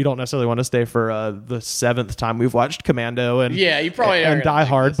football, but you don't necessarily want to stay for the 7th time we've watched Commando and you probably and Die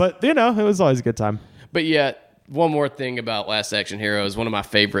Hard, but it was always a good time. But yeah, one more thing about Last Action Hero is one of my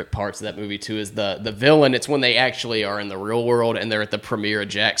favorite parts of that movie too is the villain. It's when they actually are in the real world and they're at the premiere of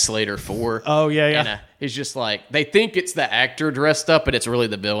Jack Slater 4. Oh yeah. And he's just like, they think it's the actor dressed up, but it's really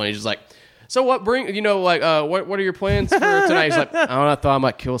the villain. He's just like, so what what are your plans for tonight? He's like, I don't know, I thought I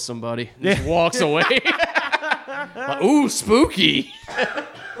might kill somebody. And just walks away. Like, ooh, spooky.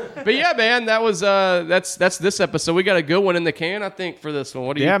 But yeah, man, that was that's this episode. We got a good one in the can, I think, for this one.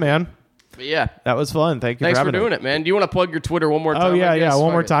 What do you? Yeah, man. But yeah, that was fun. Thank you. Thanks for doing it, man. Do you want to plug your Twitter one more time? Oh yeah.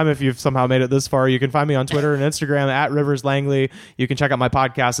 One more time. If you've somehow made it this far, you can find me on Twitter and Instagram at Rivers Langley. You can check out my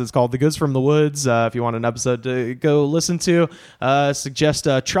podcast. It's called The Goods from the Woods. If you want an episode to go listen to, suggest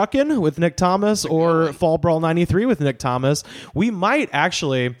Truckin' with Nick Thomas or Fall Brawl 93 with Nick Thomas. We might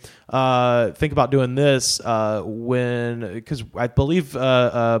actually think about doing this because I believe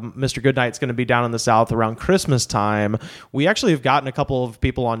Mr. Goodnight's going to be down in the South around Christmas time. We actually have gotten a couple of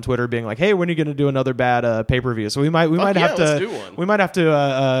people on Twitter being like, "Hey, when are you going to do another bad pay-per-view?" So we might have to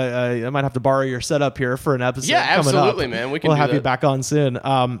I might have to borrow your setup here for an episode. Yeah, coming absolutely, up. man. We'll have you back on soon.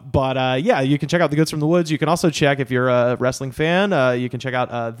 But you can check out The Goods from the Woods. You can also check, if you're a wrestling fan, you can check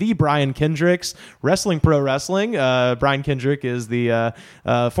out the Brian Kendrick's Wrestling Pro Wrestling. Brian Kendrick is the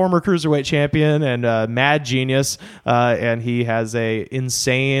former cruiserweight champion and mad genius, and he has a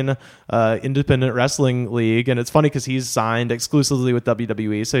insane independent wrestling league. And it's funny because he's signed exclusively with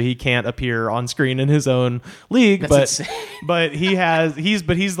WWE, so he can't appear on screen in his own league. But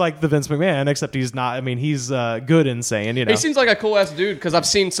he's like the Vince McMahon, except he's not. I mean, he's good insane. You know, he seems like a cool ass dude because I've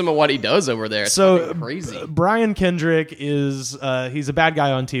seen some of what he does over there. It's so crazy. Brian Kendrick is he's a bad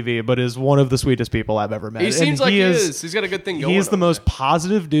guy on TV, but is one of the sweetest people I've ever met. He seems like he is. He's got a good thing going. He's the most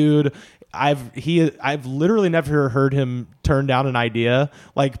positive dude. I've literally never heard him turn down an idea.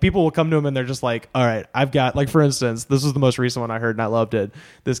 Like, people will come to him and they're just like, all right, I've got, like, for instance, this was the most recent one I heard and I loved it.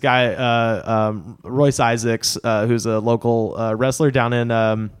 This guy, Royce Isaacs, who's a local wrestler down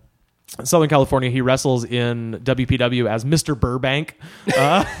in Southern California. He wrestles in WPW as Mr. Burbank.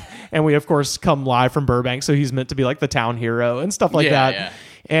 And we, of course, come live from Burbank, so he's meant to be like the town hero and stuff like that. Yeah.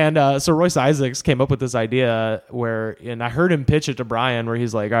 And so Royce Isaacs came up with this idea and I heard him pitch it to Brian, where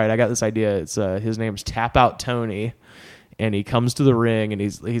he's like, all right, I got this idea. It's his name's Tap Out Tony. And he comes to the ring and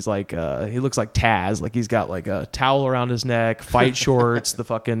he's like, he looks like Taz. Like, he's got like a towel around his neck, fight shorts, the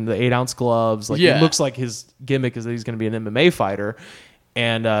 8-ounce gloves. Like, It looks like his gimmick is that he's going to be an MMA fighter.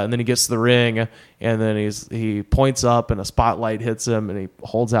 And then he gets to the ring and then he points up and a spotlight hits him and he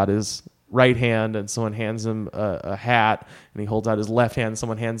holds out his right hand and someone hands him a hat, and he holds out his left hand and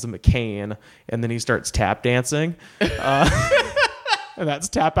someone hands him a cane, and then he starts tap dancing. And that's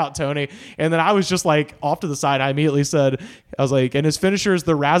Tap Out Tony. And then I was just like, off to the side, I immediately said, I was like, and his finisher is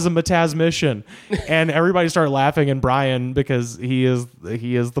the Razzmatazz Mission. And everybody started laughing, and Brian, because he is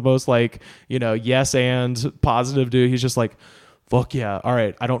the most, like, you know, yes and positive dude, he's just like, fuck yeah. All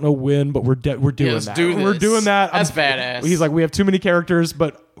right. I don't know when, but we're doing that. We're doing that. That's badass. He's like, we have too many characters,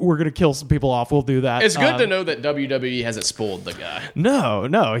 but we're going to kill some people off. We'll do that. It's good to know that WWE hasn't spoiled the guy.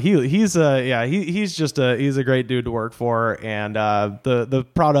 No. He's a great dude to work for. And the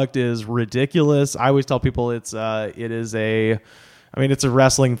product is ridiculous. I always tell people it's a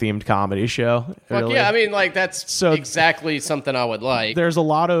wrestling themed comedy show. Fuck really. Yeah, I mean, like, that's exactly something I would like. There's a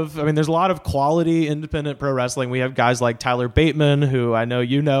lot of quality independent pro wrestling. We have guys like Tyler Bateman, who I know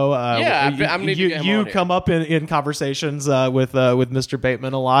you know. You come up in conversations with Mr.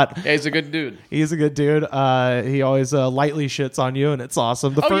 Bateman a lot. Yeah, he's a good dude. He's a good dude. He always lightly shits on you, and it's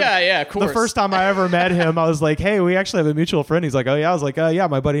awesome. Of course. The first time I ever met him, I was like, hey, we actually have a mutual friend. He's like, oh yeah. I was like, yeah,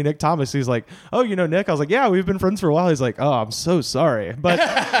 my buddy Nick Thomas. He's like, oh, you know Nick? I was like, yeah, we've been friends for a while. He's like, oh, I'm so sorry. But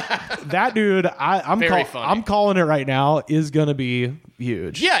that dude, I'm calling it right now, is going to be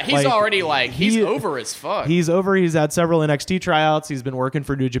huge. Yeah, he's already he's over as fuck. He's over. He's had several NXT tryouts. He's been working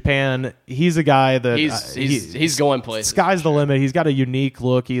for New Japan. He's a guy that he's going places. Sky's the limit. He's got a unique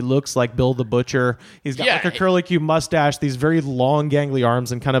look. He looks like Bill the Butcher. He's got like a curly Q mustache, these very long gangly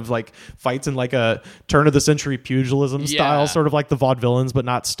arms, and kind of like fights in like a turn of the century pugilism style, sort of like the vaudevillains, but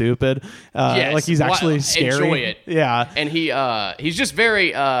not stupid. Like, he's actually scary. Enjoy it. Yeah. And he's just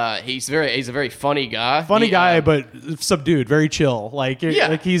very he's a very funny guy. But subdued, very chill. Like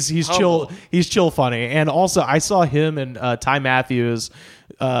he's chill. He's chill funny. And also, I saw him and Ty Matthews.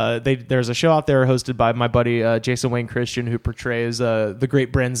 There's a show out there hosted by my buddy Jason Wayne Christian, who portrays the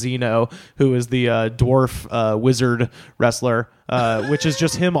great Branzino, who is the dwarf wizard wrestler, which is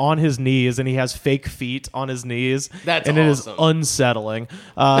just him on his knees, and he has fake feet on his knees. That's and awesome. It is unsettling.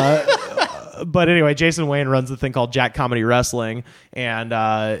 But anyway, Jason Wayne runs the thing called Jack Comedy Wrestling, and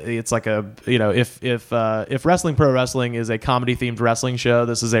it's like if Wrestling Pro Wrestling is a comedy themed wrestling show,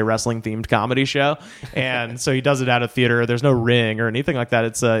 this is a wrestling themed comedy show, and so he does it at a theater. There's no ring or anything like that.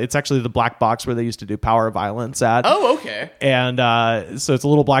 It's actually the Black Box where they used to do Power of Violence at. Oh, okay. And so it's a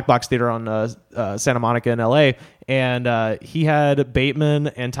little black box theater on Santa Monica in LA. And he had Bateman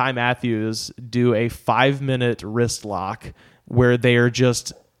and Ty Matthews do a 5-minute wrist lock where they are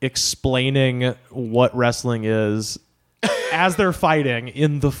just explaining what wrestling is as they're fighting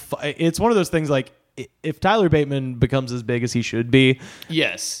in the it's one of those things, like, if Tyler Bateman becomes as big as he should be,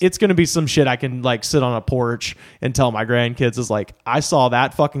 yes, it's going to be some shit I can like sit on a porch and tell my grandkids is like, I saw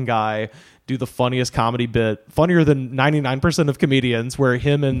that fucking guy do the funniest comedy bit, funnier than 99% of comedians, where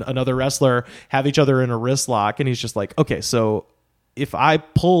him and another wrestler have each other in a wrist lock, and he's just like, okay, so if I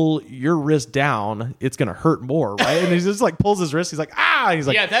pull your wrist down, it's going to hurt more, right? And he just like pulls his wrist. He's like, ah! And he's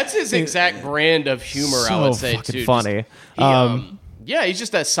like, yeah, that's his exact brand of humor, so I would say, fucking too. funny. Yeah, he's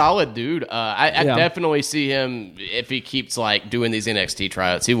just a solid dude. I definitely see him, if he keeps like doing these NXT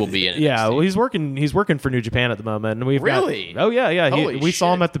tryouts, he will be in NXT. Yeah, well, he's working for New Japan at the moment, and we've really. We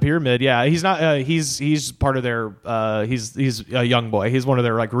saw him at the Pyramid. Yeah, he's not. He's part of their. He's a young boy. He's one of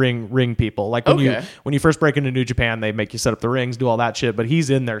their like ring people. Like when you first break into New Japan, they make you set up the rings, do all that shit. But he's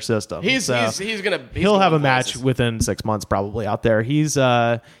in their system. He'll have a match within 6 months probably out there. He's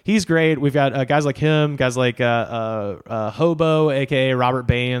great. We've got guys like him, guys like Hobo, aka Robert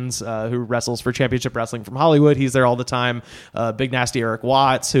Baines, who wrestles for Championship Wrestling from Hollywood. He's there all the time. Big Nasty Eric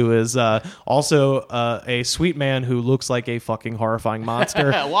Watts, who is also a sweet man who looks like a fucking horrifying monster.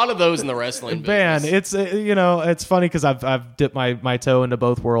 A lot of those in the wrestling business. Man, it's it's funny because I've dipped my toe into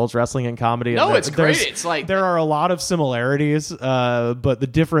both worlds, wrestling and comedy. No, it's great. It's like there are a lot of similarities, but the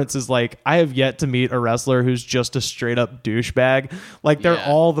difference is like I have yet to meet a wrestler who's just a straight up douchebag. Like they're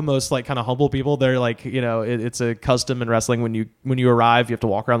all the most like kind of humble people. They're like it's a custom in wrestling when you arrive, you have to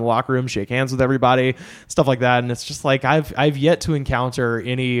walk around the locker room, shake hands with everybody, stuff like that. And it's just like I've yet to encounter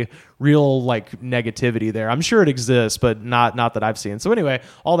any real like negativity there. I'm sure it exists, but not that I've seen. So anyway,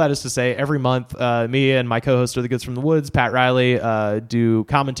 all that is to say, every month, me and my co-host of The Goods from the Woods, Pat Riley, do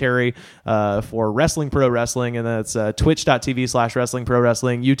commentary for Wrestling Pro Wrestling, and that's twitch.tv/Wrestling Pro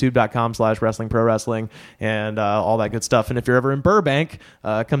Wrestling, youtube.com/Wrestling Pro Wrestling, and all that good stuff. And if you're ever in Burbank,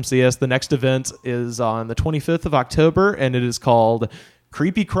 come see us. The next event is on the 25th of October, and it is called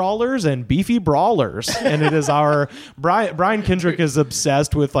Creepy Crawlers and Beefy Brawlers. And it is our Brian Kendrick is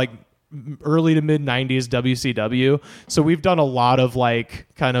obsessed with like early to mid 90s WCW. So we've done a lot of like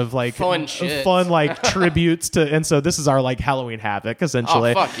kind of like fun shit. Fun like tributes to, and so this is our like Halloween Havoc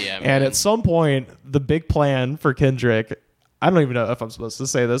essentially. Oh, fuck yeah, man. And at some point, the big plan for Kendrick, I don't even know if I'm supposed to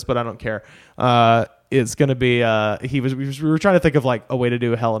say this, but I don't care. It's going to be, we were trying to think of like a way to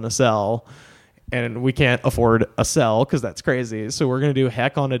do a Hell in a Cell. And we can't afford a cell because that's crazy. So we're going to do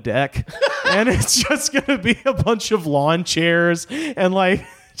Heck on a Deck. And it's just going to be a bunch of lawn chairs and like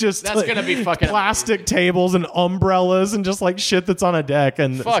just that's gonna be fucking plastic tables and umbrellas and just like shit that's on a deck.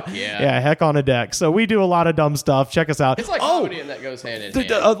 And fuck yeah. Heck on a Deck. So we do a lot of dumb stuff. Check us out. It's like comedy and that goes hand in hand.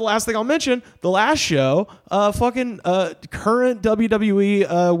 The last thing I'll mention, the last show, current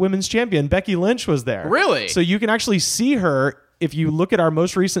WWE women's champion Becky Lynch was there. Really? So you can actually see her if you look at our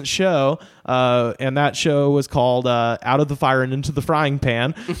most recent show, and that show was called Out of the Fire and Into the Frying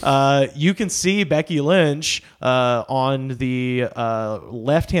Pan, you can see Becky Lynch on the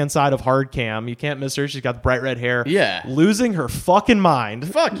left-hand side of hard cam. You can't miss her. She's got the bright red hair. Yeah. Losing her fucking mind.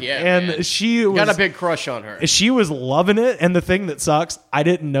 Fuck yeah, and man. She was, got a big crush on her. She was loving it. And the thing that sucks, I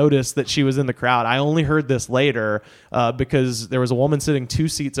didn't notice that she was in the crowd. I only heard this later because there was a woman sitting 2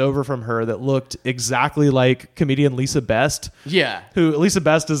 seats over from her that looked exactly like comedian Lisa Best. Yeah. Who Lisa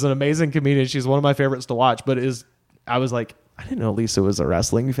Best is an amazing comedian. She's one of my favorites to watch, but I was like, I didn't know Lisa was a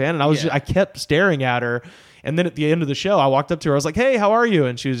wrestling fan. And I kept staring at her. And then at the end of the show, I walked up to her. I was like, hey, how are you?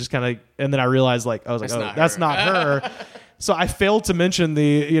 And she was just kind of, and then I realized that's not her. So I failed to mention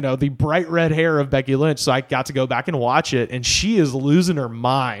the bright red hair of Becky Lynch. So I got to go back and watch it, and she is losing her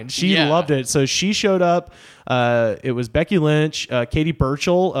mind. She loved it. So she showed up. It was Becky Lynch, Katie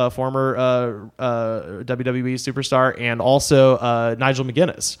Burchill, former WWE superstar, and also Nigel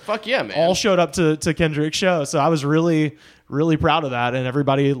McGuinness. Fuck yeah, man! All showed up to Kendrick's show. So I was really proud of that, and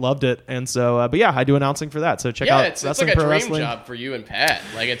everybody loved it. And so, but yeah, I do announcing for that. So check out it's like a dream job for you and Pat.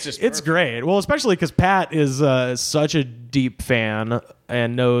 Like it's great. Well, especially because Pat is such a deep fan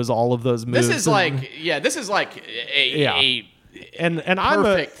and knows all of those moves. This is like and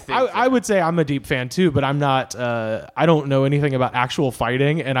I would say I'm a deep fan too, but I'm not. I don't know anything about actual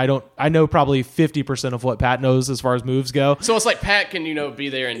fighting, and I know probably 50% of what Pat knows as far as moves go. So it's like Pat can be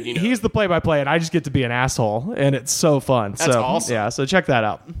there, and he's the play-by-play, and I just get to be an asshole, and it's so fun. That's awesome. Yeah, so check that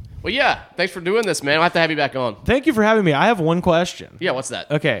out. Well, yeah, thanks for doing this, man. I'll have to have you back on. Thank you for having me. I have one question. Yeah, what's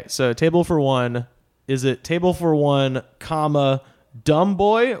that? Okay, so table for one. Is it table for one, comma, dumb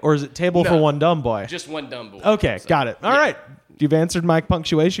boy, or is it table for one dumb boy? Just one dumb boy. Okay, got it. All right. You've answered my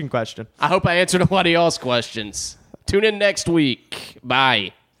punctuation question. I hope I answered a lot of y'all's questions. Tune in next week.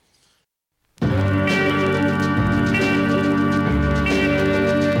 Bye.